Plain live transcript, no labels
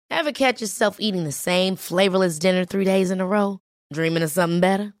Ever catch yourself eating the same flavorless dinner 3 days in a row? Dreaming of something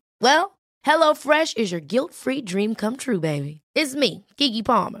better? Well, HelloFresh is your guilt-free dream come true, baby. It's me, Keke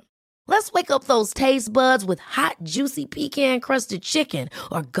Palmer. Let's wake up those taste buds with hot, juicy pecan-crusted chicken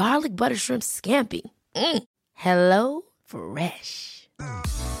or garlic butter shrimp scampi. Hello Fresh.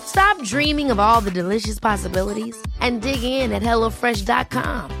 Stop dreaming of all the delicious possibilities and dig in at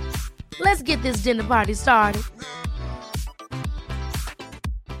HelloFresh.com. Let's get this dinner party started.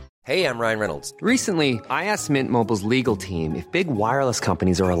 Hey, I'm Ryan Reynolds. Recently, I asked Mint Mobile's legal team if big wireless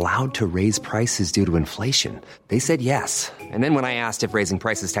companies are allowed to raise prices due to inflation. They said yes. And then when I asked if raising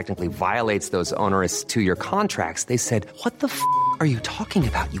prices technically violates those onerous 2-year contracts, they said, "What the f*** are you talking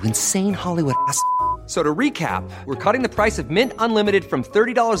about, you insane Hollywood ass f- So to recap, we're cutting the price of Mint Unlimited from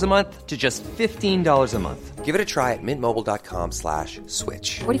 $30 a month to just $15 a month. Give it a try at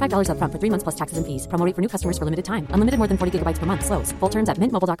mintmobile.com/switch. $45 up front for 3 months plus taxes and fees. Promo rate for new customers for limited time. Unlimited more than 40 gigabytes per month. Slows full terms at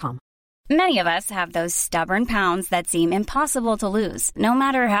mintmobile.com. Many of us have those stubborn pounds that seem impossible to lose, no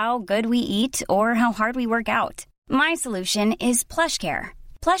matter how good we eat or how hard we work out. My solution is PlushCare.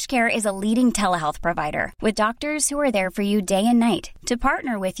 PlushCare is a leading telehealth provider with doctors who are there for you day and night to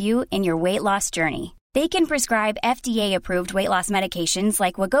partner with you in your weight loss journey. They can prescribe FDA-approved weight loss medications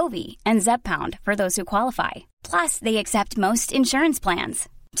like Wegovy and Zepbound for those who qualify. Plus, they accept most insurance plans.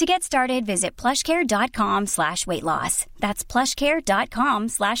 To get started, visit plushcare.com/weightloss. That's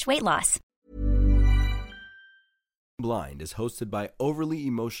plushcare.com/weightloss. Blind is hosted by overly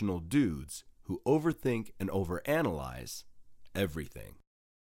emotional dudes who overthink and overanalyze everything.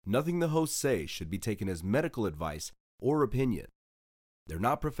 Nothing the hosts say should be taken as medical advice or opinion. They're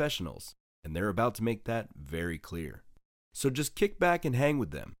not professionals, and they're about to make that very clear. So just kick back and hang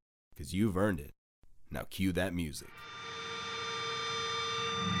with them, because you've earned it. Now cue that music.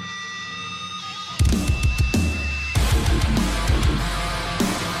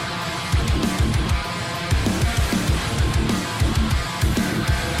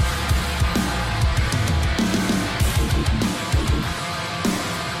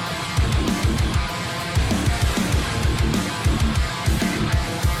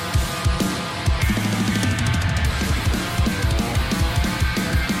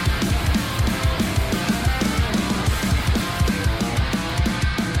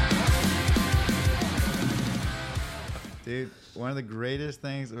 Dude, one of the greatest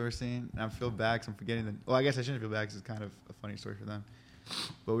things I've ever seen, and I feel bad because I'm forgetting the. Well, I guess I shouldn't feel bad because it's kind of a funny story for them.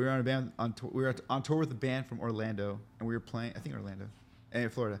 But we were on a band on tour. We were on tour with a band from Orlando, and we were playing. I think Orlando, and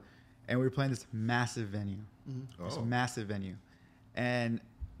Florida, and we were playing this massive venue. Mm-hmm. This massive venue, and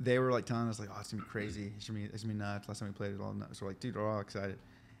they were like telling us like, "Oh, it's gonna be crazy. It's gonna be nuts." Last time we played, it was all nuts. So we're like, "Dude, we're all excited."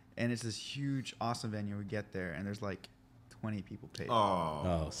 And it's this huge, awesome venue. We get there, and there's like 20 people paid.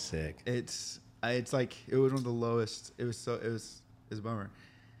 Oh, sick. It's like it was one of the lowest. It was a bummer,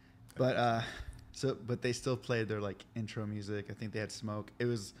 but but they still played their like intro music. I think they had smoke.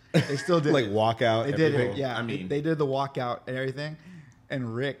 They still did like walkout. They did it, yeah. I mean, they did the walkout and everything,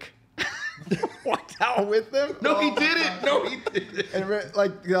 and Rick walked out with them. No, he didn't. No, he didn't. And Rick,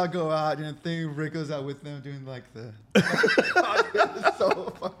 like they'll go out and the thing. Rick goes out with them doing like the. It's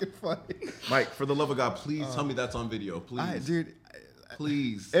so fucking funny. Mike, for the love of God, please tell me that's on video, please, dude.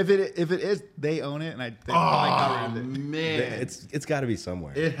 Please. If it is, they own it, and I think man, it's got to be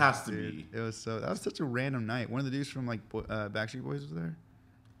somewhere. It has to be. That was such a random night. One of the dudes from like Backstreet Boys was there.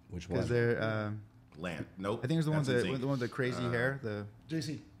 Which one? Because they're Land. Nope. I think it was the one with the crazy hair. The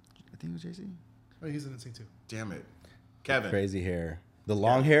JC. I think it was JC. Oh, he's in NSYNC too. Damn it, Kevin. Crazy hair. The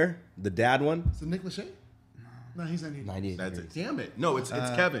long hair. The dad one. Is it Nick Lachey? No, he's 98. That's it. Damn it. No, it's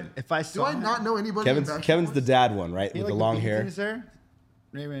Kevin. If I saw Do I not know anybody? Kevin's the dad one, right? With the long hair.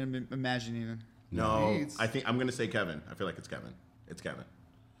 Maybe I'm imagining. No, I think I'm gonna say Kevin. I feel like it's Kevin. It's Kevin.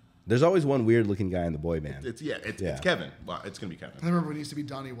 There's always one weird looking guy in the boy band. It's Kevin. Well, it's gonna be Kevin. I remember when he used to be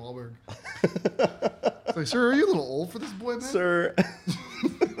Donnie Wahlberg. It's like, sir, are you a little old for this boy band? Sir.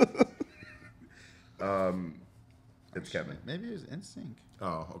 It's Kevin. Maybe it was NSYNC.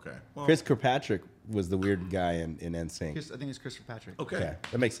 Oh, okay. Well, Chris Kirkpatrick was the weird guy in NSYNC. I think it's Christopher Patrick. Okay.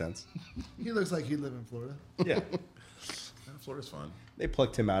 That makes sense. He looks like he'd live in Florida. Yeah. Florida's fun. They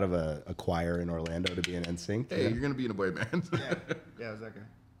plucked him out of a choir in Orlando to be in NSYNC. Hey, you're gonna be in a boy band. Yeah, it was that guy.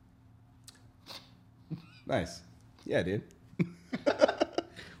 Nice. Yeah, dude.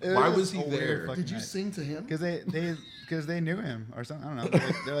 Why was he there? Did you sing to him? Because they knew him or something. I don't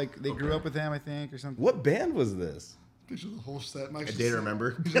know. They grew up with him, I think, or something. What band was this? Picture the whole set. I didn't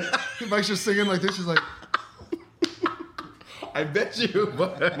remember. Mike's just singing like this. He's like, I bet you.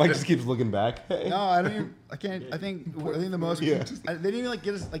 Mike just keeps looking back. No, I don't even. I can't. I think the most. Yeah. They didn't even like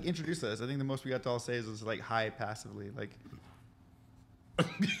get us like introduce us. I think the most we got to all say is like hi passively. Like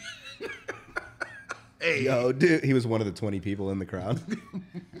Hey. Yo, dude, he was one of the 20 people in the crowd.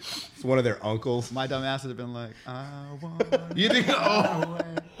 It's one of their uncles. My dumb ass would have been like, I want You think? Oh,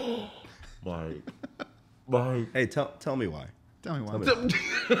 Mike. Hey, tell me why. Tell me why.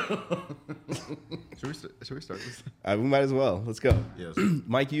 Should we start this? We might as well. Let's go. Yes.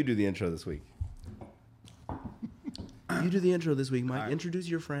 Mike, you do the intro this week. You do the intro this week, Mike. right. Introduce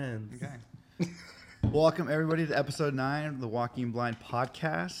your friends. Okay. Welcome, everybody, to episode 9 of the Walking Blind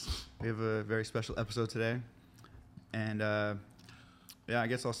podcast. We have a very special episode today. And, yeah, I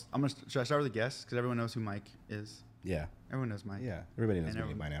guess should I start with the guests? Because everyone knows who Mike is. Yeah. Everyone knows Mike. Yeah. Everybody knows And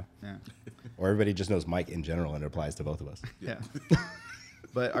Mike by now. Yeah. Or everybody just knows Mike in general and it applies to both of us. Yeah.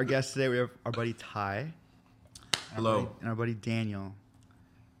 But our guest today, we have our buddy Ty. Hello. And our buddy Daniel.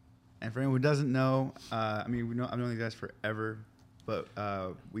 And for anyone who doesn't know, I've known these guys forever, but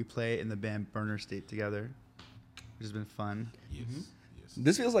we play in the band Burner State together, which has been fun. Yes.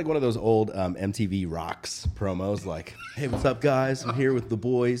 This feels like one of those old MTV Rocks promos, like, hey, what's up, guys? I'm here with the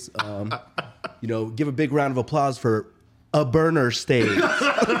boys. Give a big round of applause for A Burner State. Did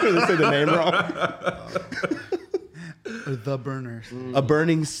I say the name wrong? The Burners. A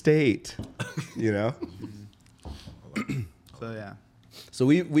Burning State, So, yeah. So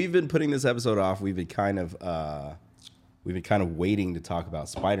we've been putting this episode off. We've been kind of waiting to talk about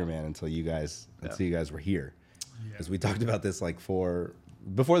Spiderman until you guys were here, because we talked about this before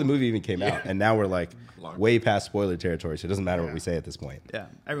the movie even came out, and now we're like way past spoiler territory, so it doesn't matter what we say at this point. Yeah.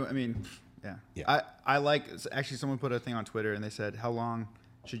 Yeah. I like, actually, someone put a thing on Twitter, and they said, how long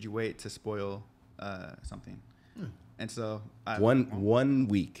should you wait to spoil something? And so One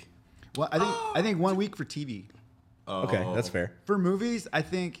week. Well, I think 1 week for TV. Okay, that's fair. For movies, I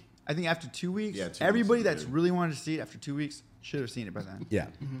think after 2 weeks, everybody that's really wanted to see it after 2 weeks should have seen it by then. Yeah.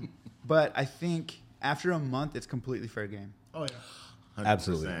 But I think after a month, it's completely fair game. Oh, yeah. 100%.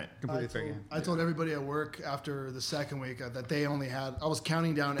 Absolutely. Completely fair game. I told everybody at work after the second week that they only had, I was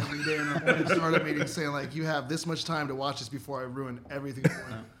counting down every day in the morning startup meeting saying, like, you have this much time to watch this before I ruin everything for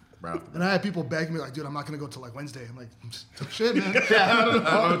you. Right. And I had people begging me, like, dude, I'm not going to go till like Wednesday. I'm like, shit, man.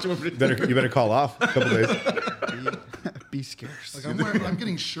 You better call off a couple days. Be scarce. Like, I'm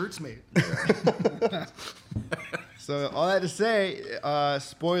getting shirts made. So all that to say,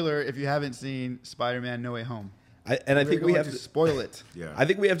 spoiler if you haven't seen Spider-Man No Way Home. I think we have to spoil it. Yeah. I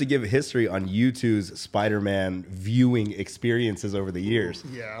think we have to give history on you two's Spider-Man viewing experiences over the years.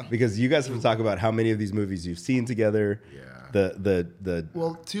 Yeah. Because you guys have to talk about how many of these movies you've seen together. Yeah. The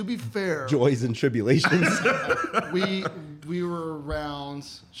Well, to be fair, joys and tribulations. we were around,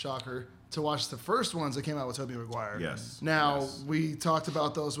 shocker, to watch the first ones that came out with Tobey Maguire. Yes. Now, we talked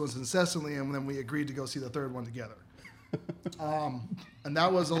about those ones incessantly, and then we agreed to go see the third one together. And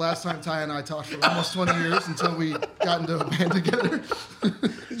that was the last time Ty and I talked for almost 20 years until we got into a band together.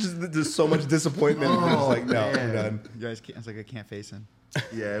 There's so much disappointment. It's like, no, I'm done. You guys can't, it's like I can't face him.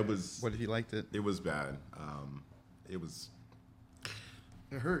 Yeah, it was. What if you liked it? It was bad. It was.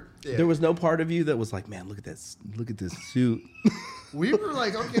 It hurt. Yeah. There was no part of you that was like, man, look at this suit. We were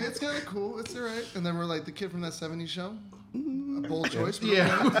like, okay, it's kind of cool. It's all right. And then we're like, the kid from that 70s show? A bold choice. But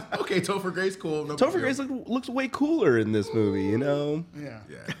Yeah. Okay, Topher Grace, cool. No Topher big Grace deal. looks way cooler in this movie, you know? Yeah.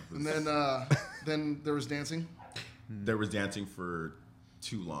 Yeah. And then there was dancing. There was dancing for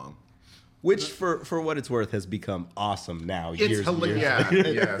too long. Which, for what it's worth, has become awesome now. It's years and years hilarious.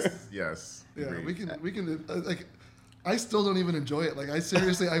 later. Yeah. Yes. Yeah, Agreed. we can like. I still don't even enjoy it. Like, I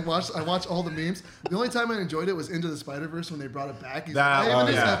seriously, I watch all the memes. The only time I enjoyed it was Into the Spider-Verse when they brought it back. He's That- like, hey, when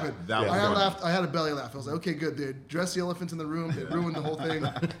this yeah, happened. that was I funny. laughed. I had a belly laugh. I was like, okay, good, dude. Dress the elephant in the room. It ruined the whole thing.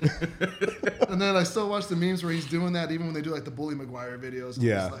 And then I still watch the memes where he's doing that, even when they do like the Bully Maguire videos. I'm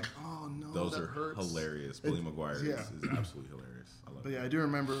Yeah. just like, oh no, Those that are hurts. hilarious. Billy Maguire is absolutely hilarious. I love But it. yeah, I do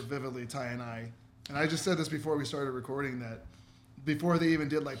remember vividly Ty and I just said this before we started recording, that before they even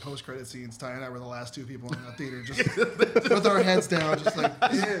did like post-credit scenes, Ty and I were the last two people in that theater, just with our heads down, just like,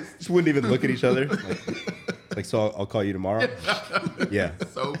 yes. Just wouldn't even look at each other. Like, so I'll call you tomorrow. Yeah.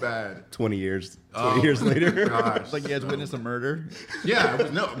 So bad. 20 years later. Gosh. Like you guys witnessed a murder? Yeah. It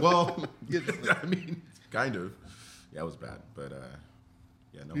was, no. Well, I mean, kind of. Yeah, it was bad. But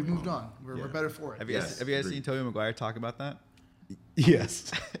yeah, no. We way moved home. on. We're better for it. Have you guys Agreed. seen Tobey Maguire talk about that?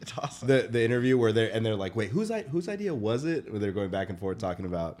 Yes. It's awesome. The interview where they're like, wait, whose idea was it? Where they're going back and forth talking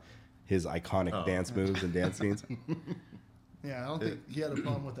about his iconic dance moves and dance scenes. Yeah, I don't think he had a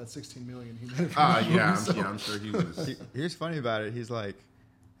problem with that 16 million he made. I'm sure he was. Here's funny about it. He's like,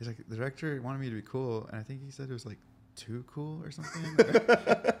 the director wanted me to be cool, and I think he said it was like too cool or something. It's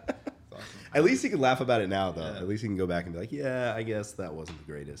awesome. At least he can laugh about it now, though. Yeah. At least he can go back and be like, yeah, I guess that wasn't the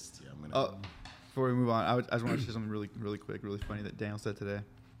greatest. Yeah, I'm gonna. Before we move on, I just want to share something really quick, really funny that Daniel said today.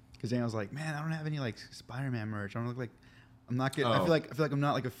 Because Daniel was like, "Man, I don't have any like Spider-Man merch. I don't look like I'm not getting. I feel like I'm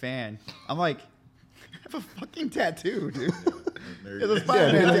not like a fan. I'm like, I have a fucking tattoo, dude. It's a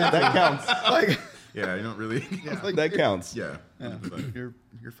Spider-Man tattoo. That counts. Like, Yeah, you don't really. Yeah. like, That counts. Yeah.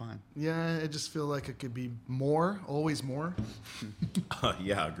 you're fine. Yeah, I just feel like it could be more, always more.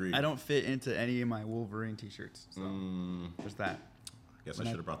 Yeah, agreed. I don't fit into any of my Wolverine t-shirts. So there's that. Guess I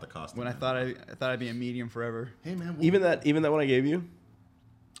should have brought the costume. When I thought I'd be a medium forever. Hey man, Even that one I gave you.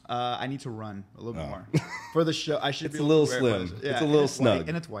 I need to run a little bit more for the show. I should. It's be a able little to wear it, slim. but It's a little white, snug.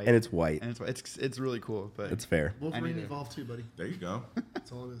 and it's white. And it's white. And it's white. It's really cool. But It's fair. Wolverine to- evolved too, buddy. There you go.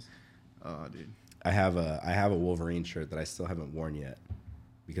 That's all it is. oh, dude. I have a Wolverine shirt that I still haven't worn yet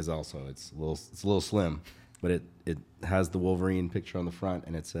because also it's a little slim, but it has the Wolverine picture on the front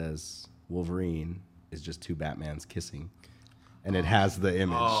and it says Wolverine is just two Batmans kissing, and it has the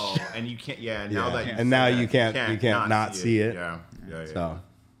image. Oh, and you can't. Yeah, now that you and now say you that, can't not see it. Yeah. So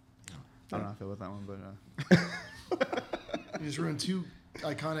I don't know how I feel about that one, but You just ruined two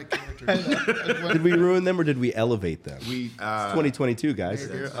iconic characters. did we ruin them or did we elevate them? We. It's 2022, guys.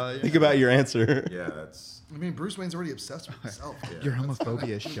 yeah. Think about your answer. Yeah, that's. I mean, Bruce Wayne's already obsessed with himself. your homophobia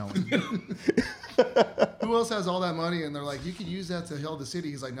is showing. Who else has all that money? And they're like, you could use that to heal the city.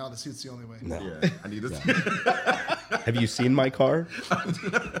 He's like, no, the suit's the only way. No. Yeah, I need this. Have you seen my car?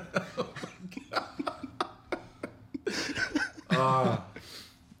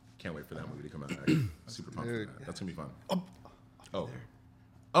 Can't wait for that movie to come out. Actually. Super pumped for that. That's gonna be fun.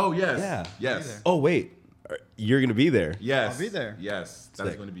 Oh yes. Yeah. Yes. Oh wait, you're gonna be there. Yes. I'll be there. Yes. That is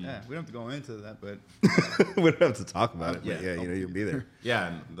Sick. going to be. Yeah, we don't have to go into that, but We don't have to talk about it, but Yeah. yeah, you'll be there. Yeah,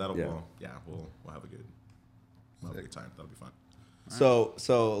 and that'll. Yeah. We'll have a good time. That'll be fun. So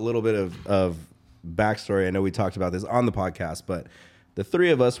a little bit of backstory. I know we talked about this on the podcast, but the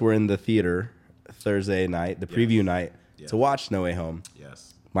three of us were in the theater Thursday night, the preview night, to watch No Way Home.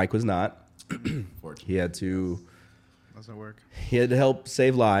 Yes. Mike was not. Fortunately. He had to doesn't work. help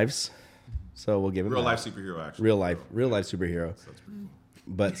save lives. So we'll give him Real that. life superhero, actually. real life superhero. So that's pretty cool.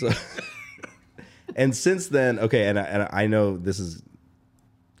 But so, and since then, okay, and I know this is,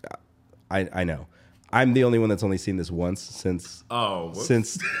 I know, I'm the only one that's only seen this once since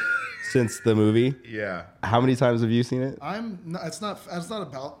since the movie. Yeah. How many times have you seen it? It's not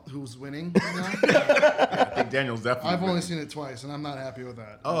about who's winning. I think Daniel's definitely. I've only seen it twice, and I'm not happy with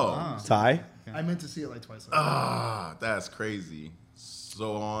that. Ty? I meant to see it like twice. That's crazy.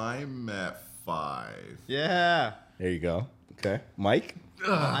 So I'm at 5. Yeah, There you go. Okay, Mike.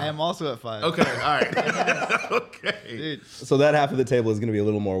 I am also at 5. Okay. All right. Okay. dude. So that half of the table is going to be a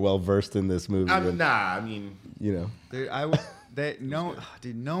little more well versed in this movie. than, Nah. I mean. you know.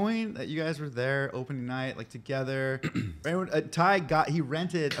 Dude, knowing that you guys were there opening night, like together. Ty he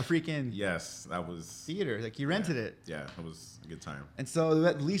rented a freaking Yes, that was. theater. Like he rented it. Yeah, it was a good time. And so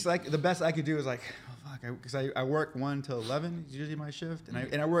the best I could do was like, oh fuck, because I work 1 till 11 is usually my shift,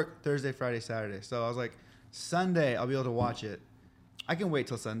 and I work Thursday, Friday, Saturday. So I was like, Sunday I'll be able to watch it. I can wait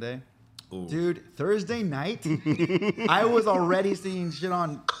till Sunday. Ooh. Dude, Thursday night, I was already seeing shit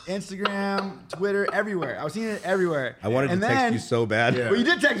on Instagram, Twitter, everywhere. I was seeing it everywhere. I wanted to text you so bad. Well, you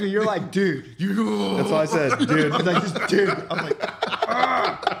did text me. You're like, dude. That's all I said, dude. I was like, just dude. I was like,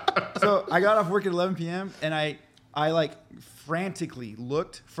 ah. So I got off work at 11 p.m. and I like frantically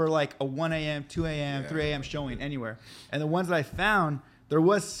looked for like a 1 a.m., 2 a.m., 3 a.m. showing anywhere. And the ones that I found, there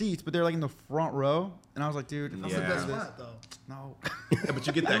was seats, but they're like in the front row. And I was like, dude, That's the best spot, though. no. Yeah, but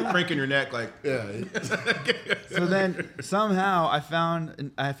you get that crank in your neck, like. Yeah. So then somehow I found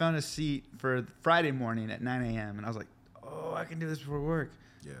a seat for Friday morning at 9 a.m. And I was like, oh, I can do this before work.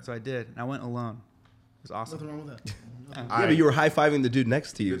 Yeah. So I did. And I went alone. It was awesome. Nothing wrong with that. Yeah, but you were high fiving the dude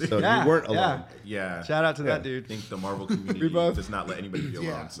next to you, so Yeah, you weren't alone. Yeah. Shout out to that I dude. think the Marvel community both- does not let anybody be alone.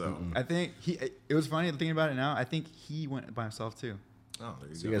 Yeah. So. I think it was funny thinking about it now. I think he went by himself too. Oh, there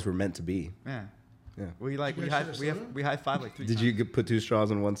you So go. you guys were meant to be. Yeah. Yeah. We high five like 3 Did times. you put 2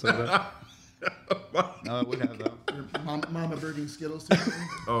 straws in one soda? No, it would have though. Your mama birding Skittles too.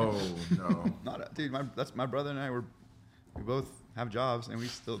 Oh no. Not dude. That's my brother and I. We both have jobs and we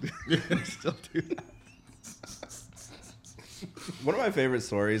still do. we still do that. One of my favorite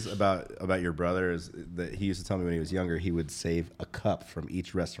stories about your brother is that he used to tell me when he was younger, he would save a cup from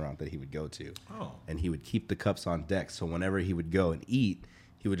each restaurant that he would go to. Oh. And he would keep the cups on deck. So whenever he would go and eat,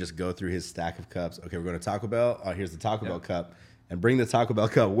 he would just go through his stack of cups. Okay, we're going to Taco Bell. Oh, here's the Taco Bell cup. And bring the Taco Bell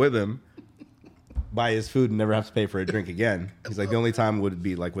cup with him, buy his food, and never have to pay for a drink again. He's like, the only time would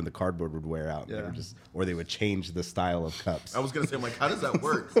be like when the cardboard would wear out. Yeah. Or they would change the style of cups. I was gonna say, I'm like, how does that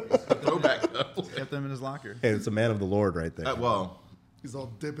work? Throwback cup. Kept them in his locker. Hey, it's a man of the Lord right there. Well, He's all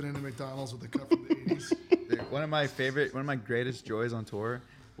dipping into McDonald's with a cup from the 80s. Dude, one of my greatest joys on tour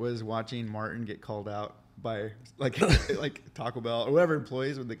was watching Martin get called out by like Taco Bell or whatever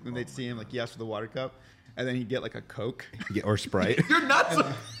employees when they'd see him, like he asked for the water cup, and then he'd get like a Coke Or Sprite. You're nuts.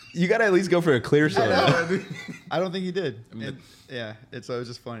 You got to at least go for a clear soda. I don't think he did. So it was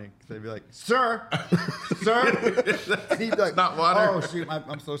just funny. They'd be like, "Sir, sir," and he'd be like, not water. Oh shoot,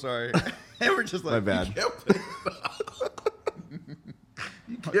 I'm so sorry. And we're just like, My bad.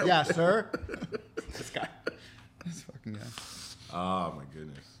 "Yeah, sir." This guy, this fucking guy. Oh my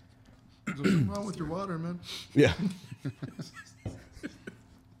goodness. What's wrong with your water, man? Yeah. Love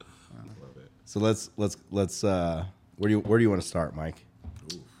it. So let's where do you want to start, Mike?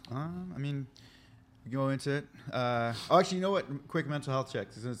 I mean, we go into it. Actually, you know what? Quick mental health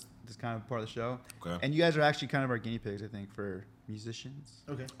check. This is kind of part of the show. Okay. And you guys are actually kind of our guinea pigs, I think, for musicians.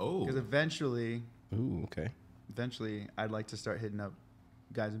 Okay. Oh. Because eventually, Okay. I'd like to start hitting up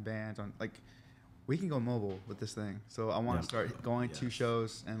guys in bands on like. We can go mobile with this thing, so I want to start going to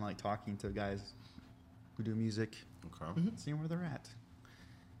shows and like talking to guys who do music, Okay. seeing where they're at.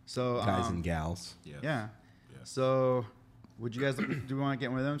 So Guys and gals. Yes. yeah. Yes. So, would you guys do we want to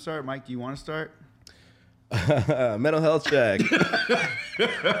get one of them start? Mike, do you want to start? Mental health check.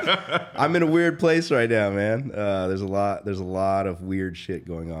 I'm in a weird place right now, man. There's a lot of weird shit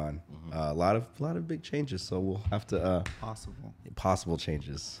going on. A lot of big changes. So we'll have to possible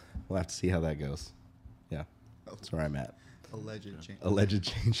changes. We'll have to see how that goes. Yeah, that's where I'm at. Alleged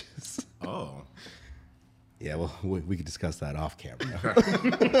changes. Oh. Yeah, well, we could discuss that off camera.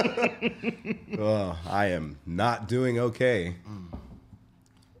 Oh, I am not doing okay.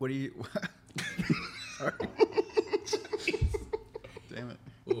 What do you? Sorry. Damn it.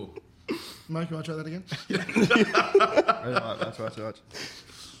 Ooh. Mike, you want to try that again? Watch.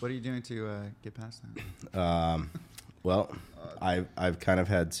 What are you doing to get past that? Well, I've kind of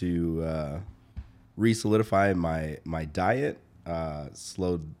had to re-solidify my diet,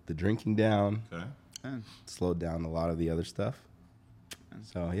 slowed the drinking down, Okay. slowed down a lot of the other stuff.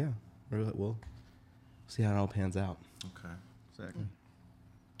 So yeah, we'll see how it all pans out. Okay. Exactly.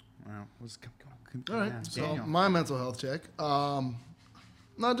 Wow. All right. So my mental health check.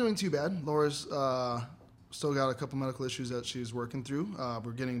 Not doing too bad. Laura's still got a couple medical issues that she's working through.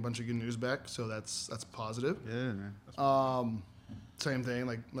 We're getting a bunch of good news back, so that's positive. Yeah, man. Same thing,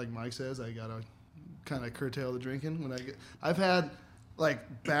 like Mike says, I gotta kind of curtail the drinking when I've had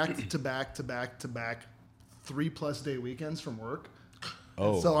like back to back 3+ day weekends from work.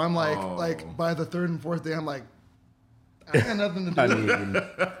 Oh, So I'm like by the third and fourth day, I'm like, I got nothing to do.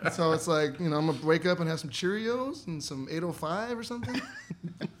 So it's like, I'm gonna wake up and have some Cheerios and some 805 or something.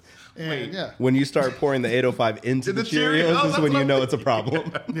 And yeah. when you start pouring the 805 into the Cheerios is when you know it's a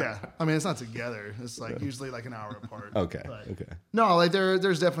problem. Yeah. I mean, it's not together. It's like usually like an hour apart. Okay. But Okay. no, like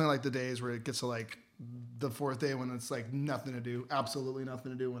there's definitely like the days where it gets to like the fourth day when it's like nothing to do, absolutely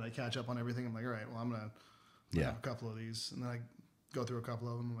nothing to do. When I catch up on everything, I'm like, all right, well, I'm gonna have a couple of these, and then I go through a couple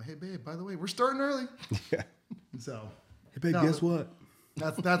of them. I'm like, hey babe, by the way, we're starting early. Yeah. So, Hey babe, guess what?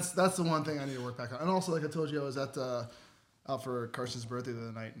 That's the one thing I need to work back on. And also, like I told you, I was out for Carson's birthday the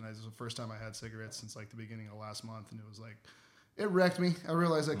other night, and it was the first time I had cigarettes since like the beginning of last month, and it was like, it wrecked me. I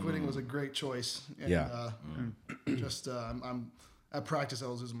realized that quitting was a great choice. And, I'm at practice. I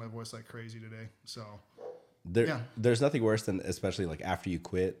was losing my voice like crazy today. So there's nothing worse than, especially like after you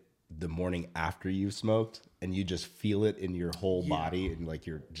quit, the morning after you've smoked, and you just feel it in your whole body, and like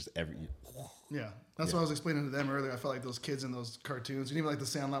you're just That's what I was explaining to them earlier. I felt like those kids in those cartoons, and even like the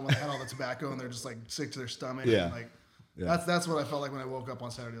Sandlot when they had all the tobacco and they're just like sick to their stomach. Yeah. And, like that's what I felt like when I woke up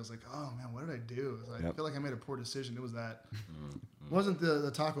on Saturday. I was like, oh man, what did I do? Like, I feel like I made a poor decision. It was that. It wasn't the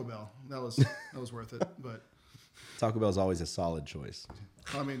Taco Bell. That was worth it. But Taco Bell is always a solid choice.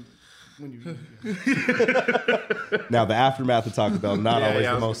 I mean, when you Now the aftermath of Taco Bell, not always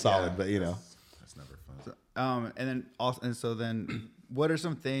the most solid, but That's never fun. And then also, and so then, what are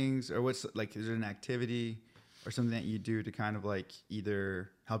some things, or what's like, is there an activity or something that you do to kind of like either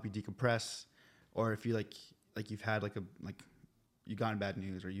help you decompress, or if you like you've had you gotten bad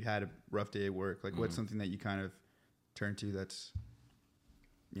news, or you had a rough day at work, like what's something that you kind of turn to that's,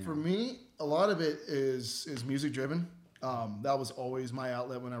 For me, a lot of it is music driven. That was always my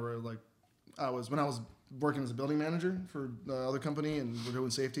outlet whenever when I was working as a building manager for the other company, and we're doing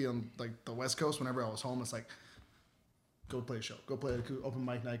safety on like the West Coast. Whenever I was home, it's like, go play a show, go play an open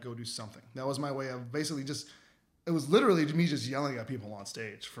mic night, go do something. That was my way of basically it was literally me just yelling at people on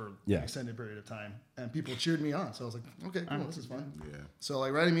stage for an extended period of time, and people cheered me on. So I was like, okay, cool, this is fun. Yeah. So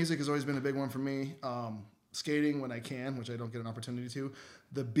like writing music has always been a big one for me. Skating when I can, which I don't get an opportunity to.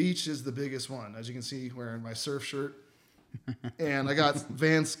 The beach is the biggest one. As you can see, wearing my surf shirt. And I got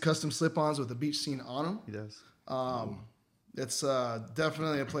Vans custom slip-ons with the beach scene on them. He does. It's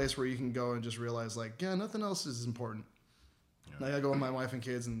definitely a place where you can go and just realize, like, yeah, nothing else is important. Yeah. Like, I go with my wife and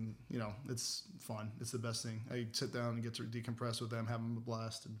kids, and, you know, it's fun. It's the best thing. I sit down and get to decompress with them, have them a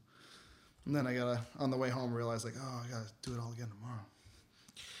blast. And then I got to, on the way home, realize, like, oh, I got to do it all again tomorrow.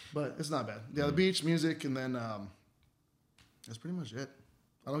 But it's not bad. Yeah, the beach, music, and then that's pretty much it.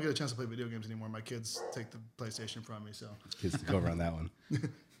 I don't get a chance to play video games anymore. My kids take the PlayStation from me, so. Kids to cover on that one.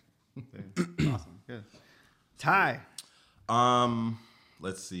 Awesome. Good. Ty.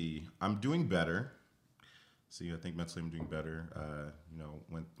 Let's see. I'm doing better. See, I think mentally I'm doing better. You know,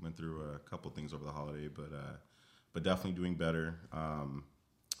 went through a couple things over the holiday, but definitely doing better.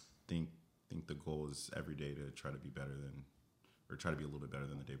 Think the goal is every day to try to be better than, or try to be a little bit better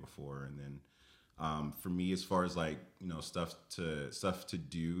than the day before. And then for me, as far as like, you know, stuff to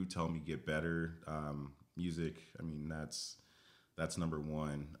do to help me get better, music. I mean, that's number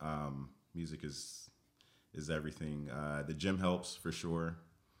one. Music is everything. The gym helps for sure,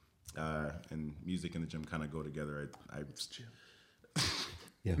 and music and the gym kind of go together.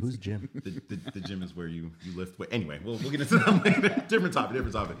 Yeah, who's Jim? The gym is where you lift weight. Anyway, we'll get into that later. Different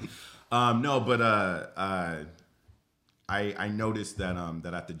topic. No, but I noticed that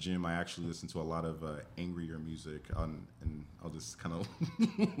that at the gym I actually listen to a lot of angrier music, and I'll just kind of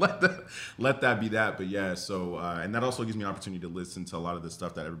let that be that. But yeah, so and that also gives me an opportunity to listen to a lot of the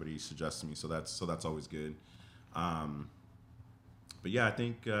stuff that everybody suggests to me. So that's always good. But yeah, I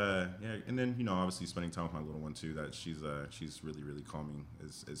think and then, you know, obviously spending time with my little one too. That she's really, really calming.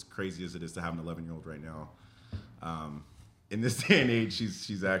 As crazy as it is to have an 11-year-old right now, in this day and age,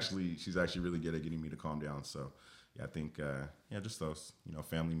 she's actually really good at getting me to calm down. So yeah, I think just those, you know,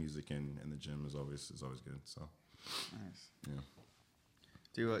 family, music, and the gym is always good. So nice. Yeah.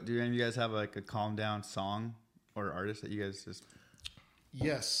 Do any of you guys have like a calm down song or artist that you guys just?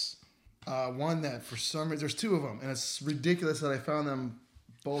 Yes. One that for some reason, there's two of them, and it's ridiculous that I found them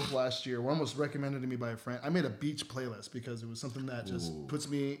both last year. One was recommended to me by a friend. I made a beach playlist because it was something that just puts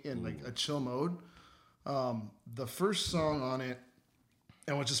me in like a chill mode. The first song on it,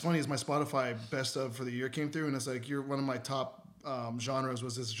 and what's just funny is my Spotify best of for the year came through, and it's like, one of my top genres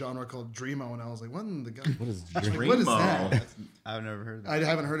was this genre called Dreamo, and I was like, what in the god? What is Dreamo? What is that? I've never heard of that. I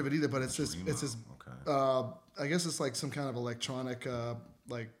haven't heard of it either, but it's this. Okay. I guess it's like some kind of electronic,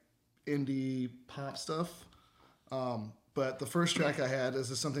 like indie pop stuff. But the first track I had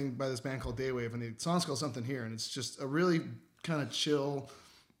is something by this band called Daywave, and the song's called Something Here, and it's just a really kind of chill,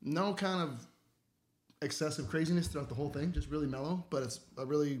 no kind of excessive craziness throughout the whole thing, just really mellow, but it's a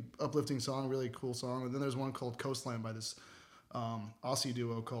really uplifting song, really cool song. And then there's one called Coastline by this Aussie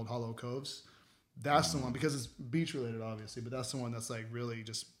duo called Hollow Coves. That's the one, because it's beach related, obviously, but that's the one that's like really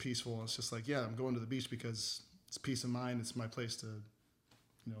just peaceful. It's just like, yeah, I'm going to the beach because it's peace of mind. It's my place to,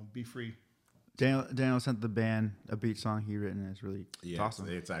 you know, be free. Daniel sent the band a beach song he written. It's really Yeah, awesome.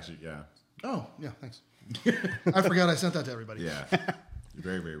 It's actually, yeah. Oh, yeah, thanks. I forgot I sent that to everybody. Yeah.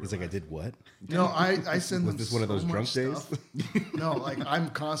 Very, very He's like, I did what? No, I send them. Was this one of those drunk days? stuff. No, like I'm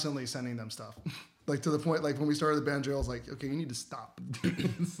constantly sending them stuff. Like to the point, like when we started the band, Joe was like, "Okay, you need to stop."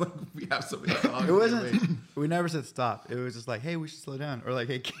 It's like we have so many songs. It wasn't. We never said stop. It was just like, hey, we should slow down, or like,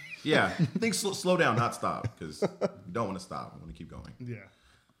 hey. Yeah, think slow down, not stop, because you don't want to stop. You want to keep going. Yeah.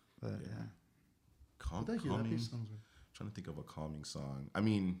 But, yeah. Thank you. That Calming. piece sounds good. Trying to think of a calming song. I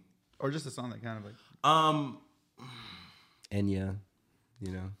mean, Or just a song that kind of like. Enya,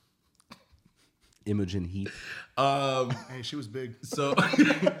 you know, Imogen Heap. Hey, she was big. So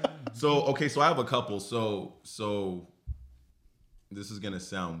okay, so I have a couple. So this is gonna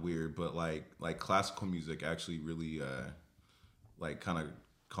sound weird, but like classical music actually really like kind of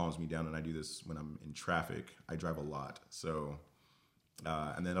calms me down, and I do this when I'm in traffic. I drive a lot, so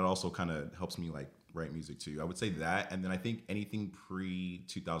and then it also kind of helps me like write music too. I would say that, and then I think anything pre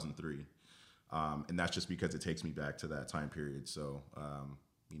 2003, and that's just because it takes me back to that time period. So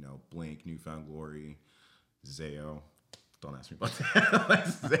you know, Blink, Newfound Glory, Zayo. Don't ask me about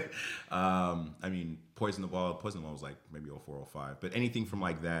that. I mean, Poison the Ball was like maybe 04, 05. But anything from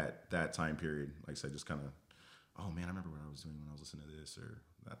like that time period, like I said, just kind of, oh man, I remember what I was doing when I was listening to this or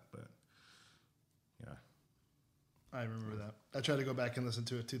that. But yeah. I remember that. I tried to go back and listen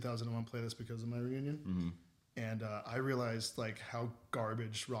to a 2001 playlist because of my reunion. Mm-hmm. And I realized like how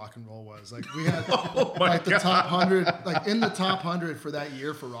garbage rock and roll was. Like we had like the top 100, like in the top 100 for that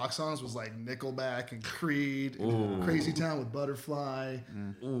year for rock songs was like Nickelback and Creed, and Crazy Town with Butterfly,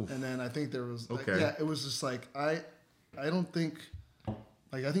 and then I think there was like, yeah, it was just like I don't think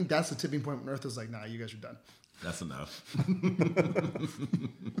like I think that's the tipping point when Earth is like, nah, you guys are done. That's enough.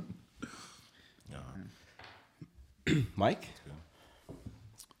 Mike?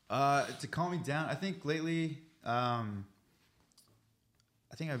 To calm me down, I think lately, I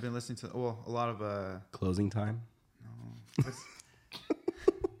think I've been listening to a lot of Closing Time?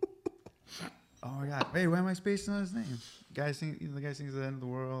 Oh my God! Wait, why am I spacing on his name? The guy sings "The End of the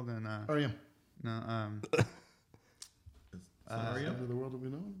World" and R.E.M. R.E.M. End of the world that we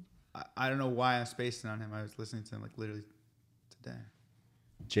know. I don't know why I'm spacing on him. I was listening to him like literally today.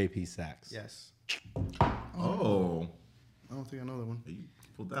 JP Sachs. Yes. Oh. I don't think I know that one. You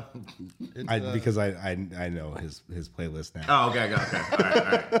pulled that one. Because I know his playlist now. Oh, okay. All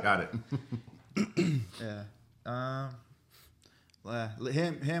right. Got it. Yeah.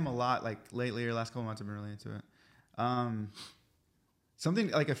 Him a lot. Like lately, or last couple months, I've been really into it.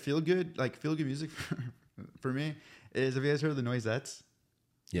 Something like a feel good music for me is. Have you guys heard of the Noisettes?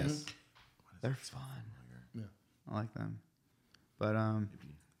 Yes. Mm-hmm. They're fun. Yeah, I like them. But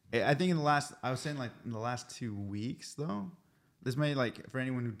I think in the last 2 weeks though, this may like for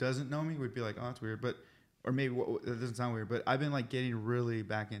anyone who doesn't know me would be like, oh, that's weird, but or maybe it doesn't sound weird, but I've been like getting really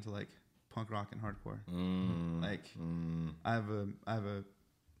back into like punk rock and hardcore. I have a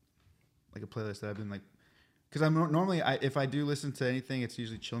like a playlist that I've been like, because I'm normally if I do listen to anything, it's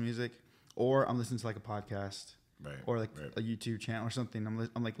usually chill music, or I'm listening to like a podcast, or like a YouTube channel or something.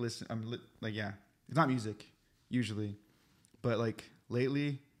 I'm like listening. Yeah, it's not music usually, but like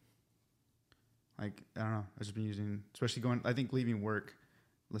lately, like I don't know, I've just been using, especially I think leaving work,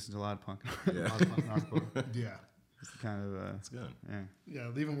 listen to a lot of punk, a lot of punk and hardcore. Yeah. It's kind of it's good. Yeah,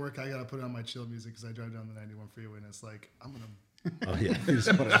 leaving work, I gotta put on my chill music because I drive down the 91 freeway and it's like I'm gonna. Oh yeah.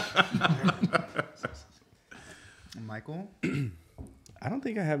 Michael? I don't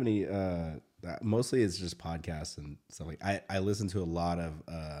think I have any. Mostly it's just podcasts and stuff like. I listen to a lot of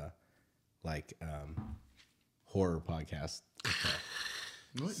horror podcasts.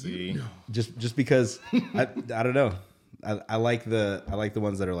 See, just because I don't know. I like the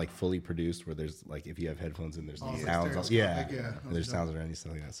ones that are like fully produced where there's like if you have headphones and there's sounds, there's sounds around you,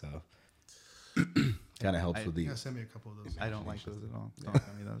 stuff like that. So kind of helps with the. Yeah, send me a couple of those. I don't like those at all. Don't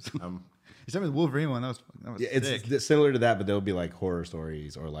send me those. You sent me the Wolverine one. That was Yeah, sick. it's similar to that, but there'll be like horror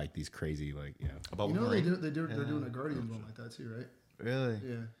stories or like these crazy about Wolverine. They're doing a Guardians one like that too, right? Really?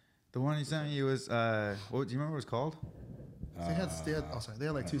 Yeah. The one he sent me was what? Do you remember what it was called? They had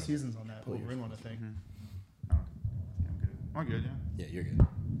like 2 seasons on that Wolverine one, I think. I'm good. Yeah. Yeah, you're good.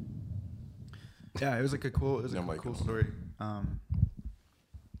 Yeah, it was like a cool story.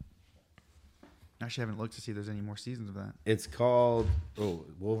 Actually, I haven't looked to see if there's any more seasons of that. It's called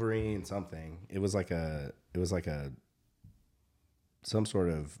Wolverine something. It was like some sort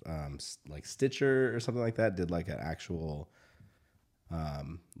of like Stitcher or something like that did like an actual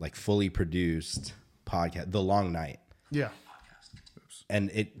like fully produced podcast, The Long Night. Yeah. And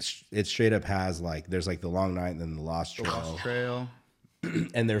it straight up has like there's like The Long Night and then The Lost Trail.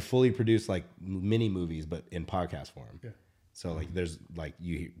 And they're fully produced like mini movies, but in podcast form. Yeah. So like there's like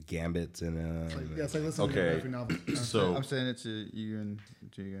you hear Gambits in it. Yeah, it's like listening to a graphic novel. So I'm saying it to you and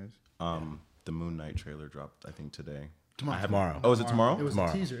to you guys. The Moon Knight trailer dropped, I think today. Tomorrow. Oh, is it tomorrow? It was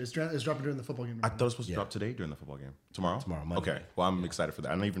tomorrow. a teaser. It's dropping during the football game. I thought it was supposed to drop today during the football game. Tomorrow? Tomorrow, Monday. Okay. Well, I'm excited for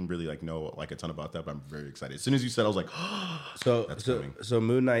that. I don't even really like know like a ton about that, but I'm very excited. As soon as you said, I was like, so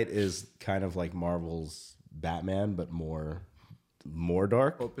Moon Knight is kind of like Marvel's Batman, but more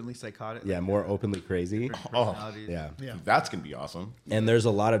dark. Openly psychotic. Yeah, more openly crazy. Yeah. That's gonna be awesome. And there's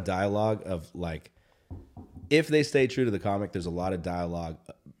a lot of dialogue of like, if they stay true to the comic, there's a lot of dialogue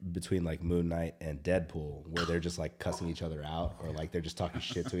between like Moon Knight and Deadpool where they're just like cussing each other out or like they're just talking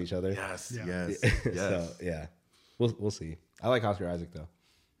shit to each other. Yes. So yeah, we'll see. I like Oscar Isaac though.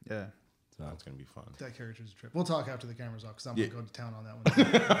 Yeah. So that's gonna be fun. That character's a trip. We'll talk after the camera's off because I'm gonna go to town on that one.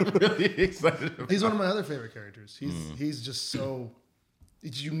 I'm really excited. He's one of my other favorite characters. He's just so.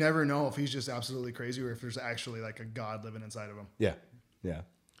 You never know if he's just absolutely crazy or if there's actually like a god living inside of him. Yeah.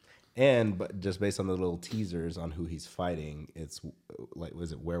 But just based on the little teasers on who he's fighting, it's like,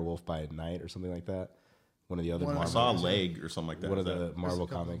 was it Werewolf by Night or something like that? One of the other. I saw a leg or something like that. One of the Marvel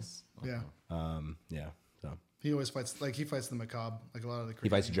comics. Yeah. So he always fights the macabre, like a lot of the. He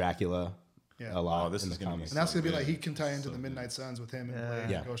fights Dracula. Yeah. A lot. This in is the gonna comics. And that's gonna be like he can tie into the Midnight Suns with him and Blade,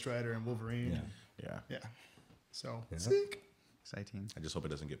 Yeah. and Ghost Rider and Wolverine. Yeah. So sick. Exciting. I just hope it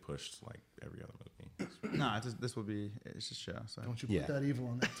doesn't get pushed like every other movie. No, it's just show. So. Don't you put that evil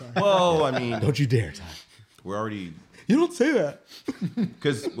on that time. Well, I mean, Don't you dare, Ty. we're already You don't say that.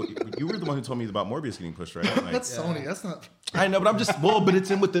 because you were the one who told me about Morbius getting pushed, right? Like, That's Sony. That's not. I know, but I'm just but it's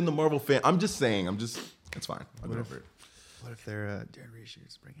within the Marvel fan. I'm just saying. It's fine. I'll go over it. What if they're Jared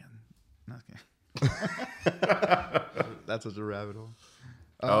reshoots? Bring in. Okay. That's such a rabbit hole.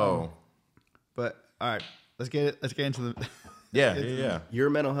 Oh, But all right, Let's get into the. Yeah. Your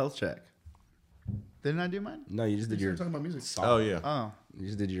mental health check. Didn't I do mine? No, you just did your talking about music. song. Oh yeah. Oh, You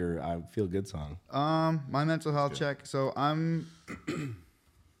just did your I Feel Good song. my mental health check. So I'm.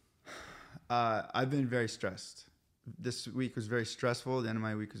 I've been very stressed. This week was very stressful. The end of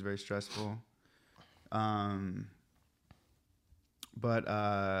my week was very stressful. But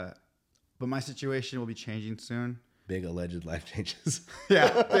my situation will be changing soon. Big alleged life changes.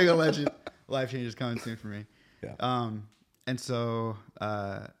 Yeah, big alleged life changes coming soon for me. Yeah. And so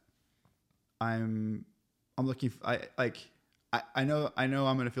I'm looking. I know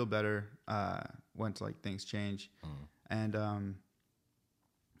I'm gonna feel better once like things change, and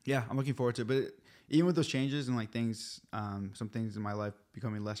yeah, I'm looking forward to it. But even with those changes and like things, some things in my life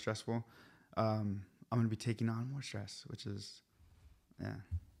becoming less stressful, I'm gonna be taking on more stress, which is, yeah.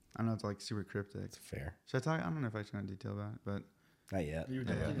 I know it's like super cryptic. It's fair. Should I talk? I don't know if I should go into detail about it, but Not yet. Are you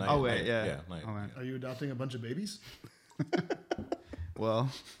adopting, Not oh yet, wait, yeah. not yet. Oh, man. are you adopting a bunch of babies?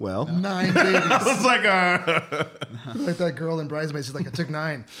 Well, 9 babies. It's like Like that girl in Bridesmaids. She's like, I took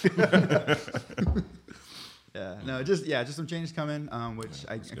 9. yeah, no, just some changes coming, which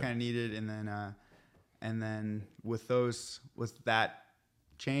I kind of needed, and then with that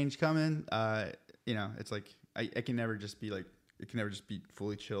change coming, it's like I can never just be like, it can never just be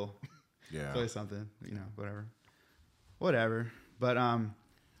fully chill. Yeah. It's always something, whatever. But I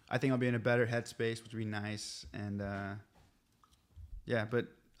think I'll be in a better headspace, which would be nice, and yeah. But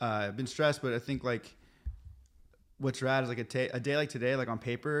I've been stressed, but I think like what's rad is like a day like today, like on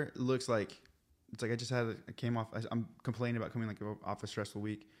paper, it looks like it's like I'm complaining about coming like off a stressful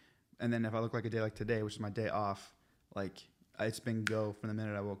week, and then if I look like a day like today, which is my day off, like it's been go from the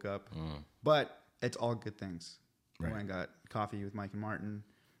minute I woke up. But it's all good things. Right. I went and got coffee with Mike and Martin,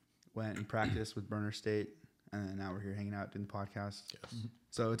 went and practiced with Burner State, and then now we're here hanging out doing the podcast. Yes.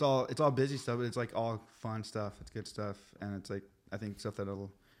 So it's all busy stuff, but it's like all fun stuff. It's good stuff, and it's like I think stuff that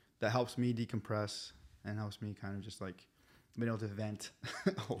helps me decompress and helps me kind of just like being able to vent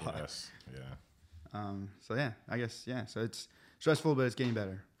a lot. Yes. Yeah. So yeah, I guess yeah. So it's stressful, but it's getting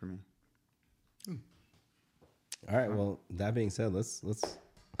better for me. All right. Well, that being said, let's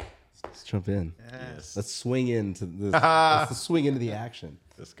jump in. Yes. Let's swing into this. Let's swing into the action.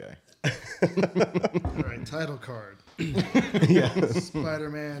 This guy. All right, title card.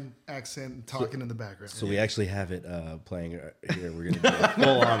 Spider-Man accent talking in the background. So we actually have it playing here. We're gonna do a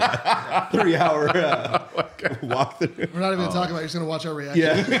full on 3-hour walkthrough. We're not even going to talk about it. You're just going to watch our reaction.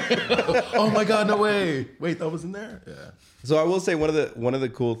 Yeah. Oh my God! No way! Wait, that was in there. Yeah. So I will say one of the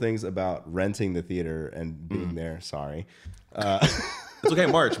cool things about renting the theater and being there. Sorry. It's okay.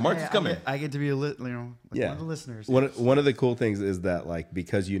 March is coming. I get to be one of the listeners. One of the cool things is that like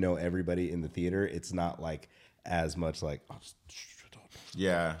because you know everybody in the theater, it's not like as much like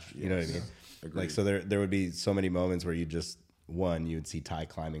Yeah. you know what I mean. Agreed. Like so there would be so many moments where you'd see Ty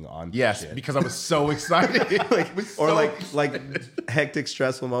climbing on Yes, shit. because I was so excited. like hectic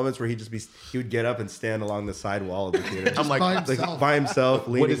stressful moments where he would get up and stand along the side wall of the theater. I'm like, by himself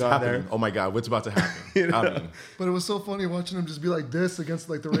leaning what is on happening? there. Oh my God, what's about to happen? I mean, But it was so funny watching him just be like this against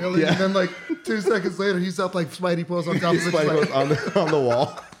like the railing, and then like 2 seconds later he's up like Spidey pose on top of the Spidey was on the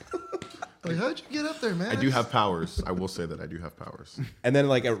wall. Like, how'd you get up there, man? I do have powers. I will say that I do have powers. And then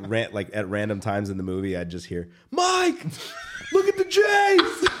like at random times in the movie, I'd just hear, Mike, look at the J's.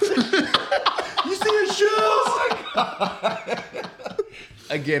 You see his shoes? Oh my God.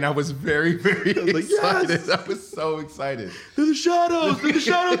 Again, I was very, very excited. Yes! I was so excited. They're the Shadows. They're the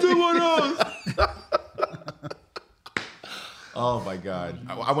Shadow 210s. Oh my God.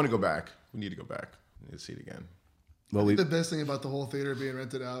 I want to go back. We need to go back. We need to see it again. Well, The best thing about the whole theater being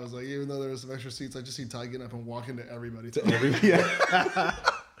rented out was like, even though there was some extra seats, I just see Ty getting up and walking to everybody. Well,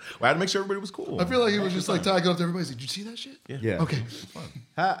 I had to make sure everybody was cool. I feel like he was just like Ty going up to everybody. He's like, did you see that shit? Yeah. Okay.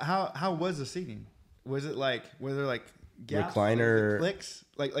 How was the seating? Was it like were there like gaps, Recliner- clicks?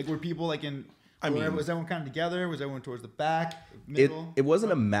 Like were people like in? mean- was everyone kind of together? Was everyone towards the back, middle? It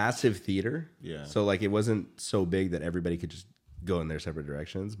wasn't a massive theater. Yeah. So like it wasn't so big that everybody could just go in their separate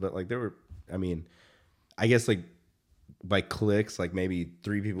directions. But like there were, I guess like by clicks, like maybe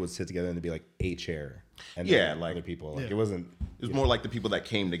 3 people would sit together and there'd be like a chair. And then like other people. Like it wasn't. It was more like the people that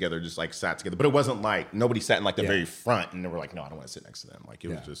came together just like sat together. But it wasn't like nobody sat in like the very front and they were like, no, I don't want to sit next to them. Like it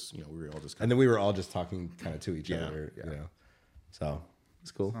was just, we were all just And then we were all just talking kind of to each other. Yeah. You know. So it's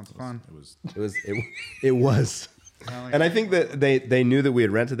cool. Sounds fun. It was. And I think that they knew that we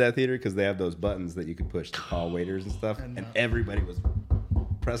had rented that theater because they have those buttons that you could push to call waiters and stuff. And everybody was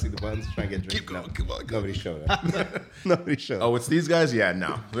pressing the buttons trying to get drinks. Keep going, come on. Nobody showed up. Nobody showed up. Oh, it's these guys? Yeah,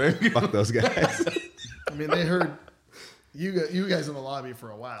 no. Fuck those guys. I mean, they heard You guys in the lobby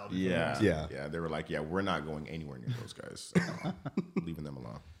for a while. Yeah. They were like, we're not going anywhere near those guys. So, leaving them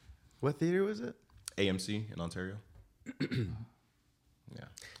alone. What theater was it? AMC in Ontario. Yeah.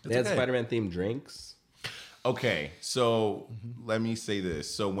 They had Spider-Man themed drinks. Okay, so let me say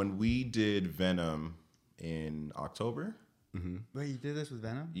this. So when we did Venom in October. Wait, you did this with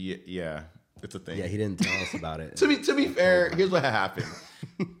Venom? Yeah, it's a thing. Yeah, he didn't tell us about it. To be fair, here's what happened.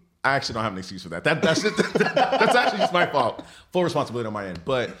 I actually don't have an excuse for that. That's actually just my fault. Full responsibility on my end.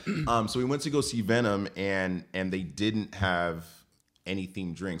 But so we went to go see Venom, and they didn't have any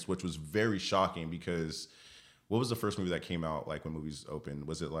themed drinks, which was very shocking because what was the first movie that came out like when movies opened?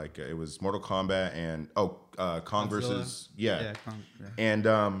 Was it like it was Mortal Kombat and Kong versus Kong, yeah. And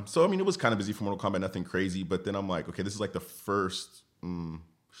so I mean it was kind of busy for Mortal Kombat, nothing crazy. But then I'm like, okay, this is like the first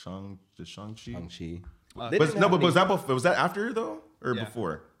Shang-Chi. Shang-Chi. Was that after though or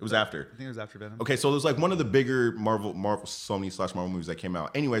before? It was after. I think it was after Venom. Okay, so it was like one of the bigger Sony/Marvel movies that came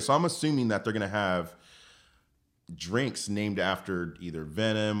out. Anyway, so I'm assuming that they're gonna have drinks named after either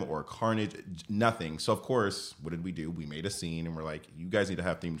Venom or Carnage. Nothing. So of course, what did we do? We made a scene and we're like, you guys need to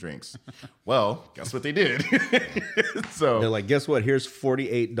have themed drinks. Well, guess what they did? So they're like, guess what? Here's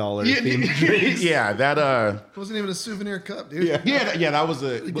 $48 themed drinks. Yeah, that It wasn't even a souvenir cup, dude. Yeah, that was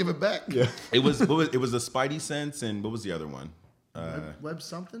a Give it back. Yeah. It was the Spidey Sense and what was the other one? Web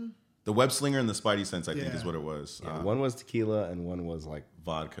something? The Web Slinger and the Spidey Sense, I think is what it was. One was tequila and one was like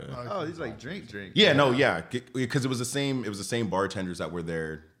vodka. Oh, these are like drink. Yeah, because it was the same bartenders that were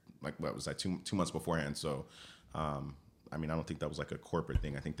there. Like what was that 2 months beforehand? So, I mean, I don't think that was like a corporate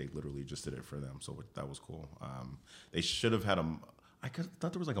thing. I think they literally just did it for them. So that was cool. They should have had I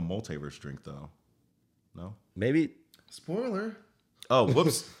thought there was like a multiverse drink though. No, maybe. Spoiler. Oh,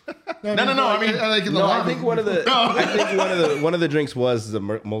 whoops. No. I think one of the drinks was the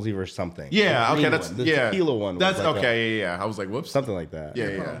multiverse something. Yeah, okay, the tequila one. That's was like okay. Yeah. I was like, whoops, something like that.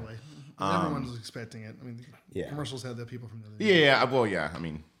 Yeah. Probably. Everyone was expecting it. I mean, commercials had the people from the other day. Yeah. Well, yeah. I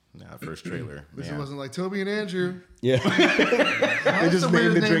mean, first trailer. This wasn't like Toby and Andrew. Yeah. They just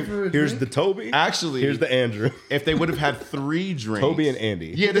named the drink. Here's the Toby. Actually, here's the Andrew. If they would have had 3 drinks, Toby and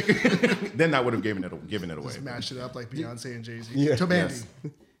Andy. Yeah, then that would have given it away. Just mashed it up like Beyonce and Jay-Z. Yeah. Toby Andy.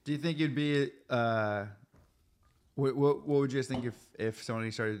 Do you think it'd be what would you guys think if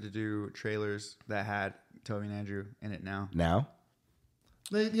Sony started to do trailers that had Toby and Andrew in it now?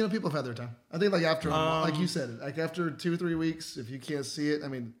 People have had their time. I think like after, like you said, like after 2-3 weeks, if you can't see it, I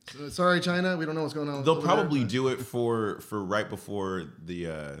mean, sorry China, we don't know what's going on. They'll probably do it for right before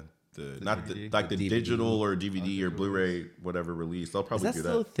the digital or DVD or Blu-ray whatever release. They'll probably do that. Is that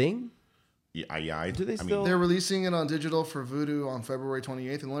still a thing? Yeah. Do they still? They're releasing it on digital for Vudu on February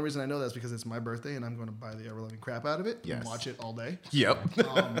 28th, and the only reason I know that is because it's my birthday, and I'm going to buy the ever-loving crap out of it and watch it all day. Yep.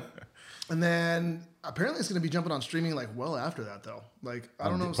 And then apparently it's going to be jumping on streaming like well after that though. Like I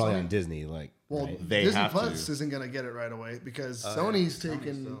don't know, probably on Disney. Well, right? Disney Plus isn't going to get it right away because Sony's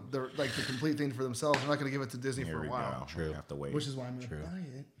taking the complete thing for themselves. They're not going to give it to Disney for a while. True. You have to wait. Which is why I'm going to buy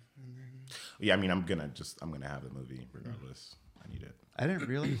it. Yeah, I mean, I'm gonna have the movie regardless. I need it. I didn't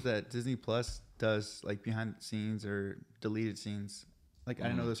realize that Disney Plus does like behind the scenes or deleted scenes. Like I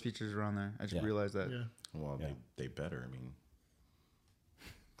didn't know those features were on there. I just realized that. Yeah. Well, they better. I mean,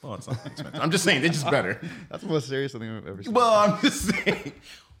 well, it's not expensive. I'm just saying, they're just better. That's the most serious thing I've ever seen. Well, I'm just saying.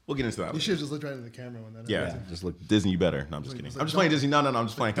 We'll get into that. You should have just looked right into the camera when that happened. Just look Disney better. No, I'm just kidding. I'm just playing Disney. No, I'm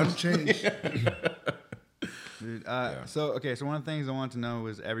just playing. Don't change. Dude, so one of the things I wanted to know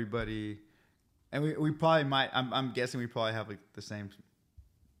was everybody, and we probably might. I'm guessing we probably have like the same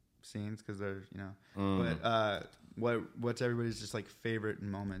scenes because they're But what's everybody's just like favorite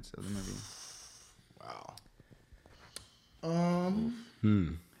moments of the movie? Wow.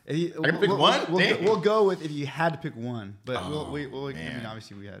 I can pick one? We'll go with if you had to pick one, but I mean,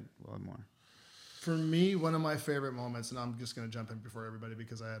 obviously we'll have more. For me, one of my favorite moments, and I'm just going to jump in before everybody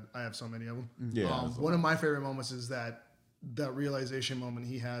because I have so many of them. Yeah. One of my favorite moments is that realization moment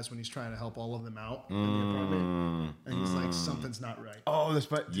he has when he's trying to help all of them out in the apartment, and he's like, something's not right. Oh,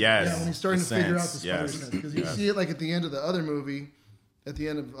 the Yes. Yeah, when he's starting to figure out the spider sense. because you see it like at the end of the other movie. At the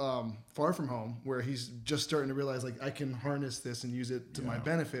end of Far From Home, where he's just starting to realize, like, I can harness this and use it to my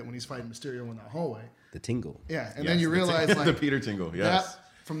benefit when he's fighting Mysterio in that hallway. The tingle. Yeah, and then you realize, like... the Peter tingle, yes.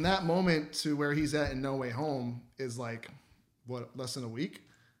 From that moment to where he's at in No Way Home is, like, what, less than a week?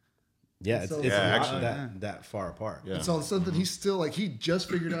 Yeah, So- it's Yeah, actually that far apart. Yeah. And so something he's still, like, he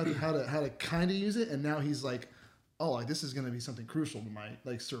just figured out how to kind of use it, and now he's like, oh, like, this is going to be something crucial to my,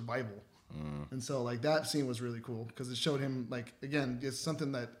 like, survival. And so like that scene was really cool because it showed him like, again, it's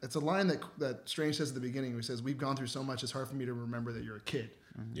something it's a line that Strange says at the beginning where he says, we've gone through so much, it's hard for me to remember that you're a kid.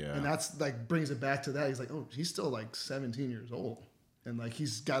 Yeah. And that's like brings it back to that. He's like, oh, he's still like 17 years old. And like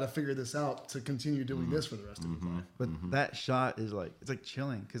he's got to figure this out to continue doing this for the rest of his life. But that shot is like, it's like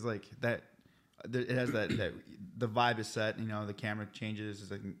chilling because like that, it has that the vibe is set. You know, the camera changes.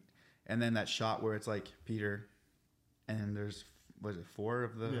 It's like, and then that shot where it's like Peter, and there's was it 4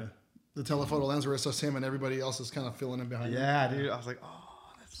 of the the telephoto lens where it's just him and everybody else is kind of filling in behind him. Yeah, dude. I was like,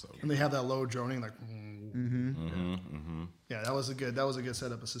 oh, that's so. And they have that low droning like. Yeah, that was a good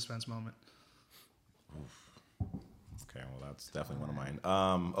setup, a suspense moment. Okay, well, that's definitely one of mine.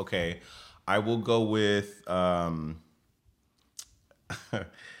 Okay, I will go with.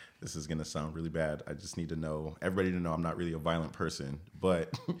 This is gonna sound really bad. I just need to know everybody to know I'm not really a violent person,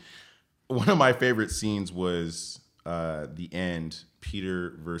 but one of my favorite scenes was the end,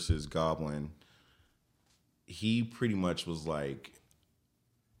 Peter versus Goblin. He pretty much was like,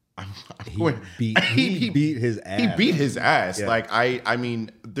 He beat his ass. He beat his ass. Yeah. Like I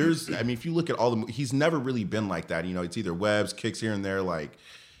mean, if you look at all the, he's never really been like that. You know, it's either webs, kicks here and there. Like,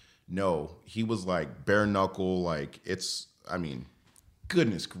 no, he was like bare knuckle. Like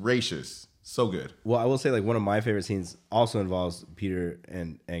goodness gracious, so good. Well, I will say like one of my favorite scenes also involves Peter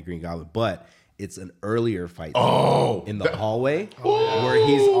and Green Goblin, but it's an earlier fight scene in the hallway where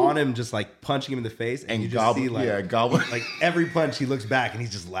he's on him just like punching him in the face, and you just Goblin, see like Goblin, like every punch he looks back and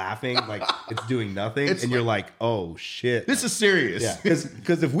he's just laughing like it's doing nothing, and you're like, oh shit, this is serious. Yeah,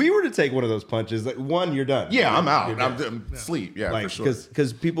 because if we were to take one of those punches, like one, you're done. Yeah, I'm out. I'm sleep. Yeah, like, for sure.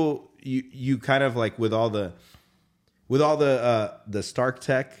 Because people, you kind of like with all the Stark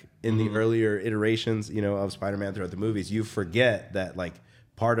tech in the earlier iterations, you know, of Spider-Man throughout the movies, you forget that like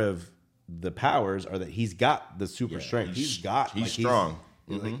part of the powers are that he's got the super strength. He's strong.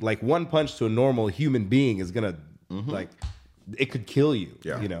 Like one punch to a normal human being is gonna like it could kill you.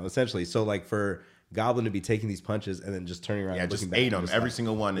 Yeah. You know, essentially. So like for Goblin to be taking these punches and then just turning around, and just looking back ate and them just every like,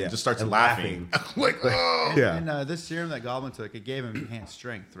 single one, and just starts and laughing. Like, oh. Yeah. And this serum that Goblin took, it gave him enhanced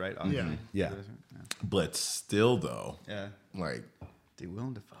strength, right? Obviously. Yeah. But still, though, Yeah. like, Dude,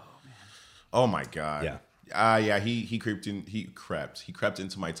 Willem Dafoe, man. oh my god, Yeah. Yeah, he crept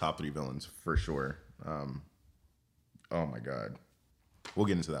into my top 3 villains for sure. Oh my god, we'll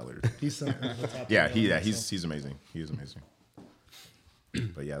get into that later. He's something. On the top He's amazing. He is amazing.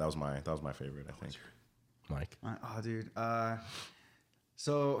 But yeah, that was my favorite, I think. Mike. Oh, dude.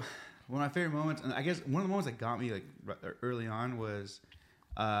 So one of my favorite moments, and I guess one of the moments that got me like early on was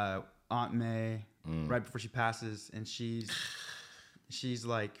Aunt May right before she passes, and she's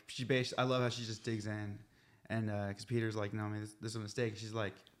like I love how she just digs in, and because Peter's like, no, man, this is a mistake. And she's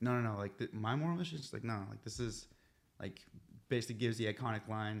like, no, like my moral mission. She's like, no, like this is like basically gives the iconic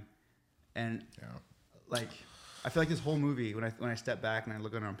line, and like I feel like this whole movie when I step back and I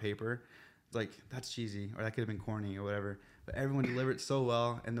look at it on paper, it's like that's cheesy or that could have been corny or whatever, but everyone delivered so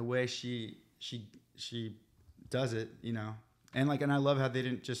well, and the way she does it, you know, and I love how they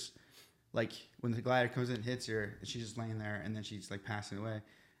didn't just like when the glider comes in and hits her and she's just laying there and then she's like passing away,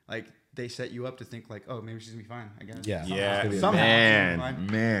 like they set you up to think like, oh, maybe she's gonna be fine, I guess. Yeah. Somehow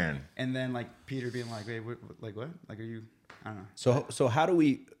Man. and then like Peter being like, wait, what? Like what? Like are you? I don't know. So how do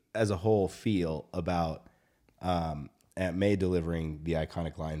we as a whole feel about Aunt May delivering the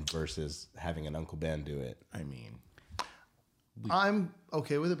iconic line versus having an Uncle Ben do it? I mean, I'm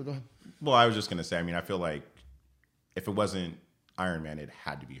okay with it, but go ahead. well, I was just gonna say. I mean, I feel like if it wasn't Iron Man, it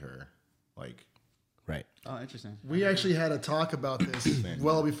had to be her. Like, Right. Oh, interesting. We actually had a talk about this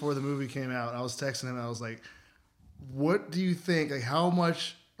well before the movie came out. I was texting him. I was like, what do you think? Like, how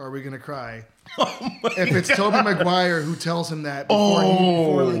much are we going to cry if it's Tobey Maguire who tells him that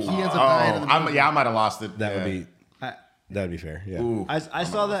before he ends up dying in the movie? I might have lost it. That would be fair. Yeah. Ooh. I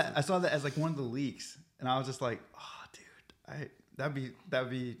saw that as like one of the leaks, and I was just like, oh, dude, that'd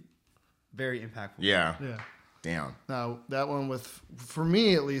be very impactful. Yeah. Yeah. Damn. Now that one for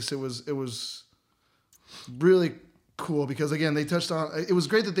me at least, it was really cool because again they touched on. It was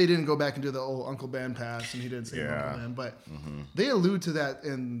great that they didn't go back and do the old Uncle Ben pass and he didn't say Uncle Ben, but they allude to that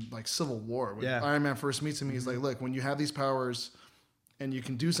in like Civil War when Iron Man first meets him. He's like, look, when you have these powers and you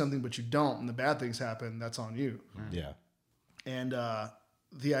can do something but you don't, and the bad things happen, that's on you. Yeah. And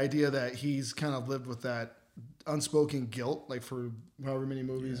the idea that he's kind of lived with that unspoken guilt, like for however many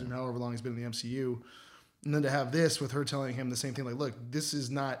movies and however long he's been in the MCU. And then to have this with her telling him the same thing, like, look, this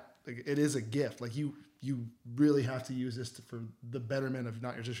is not, like, it is a gift. Like you really have to use this for the betterment of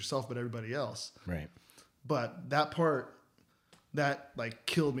not just yourself, but everybody else. Right. But that part, that like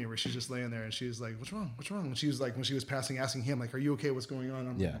killed me where she's just laying there and she's like, what's wrong? And she was like, when she was passing, asking him, like, are you okay? What's going on?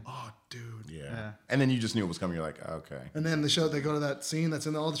 I'm like, oh, dude. Yeah. And then you just knew it was coming. You're like, okay. And then they go to that scene that's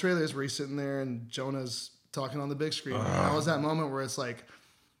in all the trailers where he's sitting there and Jonah's talking on the big screen. And that was that moment where it's like,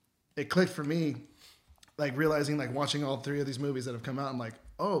 it clicked for me, like realizing, like watching all 3 of these movies that have come out. I'm like,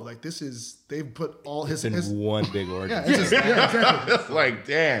 oh, like they've put all his in one big origin. Yeah, it's just, yeah, exactly. It's like,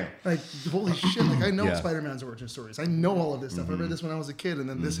 damn. Like, holy shit! Like, I know Yeah. Spider-Man's origin stories. I know all of this stuff. I read this when I was a kid, and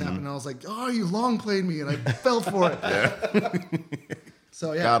then this happened, and I was like, oh, you long played me, and I fell for it.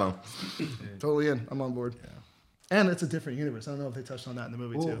 So yeah, Got him. totally in. I'm on board. Yeah. And it's a different universe. I don't know if they touched on that in the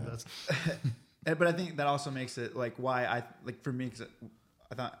movie too. That's But I think that also makes it like why I like for me, because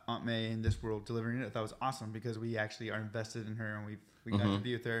I thought Aunt May in this world delivering it, I thought was awesome because we actually are invested in her and we got to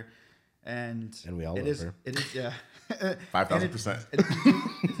be with her, and we all love her. It is, yeah, 5,000%. It's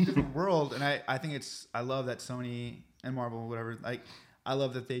a different world, and I think I love that Sony and Marvel, whatever. Like, I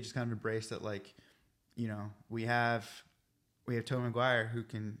love that they just kind of embrace that. Like, you know, we have Tobey Maguire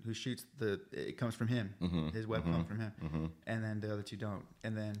who shoots it comes from him, his web comes from him, and then the other 2 don't,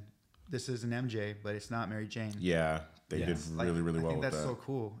 and then. This is an MJ, but it's not Mary Jane. Yeah, they did really, really well with that. I think that's so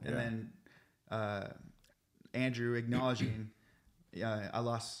cool. And then Andrew acknowledging, I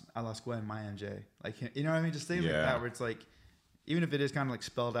lost Gwen, my MJ. Like, you know what I mean? Just things like that, where it's like, even if it is kind of like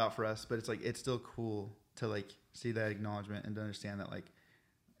spelled out for us, but it's like it's still cool to like see that acknowledgement and to understand that like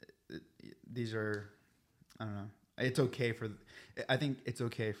these are, I don't know. It's okay for. I think it's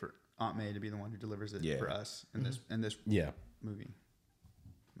okay for Aunt May to be the one who delivers it for us in this movie.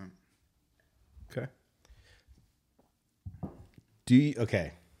 Okay.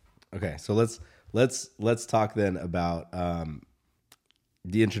 Okay. So let's talk then about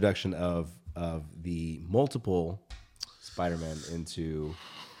the introduction of the multiple Spider-Man into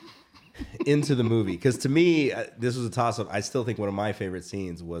the movie. Because to me, this was a toss-up. I still think one of my favorite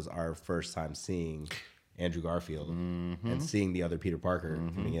scenes was our first time seeing Andrew Garfield and seeing the other Peter Parker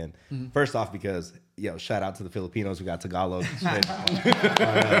coming in. First off, because shout out to the Filipinos who got Tagalog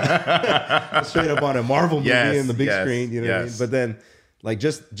straight up on a Marvel movie in the big screen. You know what I mean? But then, like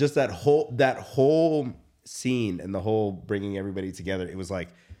just that whole scene and the whole bringing everybody together, it was like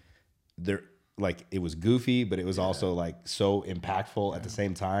it was goofy, but it was also like so impactful at the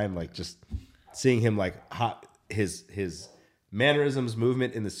same time. Like just seeing him like his mannerisms,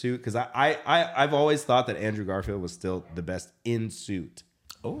 movement in the suit, because I've always thought that Andrew Garfield was still the best in suit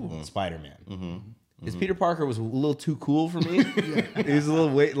Spider-Man. His Peter Parker was a little too cool for me. He was a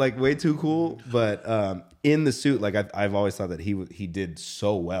little way too cool, but in the suit, like I've always thought that he did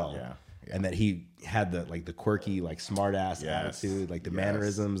so well, and that he had the quirky smart ass attitude, like the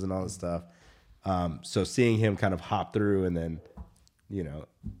mannerisms and all this stuff. So seeing him kind of hop through, and then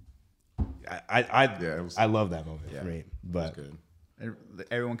I love that moment for me. But good.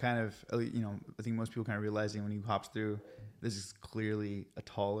 Everyone kind of, I think most people kind of realizing when he hops through, this is clearly a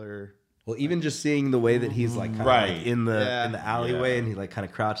taller. Well, even just seeing the way that he's like in the alleyway, and he like kind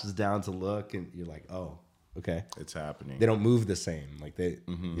of crouches down to look, and you're like, oh, okay, it's happening. They don't move the same. Like they,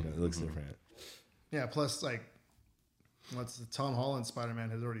 it looks different. Yeah. Plus, like, Tom Holland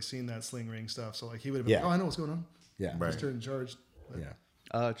Spider-Man has already seen that sling ring stuff, so like he would have been like, oh, I know what's going on. Yeah. Just turned in charge.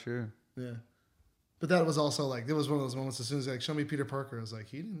 But, True. Yeah. But that was also like, it was one of those moments as soon as like, show me Peter Parker, I was like,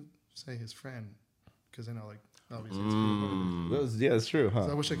 he didn't say his friend. Because I know, like, obviously it's Peter Parker. That's true, huh?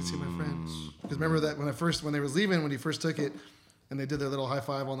 So I wish I could see my friends. Because remember that when they was leaving, when he first took it, and they did their little high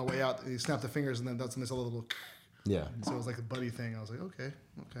five on the way out, he snapped the fingers, and then that's when they saw the little. Yeah. So it was like a buddy thing. I was like, okay.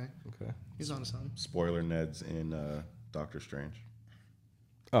 He's on to something. Spoiler: Ned's in Doctor Strange.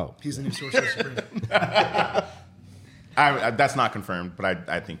 Oh, he's the new Sorcerer Supreme. That's not confirmed, but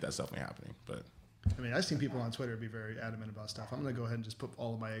I think that's definitely happening. But I mean, I've seen people on Twitter be very adamant about stuff. I'm going to go ahead and just put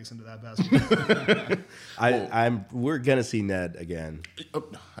all of my eggs into that basket. We're gonna see Ned again.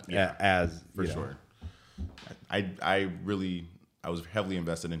 As for sure. I was heavily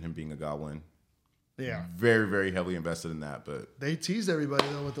invested in him being a goblin. Yeah. Very, very heavily invested in that. But they teased everybody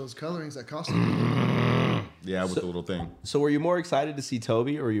though with those colorings, that costume. Yeah, with the little thing. So were you more excited to see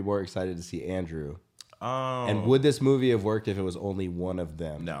Toby, or were you more excited to see Andrew? And would this movie have worked if it was only one of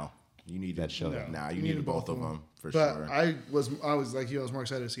them? No. You need that show. You needed both of them for but sure. I was like you. I was more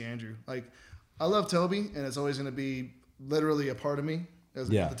excited to see Andrew. Like, I love Toby, and it's always going to be literally a part of me as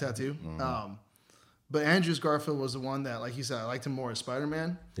the tattoo. Mm-hmm. But Andrew's Garfield was the one that, like you said, I liked him more as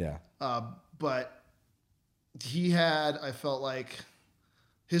Spider-Man. Yeah. But he had, I felt like,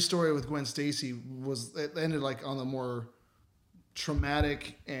 his story with Gwen Stacy it ended like on the more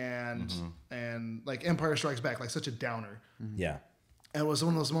traumatic and like Empire Strikes Back, like such a downer. Yeah. And it was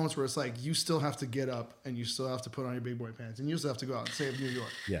one of those moments where it's like, you still have to get up and you still have to put on your big boy pants and you still have to go out and save New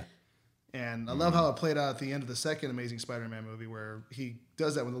York. Yeah. And I love how it played out at the end of the second Amazing Spider-Man movie, where he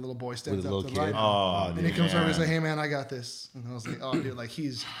does that when the little boy stands up to the light. Oh, and he comes over and says, "Hey man, I got this." And I was like, "Oh dude, like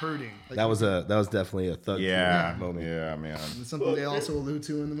he's hurting." Like, that was definitely a thug moment. Yeah, man. And something they also allude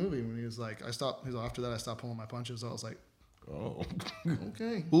to in the movie when he was like, after that I stopped pulling my punches. I was like, Oh,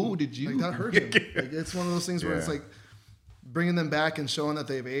 okay. Who did you? Like that hurt him. Like, it's one of those things where it's like bringing them back and showing that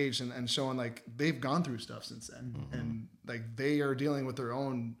they've aged and showing like they've gone through stuff since then, and like they are dealing with their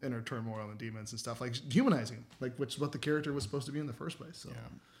own inner turmoil and demons and stuff, like humanizing them, like which is what the character was supposed to be in the first place. So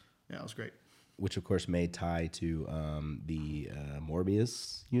yeah, it was great. Which of course may tie to the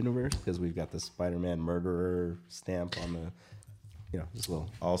Morbius universe, because we've got the Spider-Man murderer stamp on the, as well.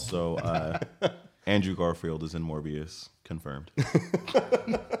 Also, Andrew Garfield is in Morbius, confirmed.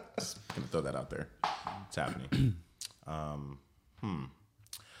 Just gonna throw that out there. It's happening. I'm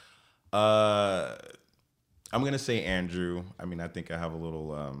gonna say Andrew. I mean, I think I have a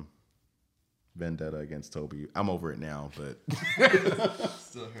little vendetta against Toby. I'm over it now, but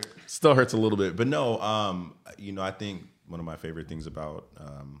still hurts a little bit. But no, I think one of my favorite things about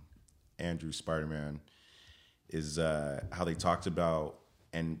Andrew Spider-Man is how they talked about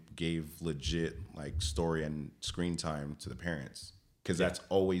and gave legit like story and screen time to the parents, because that's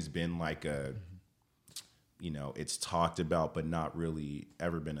always been like a, it's talked about but not really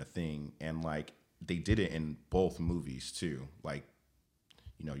ever been a thing. And like they did it in both movies too. Like,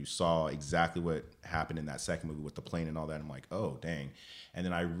 you saw exactly what happened in that second movie with the plane and all that. I'm like, oh dang. And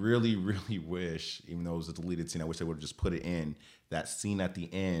then I really, really wish, even though it was a deleted scene, I wish they would have just put it in that scene at the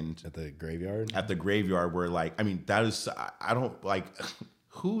end at the graveyard. Where like, I mean, that is, I don't like.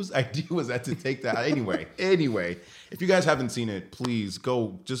 Whose idea was that to take that? Anyway, if you guys haven't seen it, please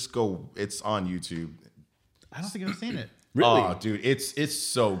go. It's on YouTube. I don't think I've seen it. Really? Oh, dude, it's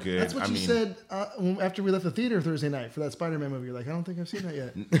so good. That's what you said after we left the theater Thursday night for that Spider-Man movie. You're like, I don't think I've seen that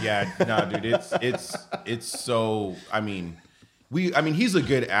yet. Yeah, no, dude, it's so. I mean, he's a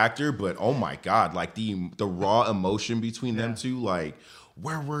good actor, but oh my god, like the raw emotion between them two, like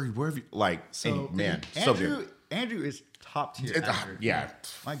where have you, like, so good. Andrew is top tier actor. Yeah,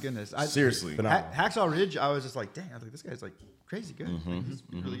 my goodness, seriously. Hacksaw Ridge, I was just like, dang, I was like, this guy's like crazy good. Like, he's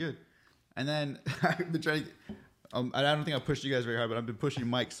really good. And then I've been trying to. I don't think I pushed you guys very hard, but I've been pushing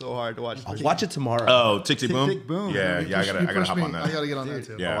Mike so hard to watch. I'll watch it tomorrow. Oh, Tick Tick Boom. Tick Boom. Yeah, I gotta hop on that. I gotta get on that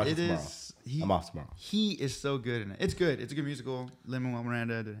too. Yeah, it is. I'm off tomorrow. He is so good in it. It's good. It's a good musical. Lin-Manuel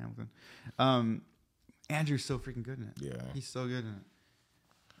Miranda did Hamilton. Andrew's so freaking good in it. Yeah, he's so good in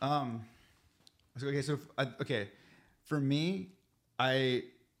it. For me, I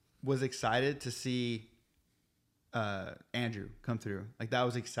was excited to see Andrew come through. Like that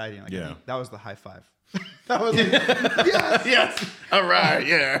was exciting. Like, I think that was the high five. That was like, yes. All right,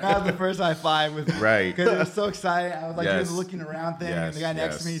 yeah. That was the first high five with right, because it was so exciting. I was like, he was looking around thing, and the guy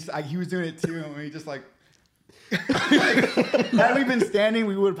next to me, he was doing it too, and he just like. Had we been standing,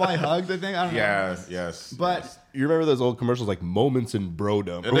 we would probably hug the thing. I don't know. Yes. But you remember those old commercials like Moments in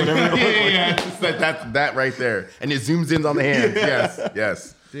Brodom or whatever? Yeah. That's that right there, and it zooms in on the hands.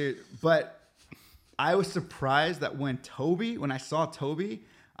 Yes, dude. But I was surprised that when I saw Toby,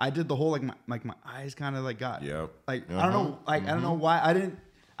 I did the whole my eyes kind of like got like I don't know I don't know why I didn't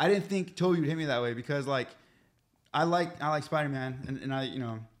think Toby would hit me that way, because like I like Spider-Man and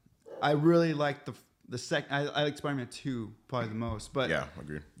I really like the second. I like Spider-Man 2 probably the most, but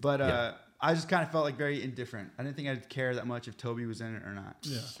agreed. But I just kind of felt like very indifferent. I didn't think I'd care that much if Toby was in it or not.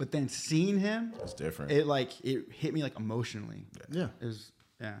 Yeah. But then seeing him, it's different. It hit me like emotionally. Yeah. It was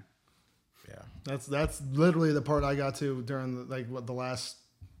Yeah. That's literally the part I got to during the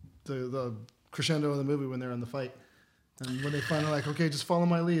crescendo of the movie when they're in the fight. And when they finally like, okay, just follow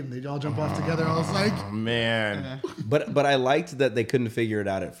my lead, and they all jump off together. I was like, oh, man. But I liked that they couldn't figure it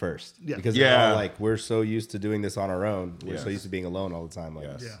out at first. Yeah. Because they're all like, we're so used to doing this on our own. We're so used to being alone all the time. Like,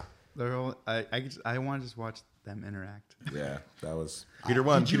 They're all, I want to just watch them interact. Yeah, that was Peter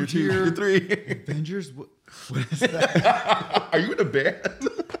 1, Peter 2, Peter 3. Avengers. What is that? Are you in a band?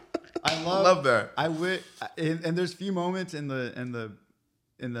 I love that. I would, and there's few moments in the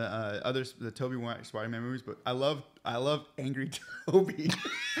Tobey Spider-Man movies, but I love angry Toby.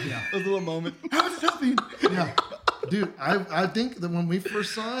 Yeah, those little moments. How is it helping? Yeah, dude. I think that when we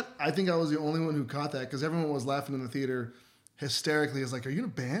first saw it, I think I was the only one who caught that, because everyone was laughing in the theater hysterically. It's like, are you in a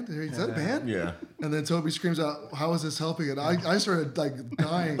band? Is that a band? Yeah. And then Toby screams out, "How is this helping?" And I started like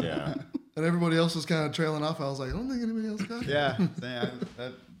dying. Yeah. And everybody else was kind of trailing off. I was like, I don't think anybody else got it. Yeah.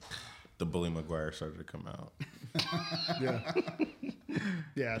 The Bully Maguire started to come out. Yeah.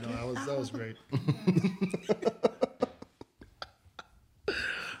 Yeah, no, that was great.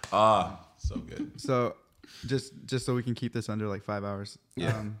 So good. So just so we can keep this under like 5 hours.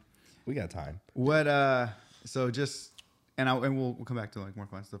 Yeah. We got time. What? So just and we'll come back to like more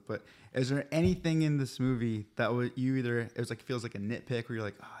fun stuff. But is there anything in this movie that would you either it was like feels like a nitpick where you're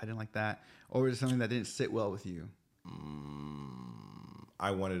like, oh, I didn't like that, or was it something that didn't sit well with you?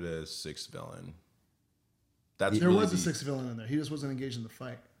 I wanted a sixth villain. There was a sixth villain in there. He just wasn't engaged in the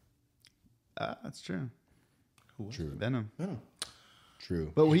fight. That's true. True. Venom.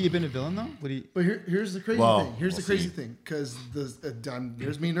 True. But would he have been a villain though? But here's the crazy thing. Here's the crazy thing. Because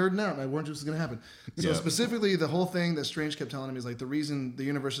here's me nerding out, and I warned you this was going to happen. So specifically, the whole thing that Strange kept telling him is like the reason the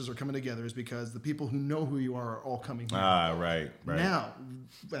universes are coming together is because the people who know who you are all coming here. Right. Now,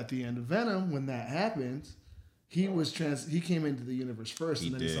 at the end of Venom, when that happened, he came into the universe first,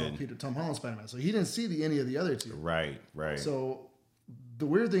 and then he saw Tom Holland Spider-Man. So he didn't see any of the other two. Right. So the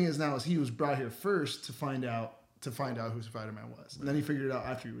weird thing is now is he was brought here first to find out who Spider-Man was. And then he figured it out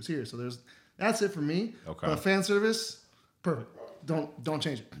after he was here. So that's it for me. Okay. But fan service, perfect. Don't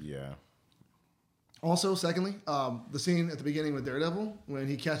change it. Yeah. Also, secondly, the scene at the beginning with Daredevil when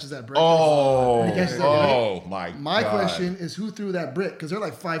he catches that brick. My question is who threw that brick? Because they're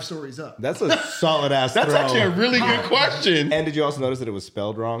like 5 stories up. That's a solid ass That's throw. actually a really good question. And did you also notice that it was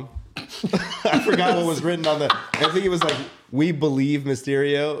spelled wrong? I forgot what was written on the. I think it was like "We believe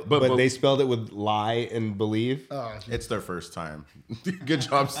Mysterio," but they spelled it with "lie" and "believe." It's their first time. Good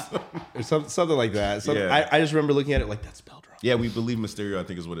job. Or something like that. I just remember looking at it like that's spelled wrong. Yeah, we believe Mysterio. I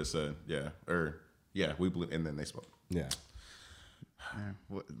think is what it said. We believe, and then they spelled. Yeah.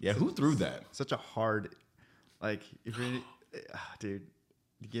 Yeah. Who threw that? Such a hard, like if you're, dude,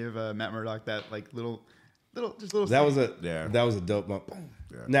 you give Matt Murdock that like little. That was a dope moment.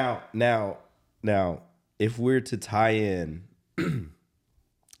 Yeah. Now, if we're to tie in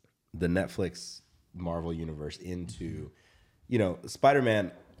the Netflix Marvel universe into,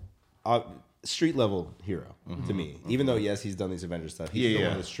 Spider-Man, street level hero to me. Even though yes, he's done these Avengers stuff, he's still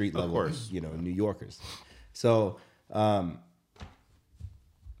one of the street level, New Yorkers. So,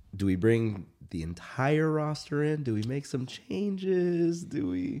 do we bring the entire roster in? Do we make some changes? Do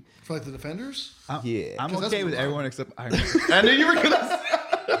we for like the Defenders? I'm okay with everyone except Iron Man. I knew you were gonna.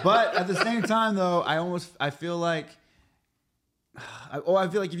 But at the same time, though, I feel like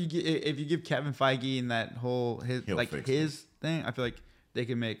if you give Kevin Feige and that whole his thing, I feel like they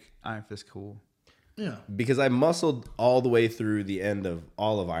can make Iron Fist cool. Yeah, because I muscled all the way through the end of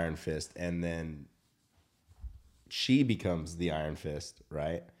all of Iron Fist, and then she becomes the Iron Fist,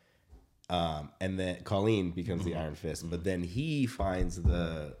 right? And then Colleen becomes the Iron Fist, but then he finds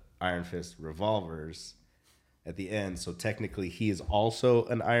the Iron Fist revolvers at the end. So technically, he is also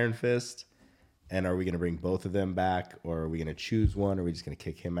an Iron Fist. And are we going to bring both of them back, or are we going to choose one? Or are we just going to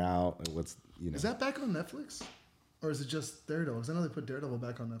kick him out? Is that back on Netflix, or is it just Daredevil? Because I know they put Daredevil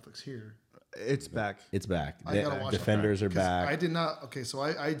back on Netflix here. It's back. It's back. I gotta watch Defenders are back. I did not. Okay, so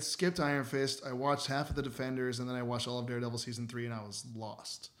I skipped Iron Fist. I watched half of the Defenders, and then I watched all of Daredevil season 3, and I was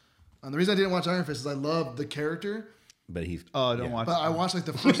lost. And the reason I didn't watch Iron Fist is I love the character. But don't watch. But I watched like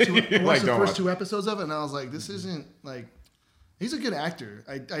the first two. I watched the first 2 episodes of it, and I was like, this isn't like. He's a good actor.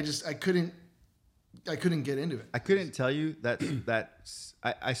 I couldn't get into it. I couldn't tell you that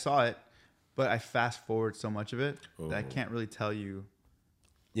I saw it, but I fast forward so much of it that I can't really tell you.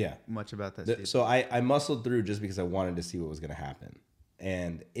 Yeah, much about that. So I muscled through just because I wanted to see what was going to happen,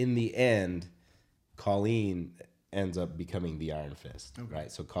 and in the end, Colleen ends up becoming the Iron Fist,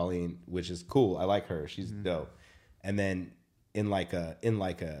 right? So Colleen, which is cool, I like her, she's dope. And then in like a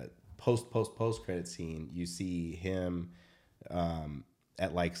post credit scene, you see him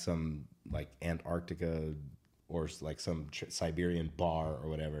at like some like Antarctica or like some Siberian bar or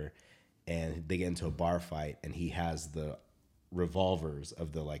whatever, and they get into a bar fight, and he has the revolvers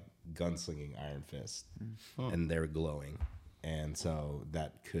of the like gunslinging Iron Fist, and they're glowing, and so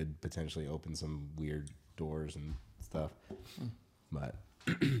that could potentially open some weird doors and stuff. But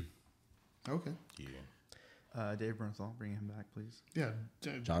okay, yeah. Dave Bernthal, bring him back, please. Yeah,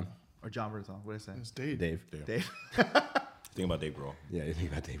 John Bernthal. What did I say? It's Dave. Dave. Think about Dave Grohl. Yeah, you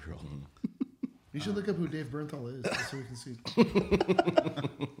think about Dave Grohl. You should look up who Dave Bernthal is so we can see.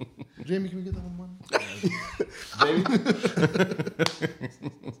 Jamie, can we get that one?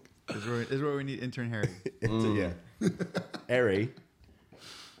 This is where we need intern Harry. Yeah. Harry.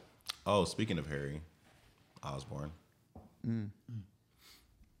 Oh, speaking of Harry Osborn.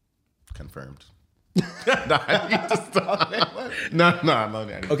 Confirmed. No.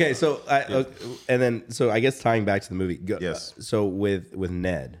 Okay, so I guess tying back to the movie. Yes. So with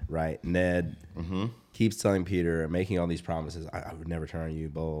Ned, right? Ned keeps telling Peter, making all these promises. I would never turn on you.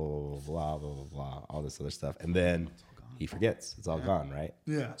 Blah blah blah blah blah. All this other stuff, and then he forgets. It's all gone, right?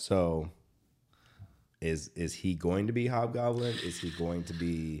 Yeah. So is he going to be Hobgoblin? Is he going to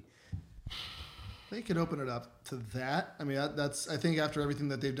be They could open it up to that. I mean, that's I think after everything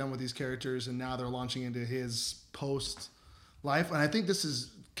that they've done with these characters, and now they're launching into his post life, and I think this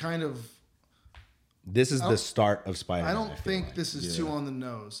is kind of. This is the start of Spider-Man. I don't think this is too on the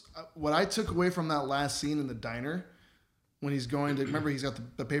nose. What I took away from that last scene in the diner, when he's going to remember he's got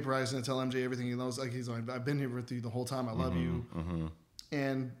the paper eyes and tell MJ everything he knows. Like he's like, I've been here with you the whole time. I love you.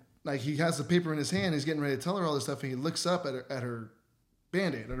 And like he has the paper in his hand. He's getting ready to tell her all this stuff, and he looks up at her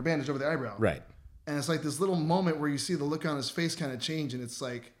Band-Aid, at her bandage over the eyebrow. Right. And it's like this little moment where you see the look on his face kind of change, and it's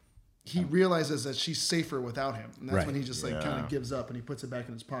like he realizes that she's safer without him, and that's when he just like kind of gives up and he puts it back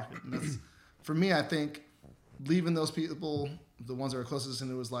in his pocket. And that's for me. I think leaving those people, the ones that are closest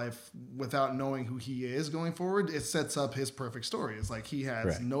into his life, without knowing who he is going forward, it sets up his perfect story. It's like he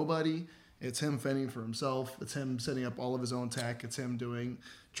has nobody. It's him fending for himself. It's him setting up all of his own tech. It's him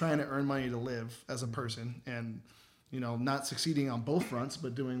trying to earn money to live as a person, and not succeeding on both fronts,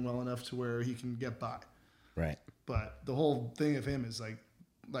 but doing well enough to where he can get by. Right. But the whole thing of him is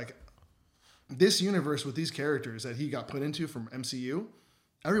like this universe with these characters that he got put into from MCU,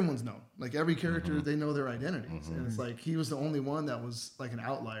 everyone's known. Like every character, they know their identities. And it's like he was the only one that was like an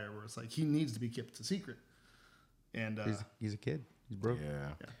outlier where it's like he needs to be kept a secret. And he's a kid. He's broke.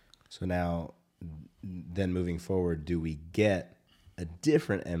 Yeah. So now, then moving forward, do we get a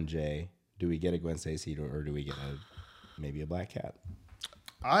different MJ? Do we get a Gwen Stacy, or do we get maybe a Black Cat?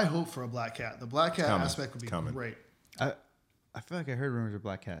 I hope for a Black Cat. The Black Cat aspect would be great. I feel like I heard rumors of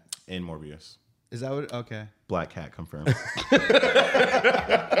Black Cat. And Morbius. Is that what? Okay. Black Cat confirmed.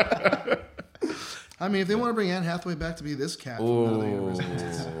 I mean, if they want to bring Anne Hathaway back to be this cat from another universe.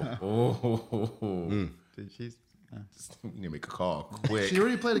 Dude, she's... You need to make a call quick. She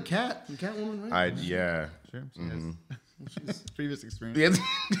already played a cat in Catwoman, right? Yeah. Sure. She has previous experience.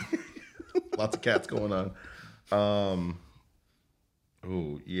 Lots of cats going on.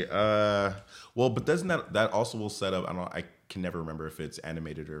 Well, but doesn't that also will set up? I can never remember if it's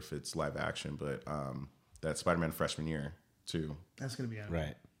animated or if it's live action, but that Spider-Man freshman year too. That's gonna be animated.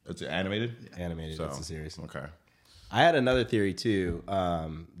 Right. It's animated. Yeah. Animated. It's a series. Okay. I had another theory too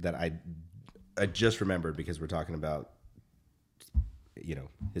that I just remembered because we're talking about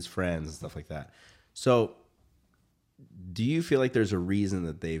his friends and stuff like that. So, do you feel like there's a reason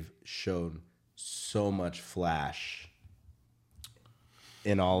that they've shown so much Flash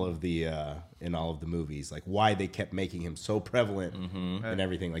in all of the movies? Like why they kept making him so prevalent and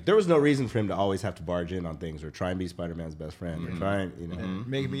everything? Like there was no reason for him to always have to barge in on things or try and be Spider-Man's best friend or try and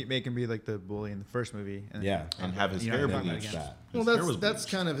make him be like the bully in the first movie. And and have his hair bleached. Well, that's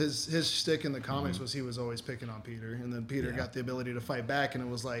kind of his shtick in the comics was he was always picking on Peter, and then Peter got the ability to fight back, and it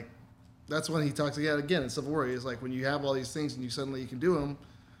was like that's when he talks again in Civil War. He's like when you have all these things and you suddenly can do them,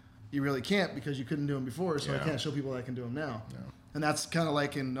 you really can't because you couldn't do them before, so I can't show people that I can do them now. Yeah. And that's kind of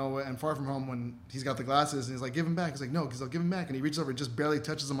like in Noah and Far From Home when he's got the glasses and he's like, give him back. He's like, no, because I'll give him back. And he reaches over and just barely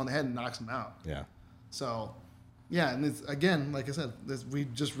touches him on the head and knocks him out. Yeah. So, yeah. And it's, again, like I said, we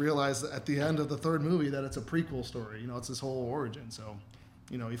just realized at the end of the third movie that it's a prequel story. It's his whole origin. So,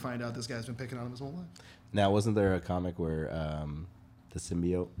 you find out this guy's been picking on him his whole life. Now, wasn't there a comic where the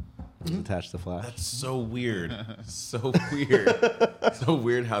symbiote was attached to Flash? That's so weird. So weird. So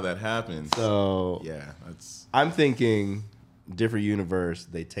weird how that happens. So, yeah, that's. I'm thinking different universe,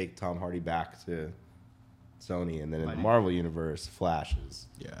 they take Tom Hardy back to Sony, and then in the Marvel universe, Flash is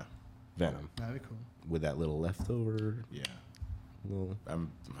Venom. That'd be cool. With that little leftover. Yeah. Little.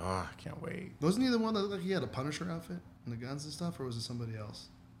 I can't wait. Wasn't he the one that looked like he had a Punisher outfit and the guns and stuff, or was it somebody else?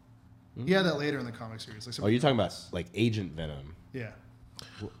 He had that later in the comic series. Like you're talking about like Agent Venom. Yeah.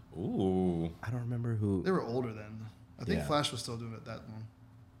 Ooh. I don't remember who. They were older then. I think Flash was still doing it that one.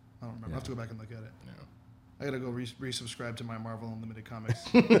 I don't remember. I have to go back and look at it. Yeah. I gotta go resubscribe to my Marvel Unlimited comics.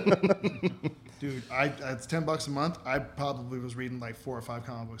 Dude, it's $10 a month. I probably was reading like 4 or 5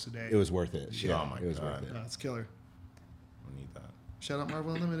 comic books a day. It was worth it. Yeah. Oh my God. It was worth it. Yeah, it's killer. I need that. Shout out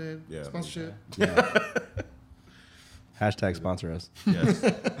Marvel Unlimited. Yeah. Sponsorship. Yeah. Hashtag sponsor us. Yes.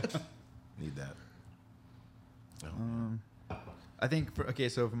 Need that. I think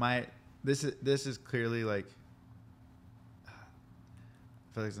so for my this is clearly like I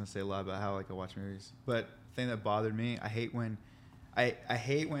feel like I was gonna say a lot about how I watch movies, but the thing that bothered me, I hate when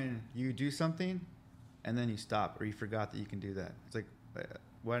you do something and then you stop or you forgot that you can do that. It's like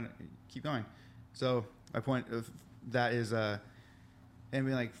why don't you keep going? So my point of that is and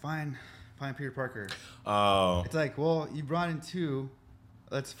being like find Peter Parker. Oh. It's like, well, you brought in 2.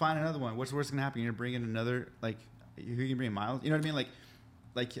 Let's find another one. What's worse gonna happen? You're gonna bring in another who can bring Miles? You know what I mean?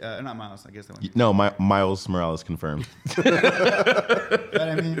 Like not Miles. I guess that one. No, Miles Morales confirmed. But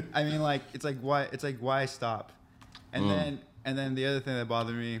I mean, like it's like why stop? And then the other thing that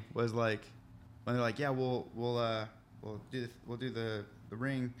bothered me was like when they're like, yeah, we'll do the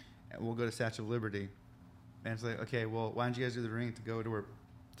ring, and we'll go to Statue of Liberty. And it's like, okay, well, why don't you guys do the ring to go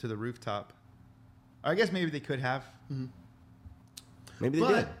to the rooftop? Or I guess maybe they could have. Mm-hmm. Maybe they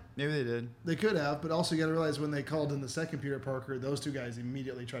did. Maybe they did. They could have, but also you got to realize when they called in the second Peter Parker, those two guys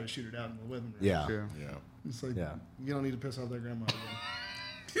immediately tried to shoot her down in the living room. Yeah. True. Yeah. It's like, you don't need to piss off their grandma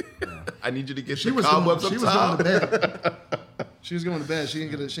again. I need you to get She the was cobwebs going up to top. bed. She was going to bed. She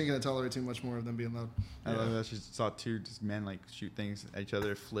ain't gonna tolerate too much more of them being loud. I love that she saw two just men like shoot things at each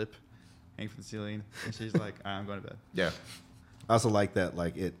other, flip, hang from the ceiling, and she's like, all right, I'm going to bed. Yeah. I also like that.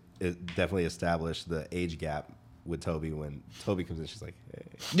 Like it definitely established the age gap with Toby. When Toby comes in, she's like, hey.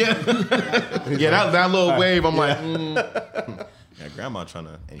 Yeah. that little wave. I'm like, yeah, grandma trying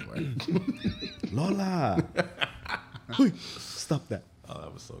to anyway. Lola, stop that. Oh,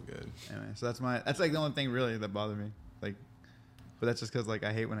 that was so good. Anyway, so that's like the only thing really that bothered me. Like, but that's just because like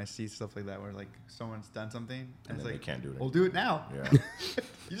I hate when I see stuff like that where like someone's done something and it's then like, they can't do it We'll do it now.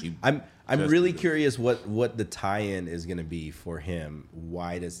 Yeah. I'm really curious what the tie-in is going to be for him.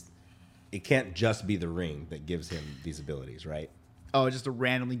 Why does it can't just be the ring that gives him these abilities, right? Oh, just to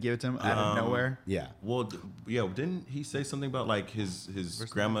randomly give it to him out of nowhere. Yeah. Well, didn't he say something about like his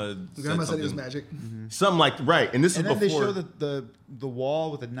grandma? The grandma said it was something- magic. Something like right, and this And is then before. they show the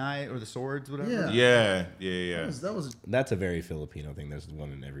wall with the knife or the swords, whatever. Yeah. Yeah. That was That's a very Filipino thing. There's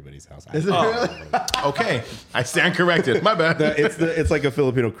one in everybody's house. Is it really? Okay, I stand corrected. My bad. It's like a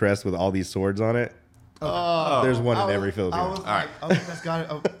Filipino crest with all these swords on it. There's one in every Filipino. I was like, that's got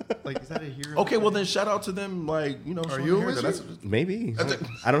it. Like, is that a hero? Okay, well then shout out to them. Like, Are showing you a hair. wizard? That's- Maybe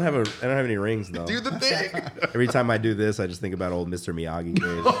I don't have any rings though. Do the thing. Every time I do this, I just think about old Mr. Miyagi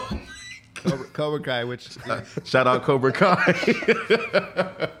days. Cobra Kai, which Shout out Cobra Kai.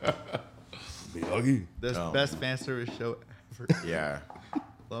 Miyagi. this best fan service show ever. Yeah.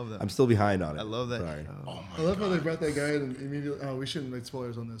 Love them. I'm still behind on it. I love that. Sorry. I love how they brought that guy in and immediately. Oh, we shouldn't make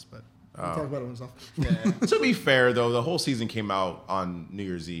spoilers on this, but we'll talk about it when it's off. To be fair though, the whole season came out on New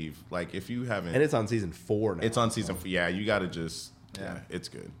Year's Eve. Like if you haven't, And it's on season 4 now. it's on season 4. Yeah, you got to just. Yeah, it's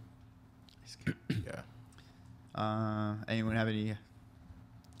good. Yeah. Anyone have any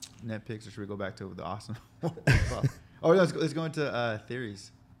net picks, or should we go back to the awesome? Oh, let's go into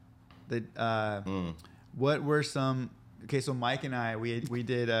theories. What were some? Okay, so Mike and I we did we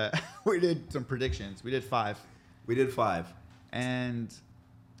did some predictions. We did 5. We did 5. And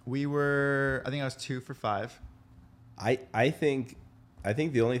we were, I think I was 2 for 5. I think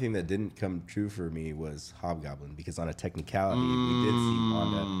the only thing that didn't come true for me was Hobgoblin, because on a technicality we did see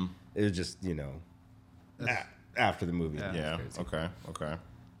Wanda. It was just after the movie. Yeah. Okay.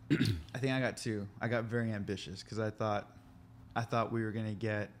 I think I got 2. I got very ambitious because I thought we were gonna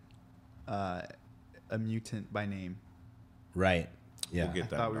get a mutant by name. Right. Yeah. We'll get I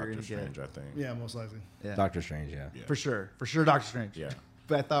that thought in we were Doctor gonna Strange, I think. Yeah, most likely. Yeah. Doctor Strange. Yeah. For sure, Doctor Strange. Yeah.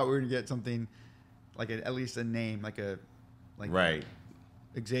 But I thought we were gonna get something like at least a name, like Right.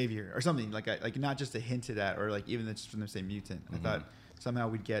 Xavier or something like not just a hinted at, or like even just from the same mutant. I thought somehow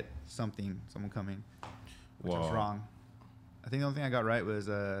we'd get someone coming, which I was wrong. I think the only thing I got right was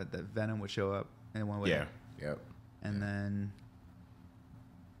that Venom would show up in one way. Yeah. Yep. And then,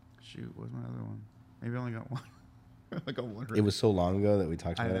 shoot, what was my other one? Maybe I only got one. I got one right. It was so long ago that we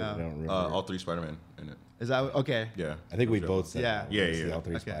talked I about it. know. I don't remember. All 3 Spider-Man in it. Is that okay? Yeah. I think we both said Yeah. that. Yeah, We see yeah. all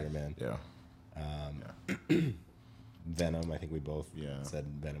 3 Okay. Spider-Man. Yeah. Venom. I think we both Yeah. said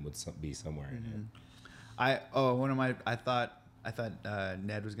Venom would be somewhere in it. I thought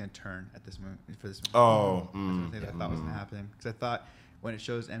Ned was gonna turn at this moment for this movie. Oh. Something that I thought was gonna happen, because I thought when it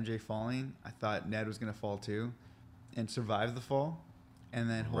shows MJ falling, I thought Ned was gonna fall too, and survive the fall, and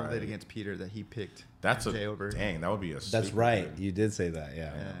then hold Right. it against Peter that he picked. That's MJ over. dang. That would be a. That's super right. good. You did say that.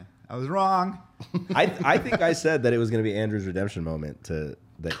 Yeah. Yeah, I was wrong. I think I said that it was going to be Andrew's redemption moment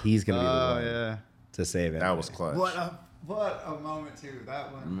that he's going to be the Oh one yeah. to save it. That was clutch. What a moment too.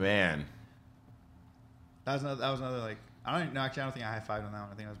 That one. Man. That was another like. I don't know. Actually, I don't think I high-fived on that one.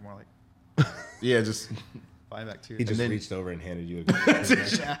 I think I was more like Yeah. Just. flying back too. He just then- reached over and handed you a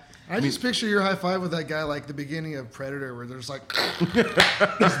gift. Yeah. I just picture your high five with that guy like the beginning of Predator, where there's like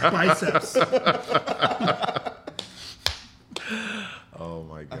his biceps. Oh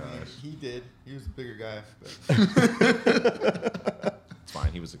my gosh. I mean, he did. He was a bigger guy. But It's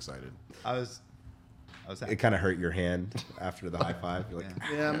fine. He was excited. I was happy. It kind of hurt your hand after the high five. You're like,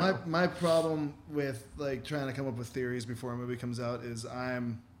 Yeah, my problem with like trying to come up with theories before a movie comes out is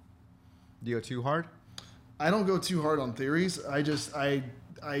Do you go too hard? I don't go too hard on theories.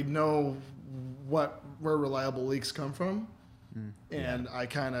 I know where reliable leaks come from, and I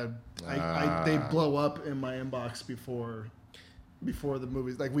kind of they blow up in my inbox before before the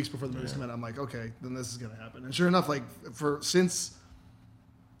movies, like weeks before the movies come out. I'm like, okay, then this is gonna happen. And sure enough, like since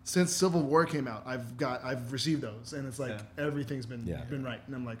Civil War came out, I've received those, and it's like everything's been right.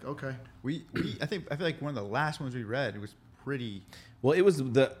 And I'm like, okay. I feel like one of the last ones we read was pretty. Well, it was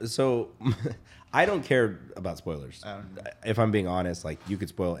so I don't care about spoilers. If I'm being honest, like you could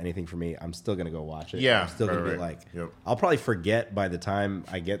spoil anything for me, I'm still gonna go watch it. Yeah, I'm still gonna be like, I'll probably forget by the time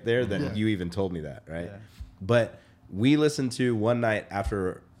I get there that you even told me that, right? Yeah. But we listened to one night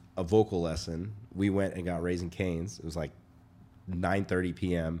after a vocal lesson. We went and got Raising Cane's. It was like 9:30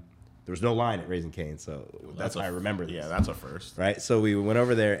 p.m. There was no line at Raising Cane's, so that's how I remember this. Yeah, that's a first. Right? So we went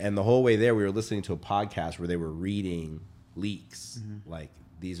over there, and the whole way there, we were listening to a podcast where they were reading leaks. Like,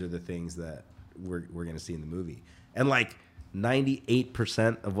 these are the things that we're going to see in the movie. And, like,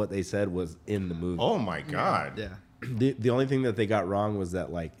 98% of what they said was in the movie. Oh, my God. Yeah. The only thing that they got wrong was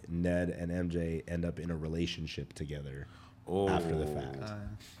that, like, Ned and MJ end up in a relationship together after the fact.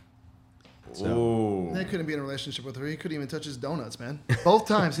 So Ned couldn't be in a relationship with her. He couldn't even touch his donuts, man. Both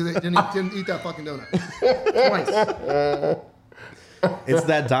times he didn't eat that fucking donut. Twice. It's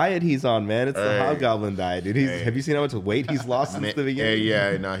that diet he's on, man. It's the Hobgoblin diet, dude. Have you seen how much weight he's lost since the beginning?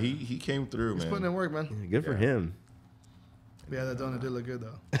 He came through, man. He's putting in work, man. Good for him. Yeah, that donut did look good,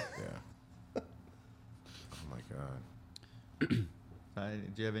 though. Yeah. Oh, my God.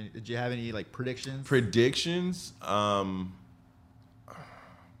 Did you have any like predictions? Predictions?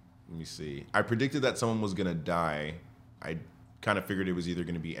 Let me see. I predicted that someone was gonna die. I kind of figured it was either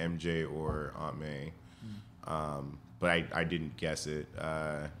gonna be MJ or Aunt May, but I didn't guess it.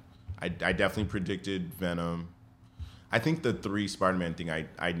 I definitely predicted Venom. I think the 3 Spider-Man thing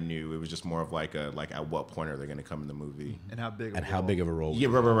I knew. It was just more of like at what point are they gonna come in the movie and how big of a role? Yeah,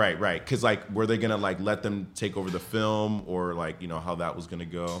 right. Because like were they gonna like let them take over the film or like how that was gonna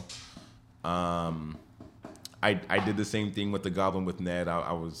go? I did the same thing with the Goblin with Ned.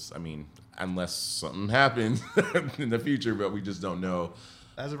 I mean, unless something happens in the future, but we just don't know.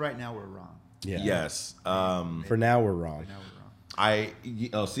 As of right now, we're wrong. Yeah. Yes. For now, we're wrong. I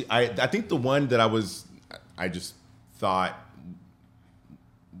think the one that I just thought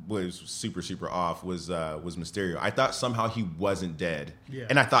was super off was Mysterio. I thought somehow he wasn't dead,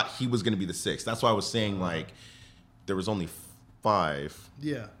 and I thought he was going to be the 6th. That's why I was saying like there was only 5.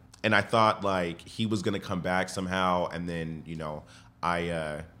 Yeah. And I thought like he was gonna come back somehow, and then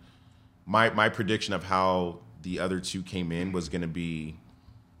my prediction of how the other 2 came in was gonna be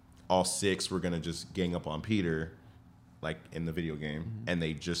all 6 were gonna just gang up on Peter, like in the video game, and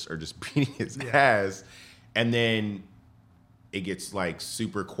they just are just beating his ass, and then it gets like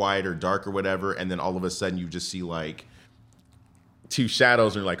super quiet or dark or whatever, and then all of a sudden you just see like 2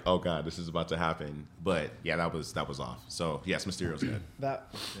 shadows, and you're like, oh god, this is about to happen. But yeah, that was off. So yes, Mysterio's dead.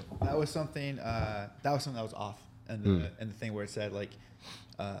 That was something that was off, and the thing where it said like,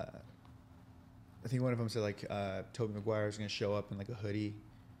 I think one of them said like, Tobey Maguire is gonna show up in like a hoodie.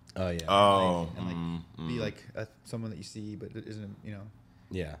 Oh yeah. Oh. And be like someone that you see, but isn't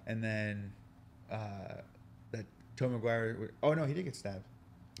Yeah. And then that Tobey Maguire. Oh no, he did get stabbed.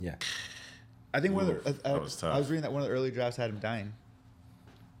 Yeah. I think that was tough. I was reading that one of the early drafts had him dying.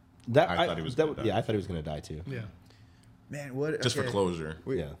 I thought he was gonna die. Yeah, I thought he was going to die too. Yeah. Man, what? Just for closure.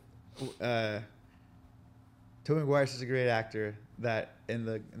 Tobey Maguire is such a great actor that in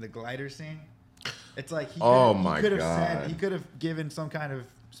the glider scene, it's like he could have given some kind of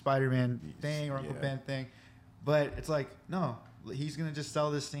Spider-Man thing or Uncle Ben thing, but it's like no, he's gonna just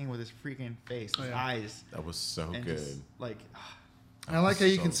sell this scene with his freaking face, his eyes. That was so good. Just, like. And I like how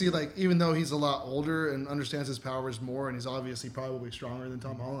you can see, like, even though he's a lot older and understands his powers more, and he's obviously probably stronger than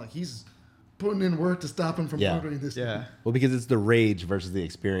Tom Holland, like, he's putting in work to stop him from murdering this thing. Well, because it's the rage versus the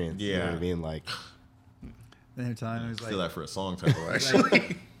experience. Yeah. You know what I mean? Like, and every time he's Steal like, that for a song title,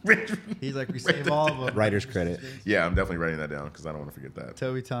 actually. he's like, we save all of them. writer's credit. Yeah, I'm definitely writing that down because I don't want to forget that.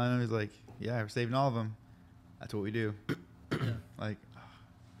 Toby telling him, he's like, yeah, we're saving all of them. That's what we do. Like,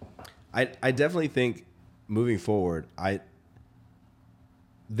 I definitely think moving forward,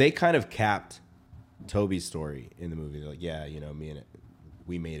 they kind of capped Toby's story in the movie. They're like, yeah, me and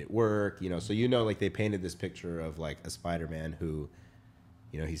we made it work, So like they painted this picture of like a Spider-Man who,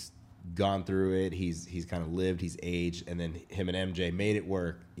 he's gone through it. He's kind of lived. He's aged, and then him and MJ made it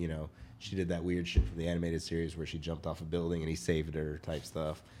work. She did that weird shit from the animated series where she jumped off a building and he saved her type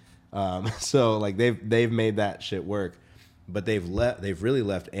stuff. So like they've made that shit work, but they've really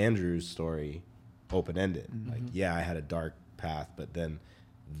left Andrew's story open ended. Like, yeah, I had a dark path, but then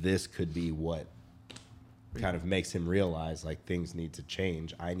this could be what kind of makes him realize like things need to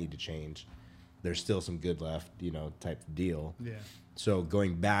change. I need to change. there's still some good left, type of deal. Yeah. So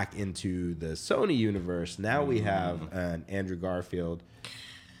going back into the Sony universe, now we have an Andrew Garfield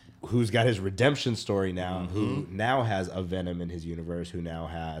who's got his redemption story now, who now has a Venom in his universe, who now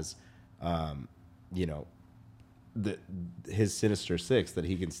has, his Sinister Six that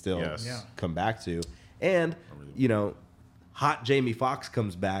he can still come back to. And, hot Jamie Foxx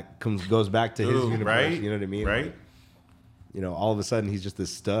goes back to his universe. Right? You know what I mean? Right. Like, all of a sudden he's just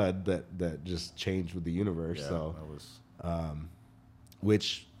this stud that just changed with the universe. Yeah, so that was...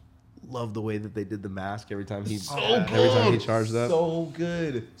 which love the way that they did the mask every time he time he charged up. So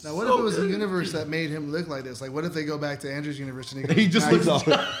good. Now, what if it was a universe that made him look like this? Like, what if they go back to Andrew's universe and He just looks all...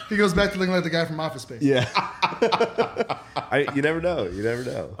 he goes back to looking like the guy from Office Space? Yeah. You never know. You never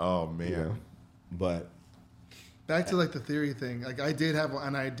know. Oh, man. But back to like the theory thing. Like, I did have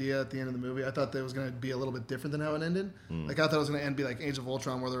an idea at the end of the movie. I thought that it was going to be a little bit different than how it ended. Like, I thought it was going to end be like Age of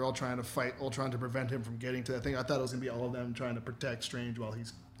Ultron, where they're all trying to fight Ultron to prevent him from getting to that thing. I thought it was going to be all of them trying to protect Strange while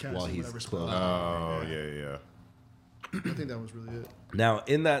he's casting whatever spell. Oh, yeah. I think that was really it. now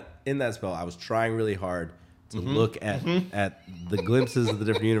in that spell, I was trying really hard to look at the glimpses of the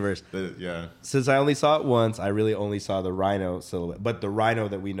different universe. Yeah. Since I only saw it once, I really only saw the Rhino silhouette, but the Rhino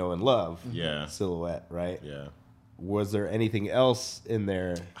that we know and love. Yeah. Silhouette, right? Yeah. Was there anything else in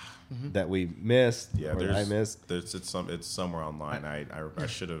there that we missed? Yeah, or I missed. It's somewhere online. I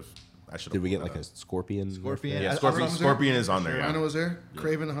should have. Did we get like a scorpion? Scorpion. Yeah, Scorpion is on there. Rhino Yeah. was there.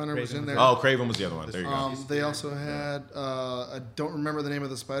 Craven the Hunter was in there. Oh, Craven was the other one. There you go. They also had I don't remember the name of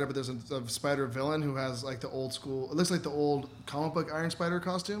the spider, but there's a spider villain who has like the old school. It looks like the old comic book Iron Spider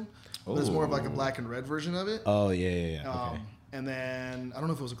costume. But there's more of like a black and red version of it. Oh yeah. Okay. And then I don't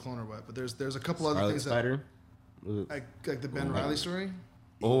know if it was a clone or what, but there's a couple other Scarlet things Spider. like the Ben Reilly story.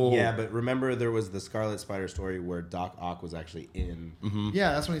 Oh yeah, but remember there was the Scarlet Spider story where Doc Ock was actually in.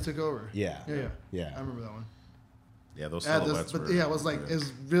 Yeah, that's when he took over. Yeah. I remember that one. Yeah, those Yeah, silhouettes were. it was like it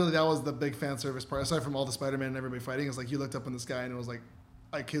was really that was the big fan service part. Aside from all the Spider-Man and everybody fighting, it's like you looked up in the sky and it was like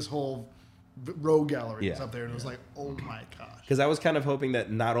his whole row gallery was up there, and it was like, oh my gosh. Because I was kind of hoping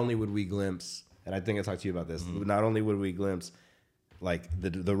that not only would we glimpse, and I think I talked to you about this, not only would we glimpse like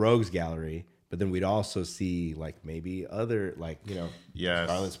the Rogues gallery, but then we'd also see like maybe other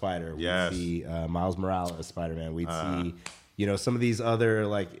Scarlet Spider. We'd see Miles Morales Spider-Man. We'd see some of these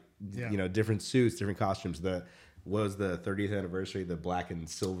other different suits, different costumes. What was the 30th anniversary? The black and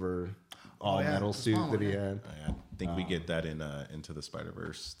silver all metal suit that he had. I think we get that in Into the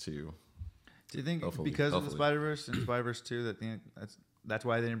Spider-Verse too. Do you think Hopefully. because of the Spider-Verse and Spider-Verse 2 that's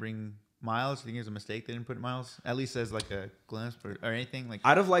why they didn't bring Miles? Do you think it was a mistake they didn't put Miles at least as like a glimpse or anything? Like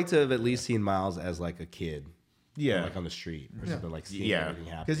I'd have liked to have at least seen Miles as like a kid, Yeah, like on the street or something, like seeing everything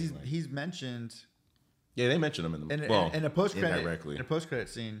happen. because he's mentioned. Yeah, they mentioned him in a post credit indirectly. in a post credit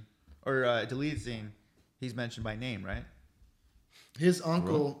scene or a deleted scene. He's mentioned by name, right? His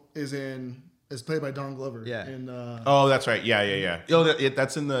uncle is played by Don Glover. Yeah. Oh, that's right. Yeah. Oh,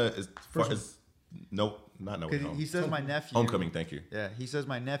 that's in the. Nope, not No Way Because Home. he says my nephew. Homecoming. Thank you. Yeah, he says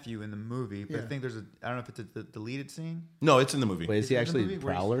my nephew in the movie, but I think there's I don't know if it's a deleted scene. No, it's in the movie. Wait, is he In the actually movie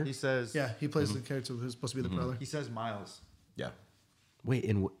where Prowler? He says He plays the character who's supposed to be the Prowler. He says Miles. Yeah, Wait,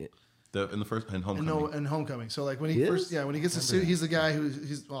 in the first in Homecoming. And Homecoming. So like when he He first, is? when he gets the suit, he's the guy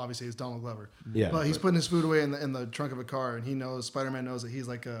he's obviously it's Donald Glover. Yeah. But he's putting his food away in the trunk of a car, and he knows Spider-Man knows that he's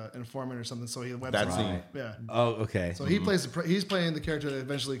like an informant or something. So he webs That him. scene. Yeah. Oh, okay. So he plays he's playing the character that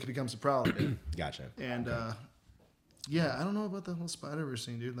eventually becomes the Prowler. Gotcha. And I don't know about the whole Spider-Verse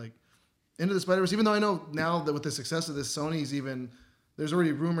scene, dude. Like Into the Spider-Verse, even though I know now that with the success of this, there's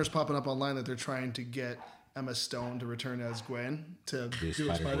already rumors popping up online that they're trying to get Emma Stone to return as Gwen to do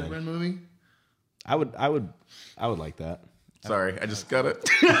a Spider-Man movie. I would like that. Sorry, I just got it.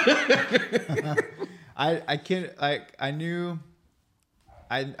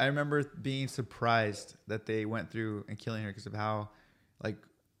 I remember being surprised that they went through and killing her because of how,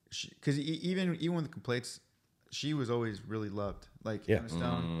 because even with the complaints, she was always really loved. Like Emma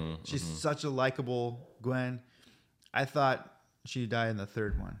Stone, she's such a likable Gwen. I thought she'd die in the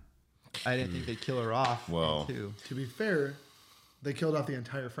third one. I didn't think they'd kill her off. Well, too. To be fair, they killed off the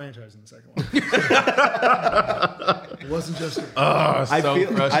entire franchise in the second one. It wasn't just her.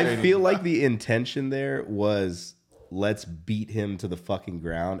 I feel like the intention there was let's beat him to the fucking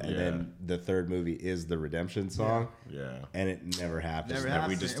ground, and then the third movie is the redemption song. Yeah. And it never happened.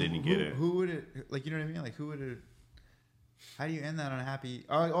 We just didn't get it. Who would it, like, you know what I mean? Like, who would it, how do you end that on a happy,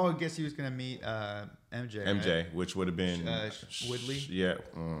 I guess he was going to meet MJ. MJ, right? which would have been Woodley. Yeah.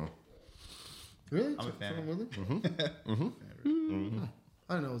 Really? I'm a fan. From Woodley?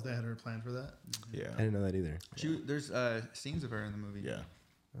 I didn't know they had her planned for that. Yeah. I didn't know that either. There's scenes of her in the movie. Yeah.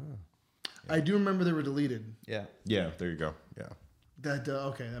 I do remember they were deleted. Yeah. Yeah, there you go. Yeah. That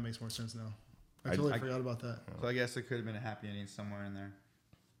okay, that makes more sense now. I totally forgot about that. So I guess there could have been a happy ending somewhere in there.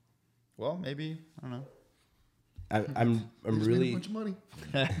 Well, maybe, I don't know. I'm They just made really a bunch of money.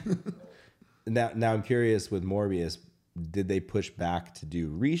 now I'm curious with Morbius. Did they push back to do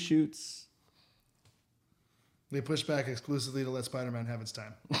reshoots? They pushed back exclusively to let Spider-Man have its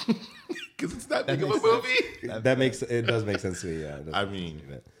time. Because it's that big of a movie. It does make sense to me. Yeah. I mean,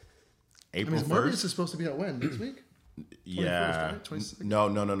 April Morbius 1st. is supposed to be out when? Next week? Yeah. 26th?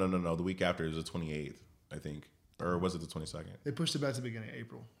 No. The week after is the 28th, I think. Or was it the 22nd? They pushed it back to the beginning of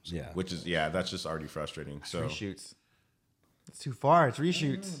April. Yeah. Which is, that's just already frustrating. So Reshoots. It's too far. It's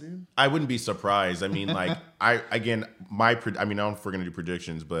reshoots. I wouldn't be surprised. I mean, like, I don't know if we're going to do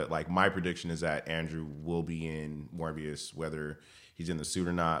predictions, but like my prediction is that Andrew will be in Morbius, whether he's in the suit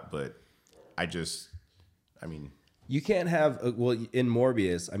or not. But You can't have in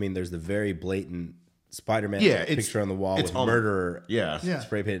Morbius. I mean, there's the very blatant Spider-Man picture on the wall with murderer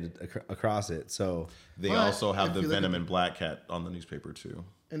spray painted across it. So they also have the Venom and Black Cat on the newspaper too.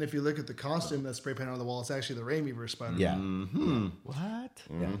 And if you look at the costume that's spray painted on the wall, it's actually the Raimi versus Spider-Man. Yeah. Mm-hmm. What?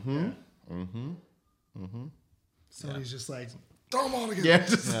 So he's just like, throw them all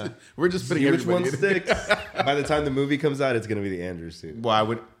together. Yeah, we're just putting which one everybody in. sticks. By the time the movie comes out, it's going to be the Andrew suit. Well, I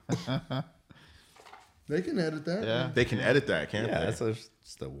would. They can edit that. Yeah. They can edit that, can't they? That's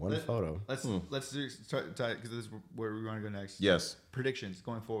just a one photo. Let's do because this is where we want to go next. Yes. Predictions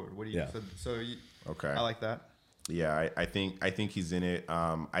going forward. What do you? Yeah. Okay. I like that. Yeah, I think he's in it.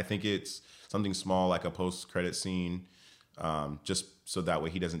 I think it's something small like a post-credit scene, just so that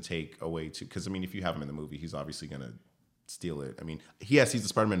way he doesn't take away too. Because I mean, if you have him in the movie, he's obviously gonna steal it. I mean, he's the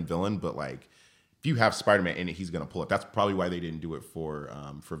Spider-Man villain, but like if you have Spider-Man in it, he's gonna pull it. That's probably why they didn't do it for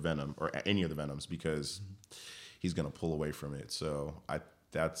Venom or any of the Venoms, because he's gonna pull away from it. So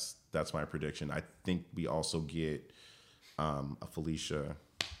that's my prediction. I think we also get a Felicia.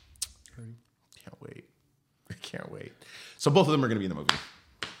 Can't wait. So both of them are going to be in the movie.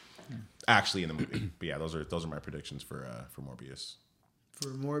 Actually in the movie. But yeah, those are my predictions for Morbius. For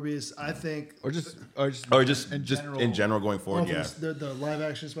Morbius, I think, Or just in general going forward. Yeah. The live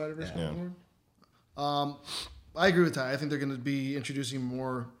action Spider-Verse going forward. I agree with Ty. I think they're going to be introducing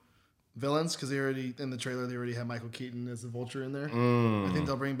more villains because they already in the trailer they already have Michael Keaton as the Vulture in there. I think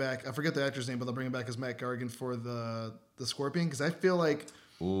they'll bring back, I forget the actor's name, but they'll bring him back as Matt Gargan for the Scorpion, because I feel like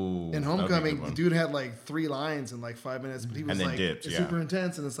in Homecoming the dude had like 3 lines in like 5 minutes, but he was like dipped, it's super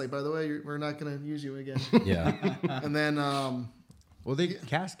intense, and it's like, by the way, we're not going to use you again. Yeah. And then well, they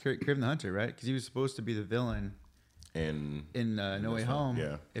cast Kraven the Hunter, right? Because he was supposed to be the villain in No Way Home.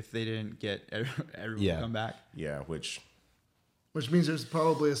 Yeah. If they didn't get everyone to come back. Yeah, which means there's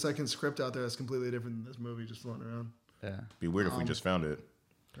probably a second script out there that's completely different than this movie just floating around. Yeah. Be weird if we just found it.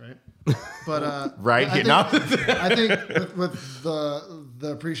 Right. But right, I think with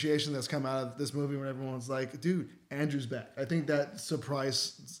the appreciation that's come out of this movie when everyone's like, dude, Andrew's back. I think that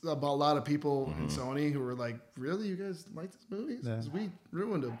surprised a lot of people in Sony who were like, really, you guys like this movie? Because we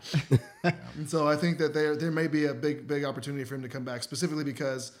ruined him. And so I think that there may be a big opportunity for him to come back, specifically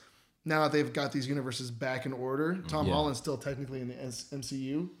because now that they've got these universes back in order, Tom Holland's still technically in the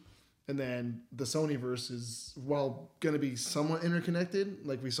MCU. And then the Sonyverse is, while going to be somewhat interconnected,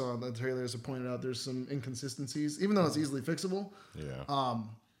 like we saw in the trailers that pointed out, there's some inconsistencies, even though it's easily fixable. Yeah.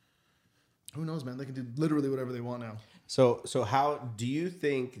 Who knows, man? They can do literally whatever they want now. So how do you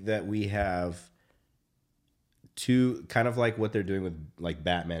think that we have two, kind of like what they're doing with like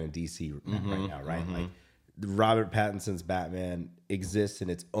Batman and DC right now, right? Like Robert Pattinson's Batman exists in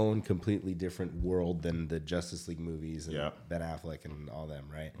its own completely different world than the Justice League movies and Ben Affleck and all them,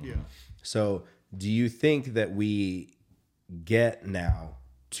 right? Yeah. So do you think that we get now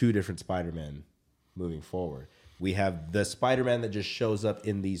 2 different Spider-Men moving forward? We have the Spider-Man that just shows up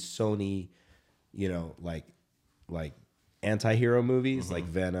in these Sony, like anti-hero movies, like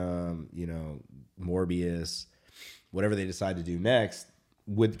Venom, Morbius, whatever they decide to do next,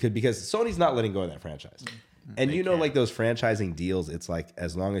 because Sony's not letting go of that franchise. And like those franchising deals, it's like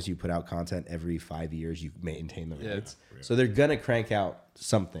as long as you put out content every 5 years, you maintain the rights. Yeah. So they're gonna crank out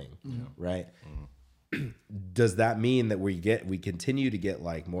something, right? Does that mean that we continue to get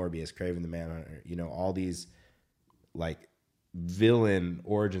like Morbius, Kraven the Manhunter, all these like villain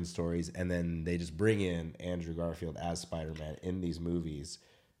origin stories, and then they just bring in Andrew Garfield as Spider-Man in these movies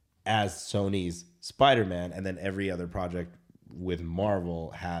as Sony's Spider-Man, and then every other project with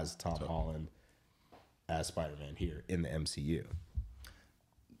Marvel has Tom Holland as Spider-Man here in the MCU?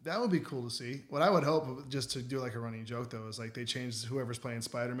 That would be cool to see. What I would hope, just to do like a running joke though, is like they changed whoever's playing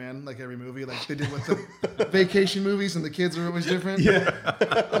Spider-Man like every movie, like they did with the vacation movies, and the kids are always different. Yeah,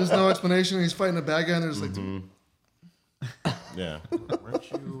 there's no explanation. He's fighting a bad guy, and there's like, Yeah.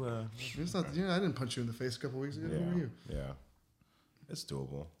 Weren't you? it's not. I didn't punch you in the face a couple weeks ago. Who were you? Yeah. It's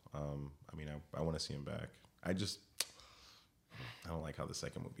doable. I mean, I want to see him back. I don't like how the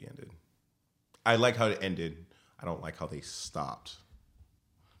second movie ended. I like how it ended. I don't like how they stopped.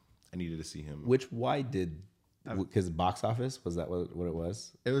 I needed to see him. Why did? Because box office, was that what it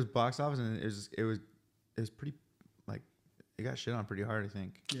was? It was box office, and it was pretty, like, it got shit on pretty hard, I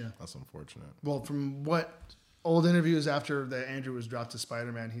think. Yeah, that's unfortunate. Well, from what old interviews after that Andrew was dropped to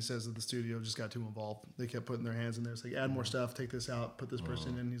Spider-Man, he says that the studio just got too involved. They kept putting their hands in there. It's like, add more stuff, take this out, put this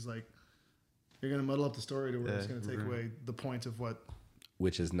person in. He's like, you're going to muddle up the story to where it's going to take away the point of what.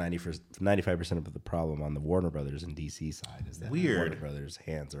 Which is 95% of the problem on the Warner Brothers and DC side is that Warner Brothers'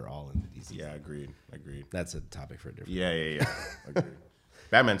 hands are all in the DC. Yeah, side. agreed. That's a topic for a different. Yeah. Agreed.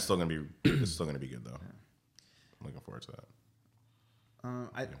 Batman's still gonna be good though. I'm looking forward to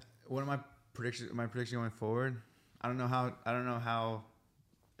that. One of my prediction going forward, I don't know how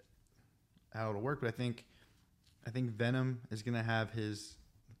it'll work, but I think Venom is gonna have his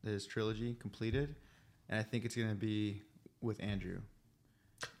trilogy completed, and I think it's gonna be with Andrew.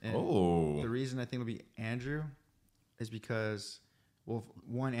 And the reason I think it'll be Andrew is because, well,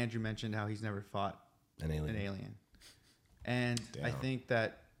 one, Andrew mentioned how he's never fought an alien. And I think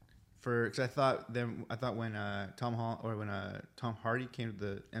that because I thought when Tom Hardy came to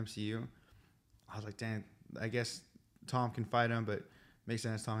the MCU, I was like, dang, I guess Tom can fight him, but makes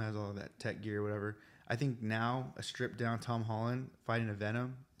sense. Tom has all of that tech gear or whatever. I think now a stripped down Tom Holland fighting a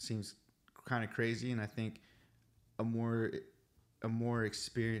Venom seems kind of crazy, and I think a more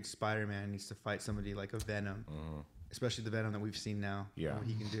experienced Spider-Man needs to fight somebody like a Venom, especially the Venom that we've seen now. Yeah, what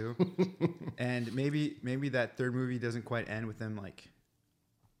he can do. And maybe that third movie doesn't quite end with them like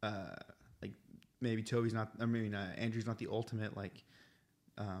maybe Andrew's not the ultimate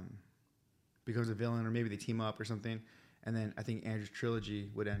becomes a villain, or maybe they team up or something. And then I think Andrew's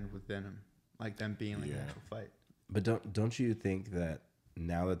trilogy would end with Venom, like them being like an actual fight. But don't you think that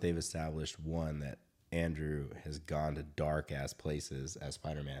now that they've established that Andrew has gone to dark ass places as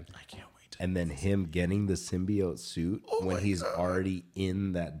Spider-Man. I can't wait. And then him getting the symbiote suit when he's already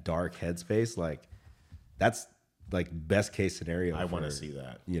in that dark headspace, like that's like best case scenario. I want to see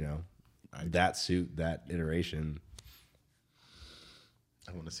that. That suit, that iteration.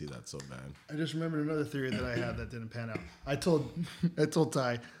 I want to see that so bad. I just remembered another theory that I had that didn't pan out. I told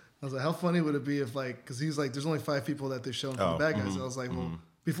Ty, I was like, how funny would it be if because he's like, there's only 5 people that they've shown from the bad guys. I was like, well.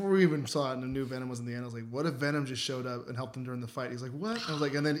 Before we even saw it and the new Venom was in the end, I was like, what if Venom just showed up and helped him during the fight? He's like, what? I was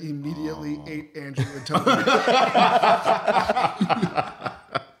like, and then immediately ate Andrew and Tony.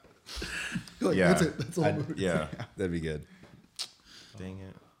 That's it. That's all. Yeah. That'd be good. Dang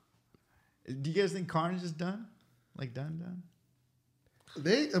it. Do you guys think Carnage is done? Like done?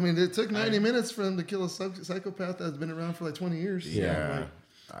 It took 90 minutes for them to kill a psychopath that's been around for like 20 years. Yeah.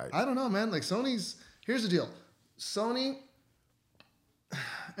 I don't know, man. Like here's the deal. Sony,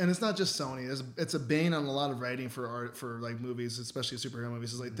 and it's not just Sony. It's a bane on a lot of writing for like movies, especially superhero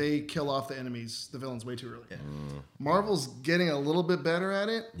movies. It's like they kill off the villains way too early. Yeah. Marvel's getting a little bit better at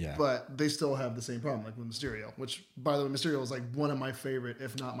it, but they still have the same problem, like with Mysterio. Which, by the way, Mysterio was like one of my favorite,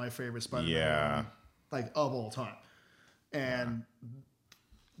 if not my favorite Spider-Man, like of all time. And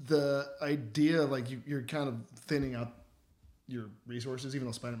the idea, like you're kind of thinning out your resources, even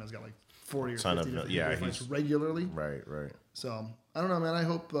though Spider-Man's got like 40 or 50 different fights regularly. Right. So I don't know, man. I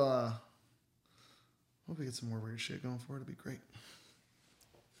hope we get some more weird shit going forward. It'd be great.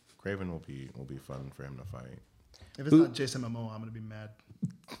 Craven will be fun for him to fight. If it's not Jason Momoa, I'm gonna be mad. I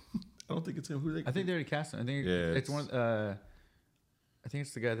don't think it's him. I think they already cast him. I think it's one. I think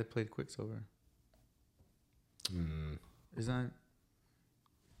it's the guy that played Quicksilver. Is that?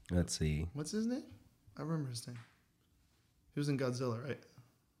 Let's see. What's his name? I remember his name. He was in Godzilla, right?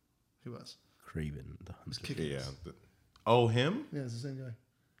 He was. Craven the Hunter. Him? Yeah, it's the same guy.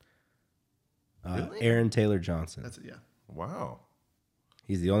 Really? Aaron Taylor Johnson. That's it, yeah. Wow.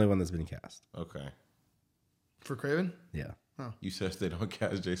 He's the only one that's been cast. Okay. For Craven? Yeah. Oh. You said they don't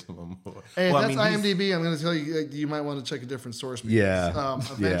cast Jason Momoa. Hey, that's IMDb. I'm going to tell you, you might want to check a different source. Because,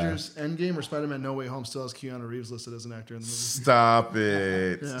 Avengers Endgame or Spider-Man No Way Home still has Keanu Reeves listed as an actor in the movie. Stop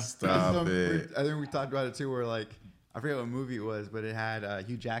it. Stop it. I think we talked about it too, where like, I forget what movie it was, but it had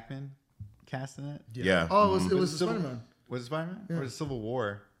Hugh Jackman cast in it. Yeah. Oh, it was Spider-Man. Was it Spider-Man? Yeah. Or was it Civil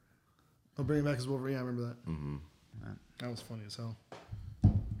War? I'll bring it back as Wolverine. I remember that. Mm-hmm. That was funny as hell.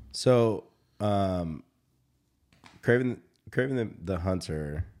 So, Craven the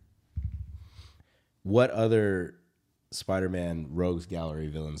Hunter What other Spider-Man Rogues Gallery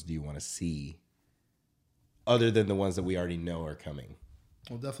villains do you want to see other than the ones that we already know are coming?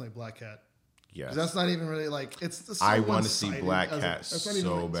 Well, definitely Black Cat. Yes. That's not even really like it's. So I want to see one-sided Black as a- Cat that's not even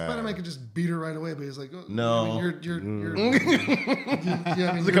so like, bad. Spider-Man could just beat her right away, but he's like, oh, No. I mean, you're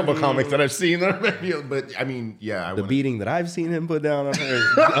There's a couple of comics that I've seen that are maybe, but I mean, yeah, I The wanna- beating that I've seen him put down on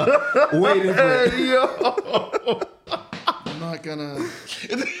her. Way different. I'm not gonna.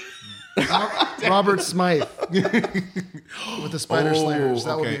 Robert Smythe with the Spider Slayers.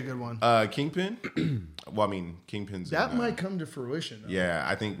 That would be a good one. Kingpin. Well, I mean, Kingpin's That in, might come to fruition. Though. Yeah,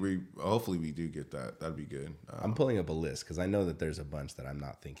 I think hopefully we do get that. That'd be good. I'm pulling up a list because I know that there's a bunch that I'm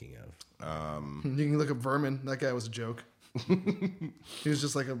not thinking of. You can look up Vermin. That guy was a joke. He was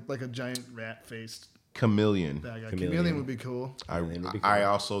just like a giant rat faced Chameleon. bad guy. Chameleon. Chameleon would be cool. I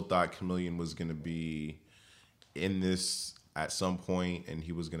also thought Chameleon was gonna be in this at some point, and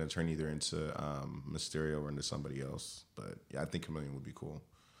he was gonna turn either into Mysterio or into somebody else. But yeah, I think Chameleon would be cool.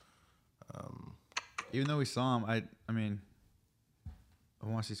 Even though we saw him, I mean, I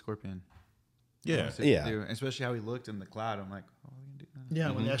want to see Scorpion. Yeah, Yeah. Too. Especially how he looked in the cloud. I'm like, oh, we can do that.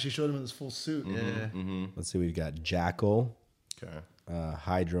 Yeah, when they actually showed him in his full suit. Yeah. Let's see. We've got Jackal, Okay.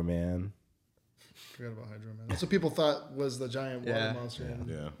 Hydro Man. Forgot about Hydro Man. That's what people thought was the giant water Yeah. monster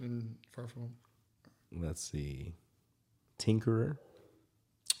Yeah. in Far From Home. Let's see. Tinkerer.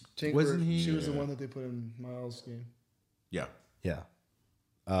 Tinkerer, Wasn't he- She was the one that they put in Miles' game. Yeah. Yeah.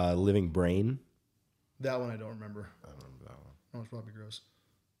 Living Brain. That one I don't remember. I don't remember that one. That was probably gross.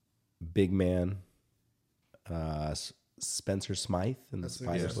 Big Man. Spencer Smythe and the That's the-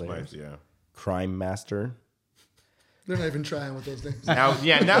 Spider Yeah, Slayers. Spice, yeah. Crime Master. They're not even trying with those names. Now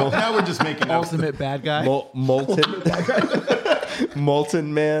we're just making up. Ultimate bad guy.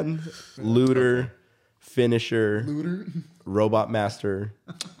 Molten Man. Looter. Finisher. Looter. Robot Master.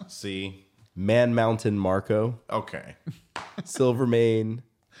 See, Man Mountain Marco. okay. Silvermane.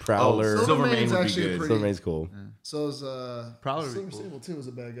 Prowler. Oh, Silvermane Silvermane's would be actually good. pretty- Silvermane's cool. So is Prowler would be Silver cool. Sable too was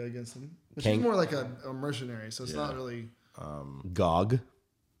a bad guy against him. But Kang- she's more like a mercenary, so it's not really. Gog.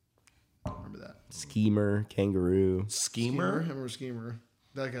 I remember that. Schemer. Kangaroo. Schemer. I remember Schemer.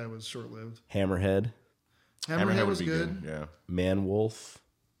 That guy was short lived. Hammerhead. Hammerhead would was be good. Yeah. Man Wolf.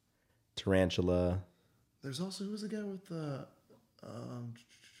 Tarantula. There's also who was the guy with the.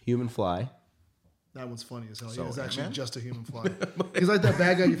 Human Fly. That one's funny as hell. So, Yeah, it's actually Ant-Man? just a human fly. He's like that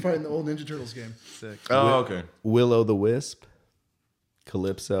bad guy you fight in the old Ninja Turtles game. Sick. Oh, okay. Willow the Wisp.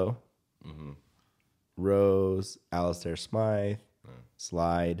 Calypso. Rose. Alistair Smythe.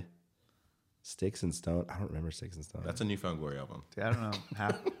 Slide. Sticks and Stone. I don't remember Sticks and Stone. That's a Newfound Glory album. Dude, I don't know.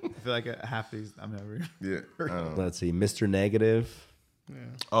 I feel like half these I'm never. Yeah. Let's see. Mr. Negative. Yeah.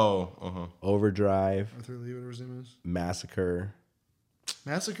 Oh, Overdrive. Arthur Lee, whatever his name is. Massacre.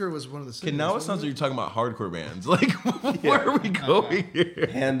 Massacre was one of the. Okay, now it singers, sounds like wasn't you're talking about hardcore bands. Like, where are we going here?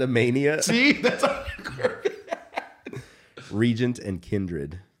 Pandemania. See, that's hardcore. Regent and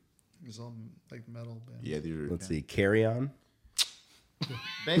Kindred. it? It's all like metal band. Yeah, these are. Let's see. Carry On.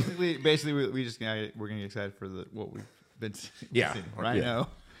 Basically, we're gonna get excited for what we've been seeing. Yeah. Rhino.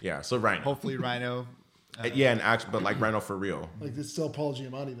 Yeah, so Rhino. Hopefully, Rhino. Yeah, and actually, but like Rhino for real. Like it's still Paul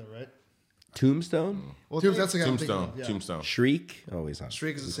Giamatti though, right? Tombstone. Well, That's the guy I'm thinking Tombstone. of, yeah. Tombstone. Shriek. Oh, he's on.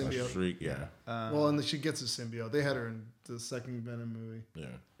 Shriek is a symbiote. Shriek, yeah. Well, and she gets a symbiote. They had her in the second Venom movie. Yeah.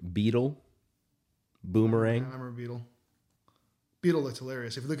 Beetle. I Boomerang. remember Beetle. Beetle looks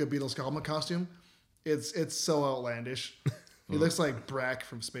hilarious. If you look at Beetle's helmet costume, it's so outlandish. He looks like Brack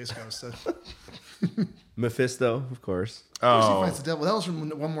from Space Ghost. Mephisto, of course. He fights the devil. That was from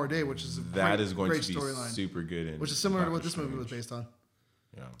One More Day, which is a That great, is going great to be storyline, super good. In which is similar to what Doctor this movie was Strange. based on.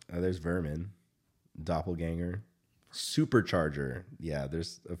 Yeah. There's Vermin. Doppelganger. Supercharger. Yeah,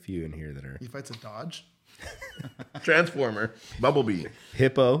 there's a few in here that are. He fights a Dodge. Transformer. Bumblebee.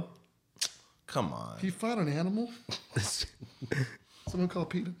 Hippo. Come on. He fought an animal. Someone called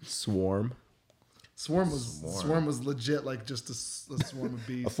Peter. Swarm. Swarm was legit like just a swarm of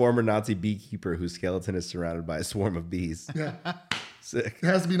bees. A former Nazi beekeeper whose skeleton is surrounded by a swarm of bees. Yeah, Sick. it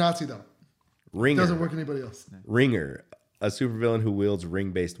has to be Nazi though. Ringer. Doesn't work anybody else. Ringer. A supervillain who wields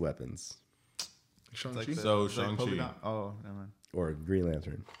ring-based weapons. Shang-Chi. So It's like Shang-Chi. polka dot- Oh, never mind. Or Green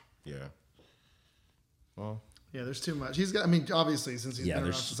Lantern. Yeah. Well, Yeah, there's too much. He's got. I mean, obviously, since he's Yeah, been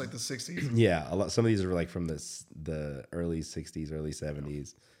around there's- since like the '60s. Yeah, a lot. Some of these are like from the early '60s, early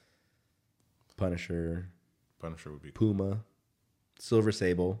 '70s. Punisher, Punisher would be cool. Puma, Silver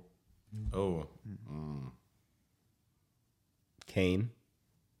Sable, Oh. Kane,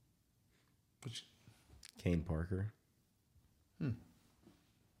 Which Kane Parker.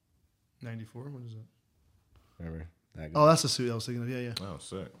 '94. What is it? Remember that guy? Oh, that's the suit I was thinking of. Yeah, yeah. Oh,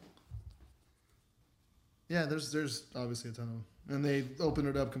 sick. Yeah, there's obviously a ton of them. And they open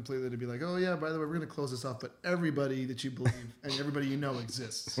it up completely to be like, oh, yeah, by the way, we're going to close this off, but everybody that you believe and everybody you know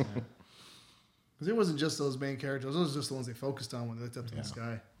exists. Because it wasn't just those main characters. Those are just the ones they focused on when they looked up to the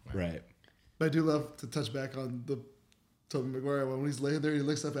sky. Right. But I do love to touch back on the Tobey Maguire one. When he's laying there, he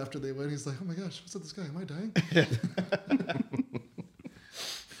looks up after they win. He's like, oh, my gosh, what's up with this guy? Am I dying?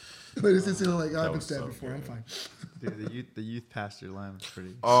 But it's like, I've been stabbed before. I'm fine. Dude, the youth pastor line was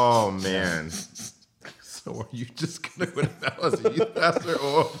pretty. Oh man! So are you just gonna go that was a youth pastor?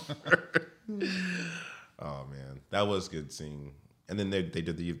 Oh man, that was good scene. And then they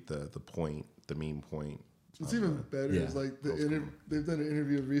did the point, the meme point. What's even better is like they've done an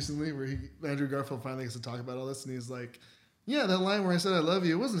interview recently where Andrew Garfield finally gets to talk about all this, and he's like, yeah, that line where I said I love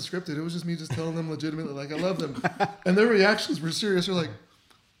you, it wasn't scripted. It was just me just telling them legitimately like I love them, and their reactions were serious. They're like,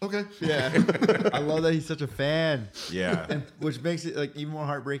 okay. Yeah. I love that he's such a fan. Yeah. And which makes it like even more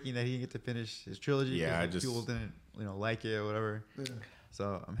heartbreaking that he didn't get to finish his trilogy. Yeah, people didn't, like it or whatever. Yeah.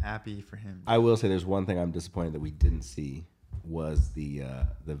 So I'm happy for him. I will say there's one thing I'm disappointed that we didn't see was the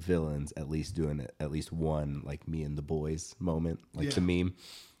villains at least doing at least one like me and the boys moment, like the meme.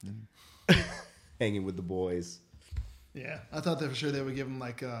 Hanging with the boys. Yeah. I thought that for sure they would give him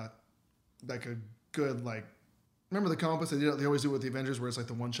like a good like. Remember the comic books? They always do it with the Avengers, where it's like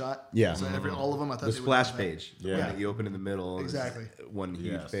the one shot. Yeah, so all of them. I thought the splash page. Yeah, that you open in the middle. Exactly. One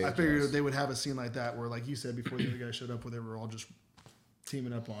huge page. I figured they would have a scene like that, where, like you said before, the other guy showed up, where they were all just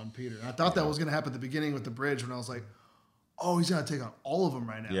teaming up on Peter. And I thought that was going to happen at the beginning with the bridge, when I was like, "Oh, he's going to take on all of them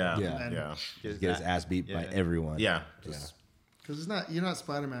right now." Yeah. Get his ass beat by everyone. Yeah. Because you're not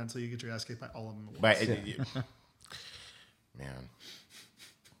Spider-Man until you get your ass kicked by all of them. Man.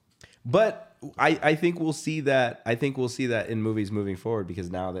 But I think we'll see that. I think we'll see that in movies moving forward,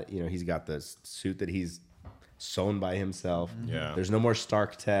 because now that he's got the suit that he's sewn by himself. Yeah. There's no more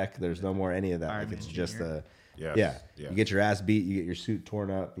Stark tech. There's no more any of that. Like it's just you get your ass beat. You get your suit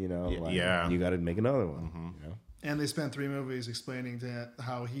torn up. You got to make another one. Mm-hmm. And they spent 3 movies explaining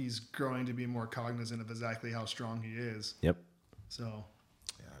how he's growing to be more cognizant of exactly how strong he is. Yep. So.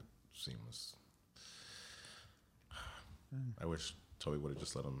 Yeah, seamless. I wish Toby would have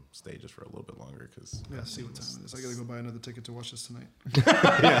just let him stay just for a little bit longer, because see what time it is. I gotta go buy another ticket to watch this tonight.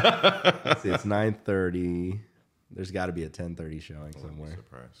 See, it's 9:30. There's got to be a 10:30 showing somewhere.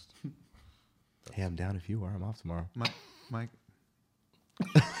 Surprised. Hey, I'm down if you are. I'm off tomorrow. Mike.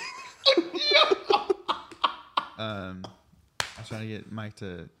 I was trying to get Mike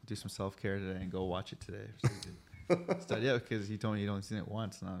to do some self-care today and go watch it today. Because he told me he'd only seen it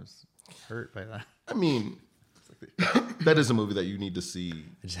once, and I was hurt by that. I mean, that is a movie that you need to see.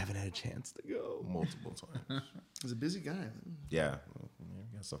 I just haven't had a chance to go multiple times. He's a busy guy. Yeah. You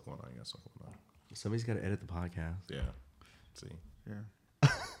got stuff going on. Somebody's got to edit the podcast. Yeah. See. Yeah.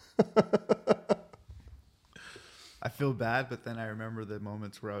 I feel bad, but then I remember the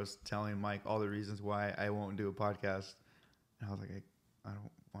moments where I was telling Mike all the reasons why I won't do a podcast. And I was like, I don't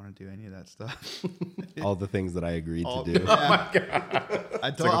want to do any of that stuff. All the things that I agreed to do. Oh my God.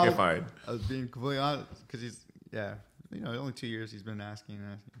 I told him, I was being completely honest, because he's, only 2 years he's been asking.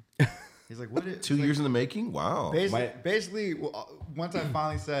 He's like, what? 2 years in the making? Wow. Basically, once I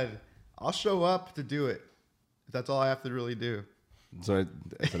finally said, I'll show up to do it. That's all I have to really do. So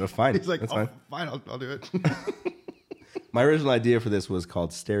I said, fine. He's like, that's fine, I'll do it. My original idea for this was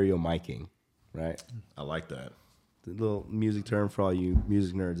called stereo miking, right? I like that. The little music term for all you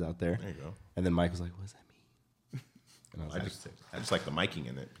music nerds out there. There you go. And then Mike was like, what does that mean? And I just like the miking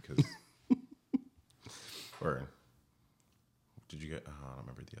in it, because... Or did you get... I don't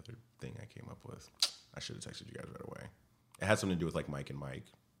remember the other thing I came up with. I should have texted you guys right away. It had something to do with like Mike and Mike.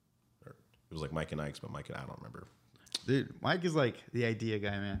 Or it was like Mike and Ike's, but Mike and I don't remember. Dude, Mike is like the idea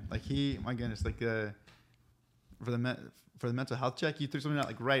guy, man. Like my goodness, like for the mental health check, you threw something out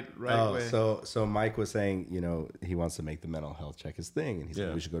like right away. So Mike was saying, he wants to make the mental health check his thing, and he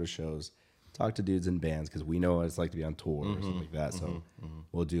said we should go to shows, talk to dudes in bands, because we know what it's like to be on tour or something like that. So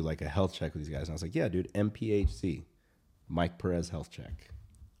we'll do like a health check with these guys. And I was like, yeah, dude, MPHC, Mike Perez health check.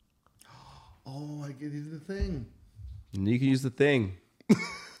 Oh, I give you the thing. And you can use the thing.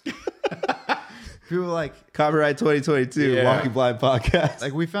 People like copyright 2022 Walking Blind podcast.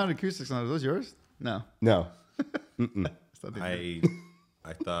 Like, we found acoustics on it. Are those yours? No. I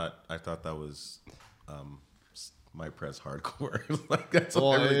thought that was Mike Perez hardcore. Like that's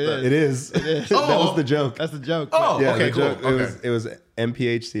all it is. It is. That was the joke. That's the joke. Oh, yeah, okay, cool. It was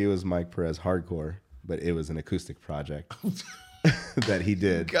MPHC. It was Mike Perez hardcore, but it was an acoustic project. that he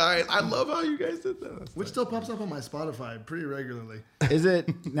did. Guys, I love how you guys did that. Which still pops up on my Spotify pretty regularly. Is it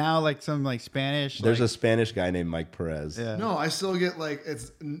now like some like Spanish? There's like, a Spanish guy named Mike Perez. Yeah. No, I still get like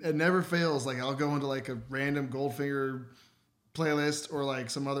it never fails. Like I'll go into like a random Goldfinger playlist or like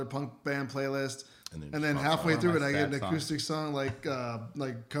some other punk band playlist, and then halfway through it, I get an acoustic song like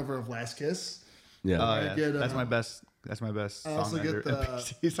cover of Last Kiss. Yeah. Oh, yeah. Get, That's my best. That's my best. I also song get under the-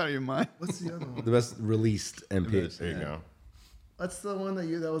 NPC. It's not even mine. What's the other one? The best released MP. There you go. That's the one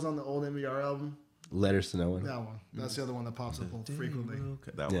that was on the old MVR album. Letters to No One. That one. That's the other one that pops up frequently.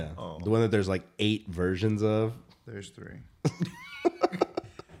 Okay, that Yeah. one. Oh. The one that there's like 8 versions of. There's 3.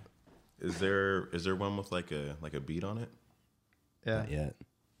 Is there one with like a beat on it? Yeah. Not yet.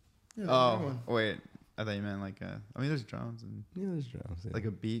 Yeah, Oh wait, I thought you meant like a. I mean, there's drums and Yeah, there's drums. Yeah, like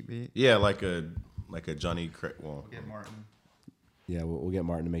a beat. Yeah, like a Johnny Craig. Well, Get Martin. yeah we'll get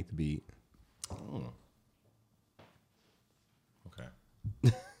Martin to make the beat. oh. Okay.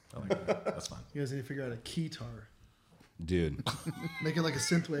 I like that. That's fine. You guys need to figure out a keytar. Dude. Make it like a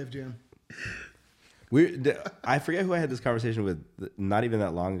synthwave jam. I forget who I had this conversation with not even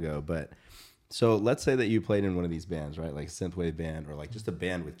that long ago, but so let's say that you played in one of these bands, right? Like a synthwave band or like just a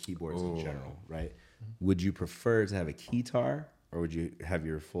band with keyboards in general, right? Would you prefer to have a keytar or would you have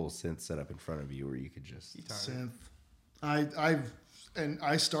your full synth set up in front of you where you could just Synth.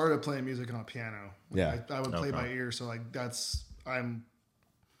 I started playing music on a piano. Like, Yeah. I would play by ear, so like I'm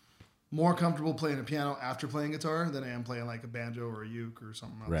more comfortable playing a piano after playing guitar than I am playing like a banjo or a uke or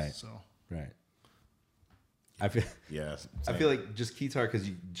something else. Right. So right. I feel Yeah. I feel like just keytar because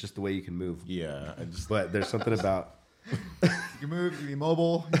just the way you can move. Yeah. But there's something about You can move. You can be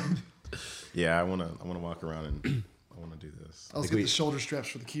mobile. Yeah. I wanna walk around and I wanna do this. I'll just get the shoulder straps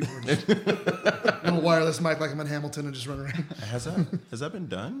for the keyboard. Little wireless mic like I'm in Hamilton and just run around. Has that been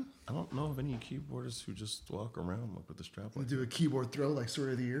done? I don't know of any keyboardists who just walk around with the strap. We'll do a keyboard throw like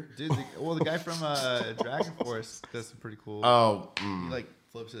story of the year. Dude, the guy from Dragon Force does some pretty cool. Oh, He like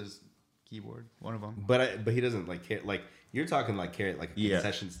flips his keyboard. One of them. but he doesn't like care like you're talking like carry like a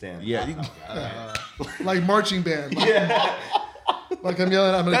concession stand. yeah. Like marching band. Like I'm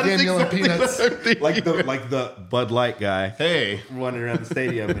yelling, I'm in a game yelling peanuts. like the Bud Light guy. Hey, Running around the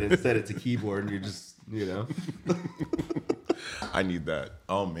stadium, but instead it's a keyboard, and you're just, I need that.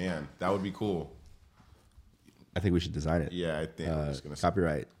 Oh man, that would be cool. I think we should design it. Yeah, I think we're just gonna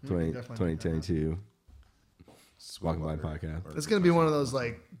Copyright definitely 2022. Walking Blind Podcast. It's gonna be one of those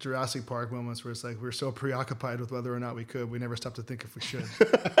like Jurassic Park moments where it's like we're so preoccupied with whether or not we could, we never stop to think if we should.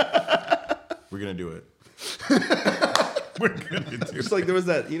 We're gonna do it. It's like there was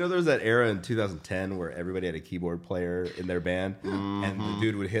that era in 2010 where everybody had a keyboard player in their band, and the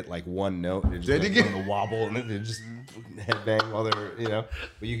dude would hit like one note and it just like, on the wobble, and then they just headbang while they're,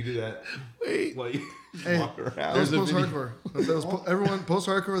 But you can do that. Wait. While you Hey, walk around. that was post-hardcore. Everyone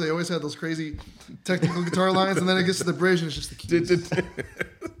post-hardcore, they always had those crazy technical guitar lines, and then it gets to the bridge and it's just the keys.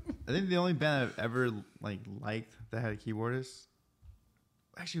 I think the only band I've ever liked that had a keyboardist.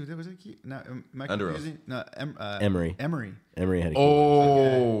 Actually, was it a key? No, am I Under Oath. confusing? No, Emery. Emery. Emery had a keyboard.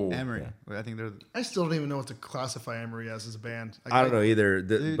 Oh, Emery. I think they're. I still don't even know what to classify Emery as a band. I don't know either,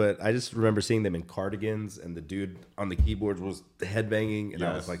 but I just remember seeing them in cardigans, and the dude on the keyboards was headbanging, and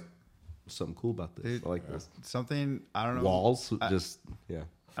I was Yes. like, something cool about this. Dude, I like this. Something, I don't know. Walls, I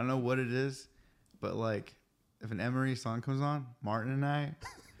don't know what it is, but like, if an Emery song comes on, Martin and I,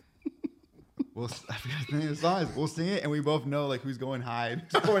 I forget the name of the song is. We'll sing it, and we both know like who's going high, and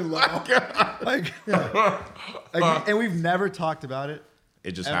who's going low. And we've never talked about it.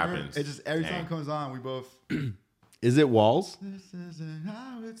 it just Ever. happens. It just every Dang. time it comes on, we both. Is it Walls? This isn't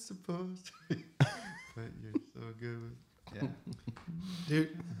how it's supposed to be, but you're so good. Yeah.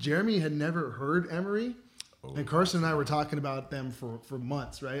 Dude, Jeremy had never heard Emery, and Carson and I were talking about them for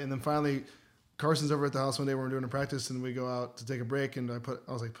months, right? And then finally, Carson's over at the house one day when we're doing a practice, and we go out to take a break, and I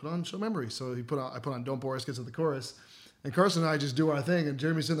was like, put on Show Memory. So I put on Don't Bore Us Gets to the chorus, and Carson and I just do our thing, and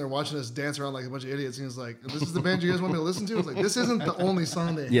Jeremy's sitting there watching us dance around like a bunch of idiots, and he's like, "This is the band you guys want me to listen to?" I was like, "This isn't the only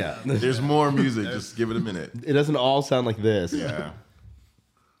song they have." Yeah. There's more music. Just give it a minute. It doesn't all sound like this. Yeah.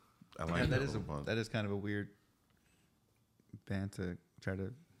 I like Yeah, one. that is kind of a weird band to try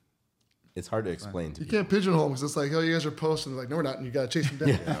to. It's hard to explain to You people. can't pigeonhole because it's like, oh, you guys are posting. They're like, no, we're not, and you got to chase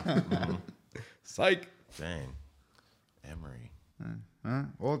them down. Psych. Dang. Emery.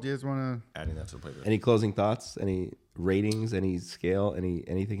 Well, do you guys want Adding that to the playlist. Any closing thoughts? Any ratings? Any scale?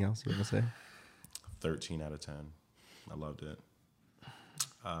 Anything else you want to say? 13 out of 10. I loved it.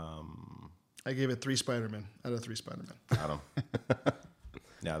 I gave it 3 Spiderman out of 3 Spiderman. Got him.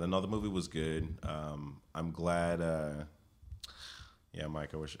 Yeah, the movie was good. I'm glad. Yeah, Mike,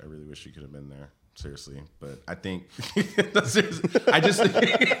 I really wish you could have been there. seriously. But I think I just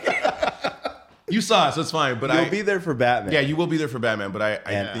you saw it, so it's fine. But You'll be there for Batman. Yeah, you will be there for Batman. But I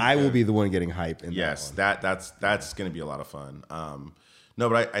think I will be the one getting hype. In yes, that one. that's going to be a lot of fun. No,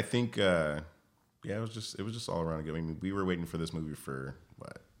 but I think yeah, it was just all around good. I mean, we were waiting for this movie for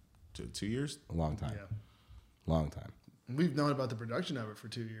what 2 years? A long time. Yeah. Long time. We've known about the production of it for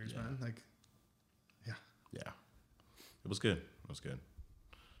 2 years, man. Like, yeah. Yeah. It was good. It was good.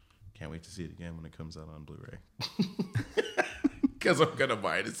 Can't wait to see it again when it comes out on Blu-ray. Because I'm going to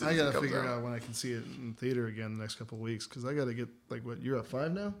buy it as soon I as got it to comes figure out. out when I can see it in theater again the next couple of weeks. Because I got to get, like, what, you're at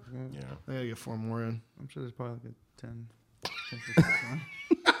 5 now? Yeah. I got to get 4 more in. I'm sure there's probably like a 10. 10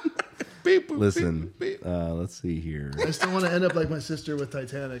 Beep, boop, Listen, beep, beep. let's see here. I still want to end up like my sister with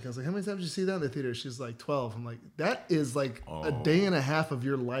Titanic. I was like, how many times did you see that in the theater? She's like 12. I'm like, that is like a day and a half of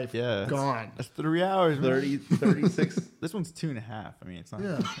your life Yeah. gone. That's 3 hours. 36. This one's 2.5. I mean, it's not.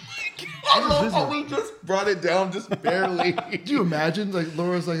 Yeah. I love how we just brought it down just barely. Do you imagine? Like,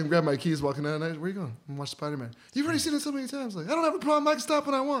 Laura's like, grab my keys walking down the night. Where you going? I'm watch Spiderman. You've already seen it so many times. Like, I don't have a problem. I can stop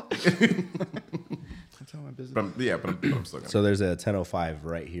when I want. That's how my business. But I'm still going to. So there's a 10:05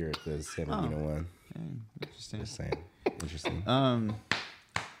 right here at the San Bernardino one. Interesting. Just saying. Interesting.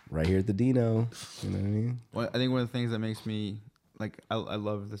 Right here at the Dino. You know what I mean? Well, I think one of the things that makes me like I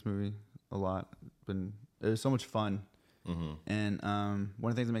love this movie a lot. It was so much fun, and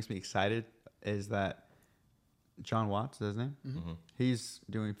one of the things that makes me excited is that John Watts, is his name. He's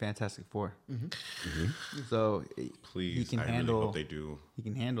doing Fantastic Four. So Please, he can I handle. really hope they do. He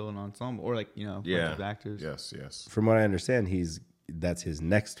can handle an ensemble or like a bunch of actors. Yes. From what I understand, that's his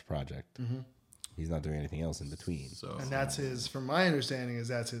next project. He's not doing anything else in between. So, And that's his, from my understanding,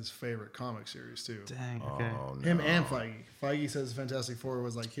 that's his favorite comic series, too. Dang. Okay. oh, no. Him and Feige. Feige says Fantastic Four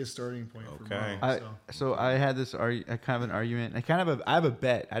was like his starting point for Okay. Marvel. So I had this kind of an argument. I have a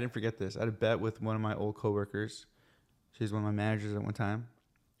bet. I didn't forget this. I had a bet with one of my old coworkers. She's one of my managers at one time.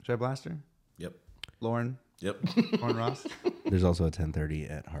 Should I blast her? Yep. Lauren Ross. There's also a 10:30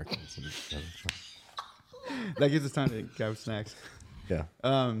 at Harkins. That gives us time to grab snacks. Yeah.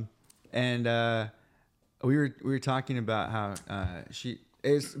 We were talking about how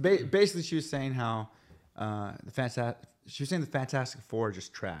basically she was saying how she was saying the Fantastic Four are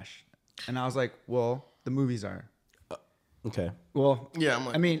just trash, and I was like, well, the movies are. Okay. Well, Yeah, I'm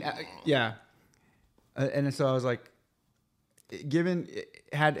like- I mean, yeah, and so I was like, given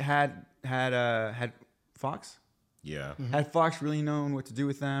had Fox. Yeah. Had Fox really known what to do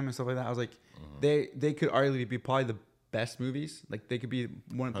with them and stuff like that, I was like, they could arguably be probably the best movies. Like they could be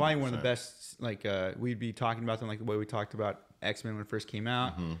probably one of the best. Like we'd be talking about them like the way we talked about X-Men when it first came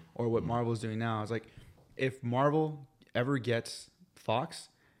out, or what Marvel's doing now. I was like, if Marvel ever gets Fox,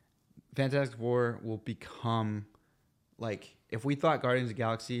 Fantastic Four will become like, if we thought Guardians of the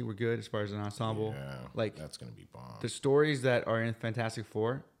Galaxy were good as far as an ensemble, like that's gonna be bomb. the stories that are in Fantastic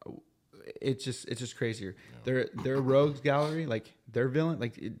Four, it's just crazier. Their rogues gallery, like their villain,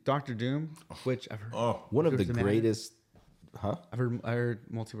 like Doctor Doom, which I've heard. One of the Multiverse of Madness. greatest. Huh? I heard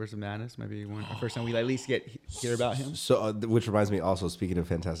Multiverse of Madness might be the first time we at least hear about him. So, which reminds me, also speaking of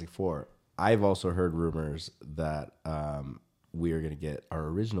Fantastic Four, I've also heard rumors that we are going to get our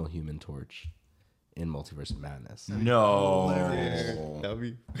original Human Torch in Multiverse of Madness. No. That would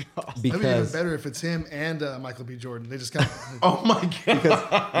be awesome. That'd be even Because better if it's him and Michael B. Jordan. They just kind of. Oh my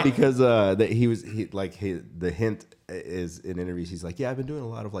god. because that the hint is in interviews. He's like, yeah, I've been doing a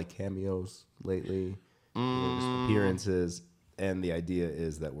lot of like cameos lately, you know, just appearances, and the idea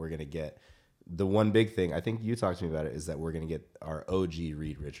is that we're gonna get the one big thing. I think you talked to me about it. Is that we're gonna get our OG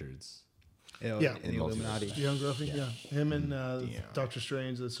Reed Richards. Yeah. in the Illuminati. Young Gruffy, yeah. Him and Doctor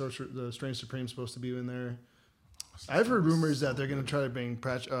Strange, the Strange Supreme, supposed to be in there. I've heard rumors that they're going to try to bring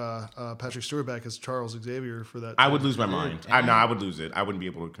Patrick Stewart back as Charles Xavier for that. I would lose my mind. I would lose it. I wouldn't be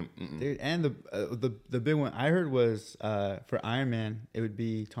able to. Dude, and the big one I heard was for Iron Man, it would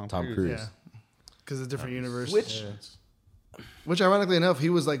be Tom Cruise. Yeah, because it's a different universe. Which, ironically enough, he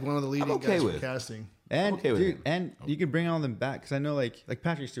was like one of the leading guys for casting. And okay with dude, him. and you can bring all of them back because I know like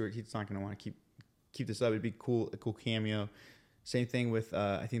Patrick Stewart, he's not gonna want to keep this up. It'd be cool, a cool cameo. Same thing with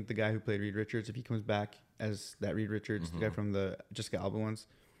I think the guy who played Reed Richards, if he comes back as that Reed Richards, the guy from the Jessica Alba ones,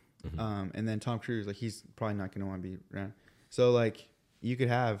 and then Tom Cruise, like he's probably not gonna want to be around. So like you could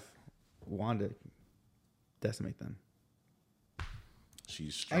have Wanda decimate them.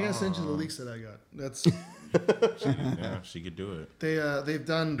 She's strong. I gotta send you the leaks that I got. That's Yeah, she could do it. they've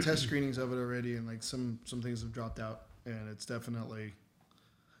done test screenings of it already, and like some things have dropped out, and it's definitely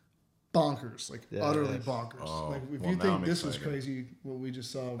bonkers, like utterly Yes. bonkers. Oh, like if well, you now think I'm this was excited. crazy, what we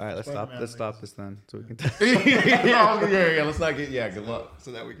just saw. All right, let's stop this then, so we can yeah. Let's not get good luck.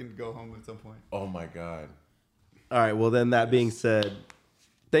 so that we can go home at some point. Oh my god. All right. Well, then that being said,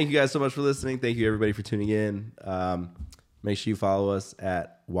 thank you guys so much for listening. Thank you everybody for tuning in. Make sure you follow us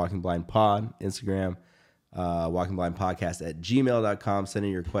at Walking Blind Pod, Instagram, Walking Blind Podcast at gmail.com. Send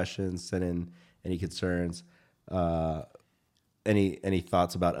in your questions, send in any concerns, any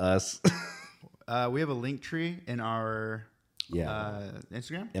thoughts about us. We have a link tree in our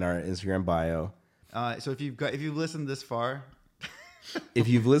Instagram. In our Instagram bio. So if you've listened this far, If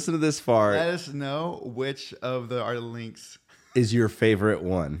you've listened to this far, let us know which of our links is your favorite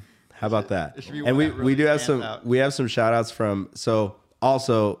one. How about that? it should be And one that we really do have stands some out. we have some shout outs from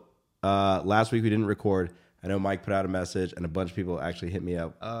last week we didn't record. I know Mike put out a message and a bunch of people actually hit me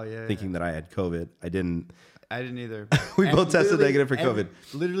up thinking that I had COVID. I didn't. I didn't either. We And both tested literally negative for COVID.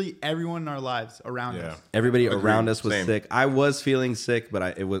 Literally everyone in our lives around Yeah. us. Everybody Agreed. around us was Same. sick. I was feeling sick, but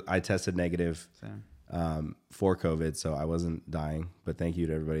I tested negative Same. for COVID, so I wasn't dying. But thank you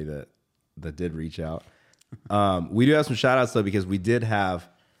to everybody that did reach out. We do have some shout outs though, because we did have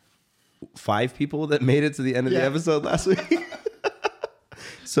 5 people that made it to the end of the episode last week.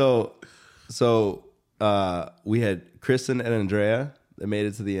 So we had Kristen and Andrea that made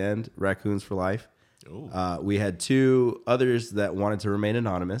it to the end, Raccoons for Life. We had 2 others that wanted to remain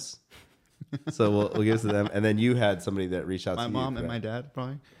anonymous. So we'll give it to them. And then you had somebody that reached out to My you. mom and my dad,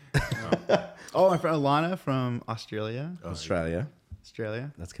 probably. Oh, my friend Alana from Australia. Australia.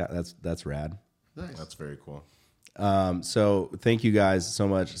 That's rad. That's very cool. So thank you guys so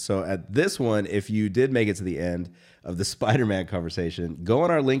much. So at this one, if you did make it to the end of the Spider-Man conversation, go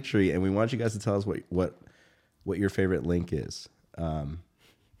on our link tree, and we want you guys to tell us what your favorite link is.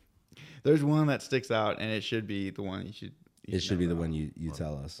 There's one that sticks out, and it should be the one you should. It should be the one you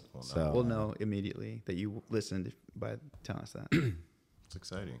tell us. So We'll know immediately that you listened by telling us that. It's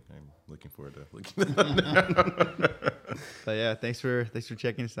exciting. I'm looking forward to looking at that. But yeah, thanks for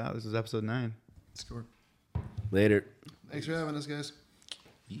checking us out. This was episode 9. Score. later. Thanks for having us, guys.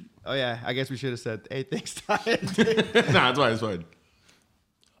 Oh yeah, I guess we should have said, "Hey, thanks, Ty." Nah, it's fine.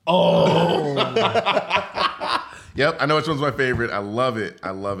 Oh. Yep, I know which one's my favorite. I love it.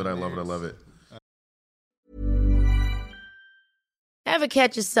 I love it. Ever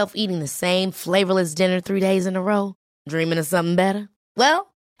catch yourself eating the same flavorless dinner 3 days in a row? Dreaming of something better?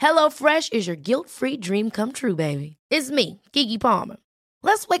 Well, HelloFresh is your guilt-free dream come true, baby. It's me, Keke Palmer.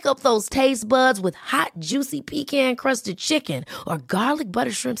 Let's wake up those taste buds with hot, juicy pecan-crusted chicken or garlic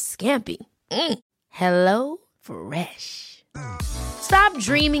butter shrimp scampi. Hello Fresh. Stop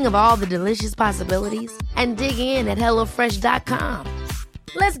dreaming of all the delicious possibilities and dig in at HelloFresh.com.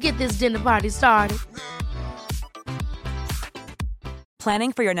 Let's get this dinner party started.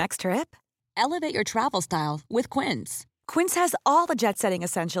 Planning for your next trip? Elevate your travel style with Quince. Quince has all the jet-setting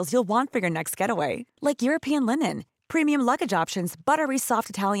essentials you'll want for your next getaway, like European linen, premium luggage options, buttery soft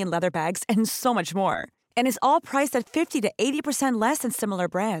Italian leather bags, and so much more. And is all priced at 50 to 80% less than similar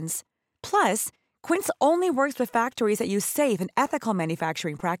brands. Plus, Quince only works with factories that use safe and ethical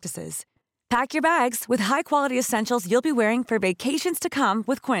manufacturing practices. Pack your bags with high-quality essentials you'll be wearing for vacations to come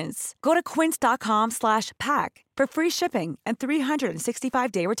with Quince. Go to quince.com/pack for free shipping and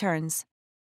 365-day returns.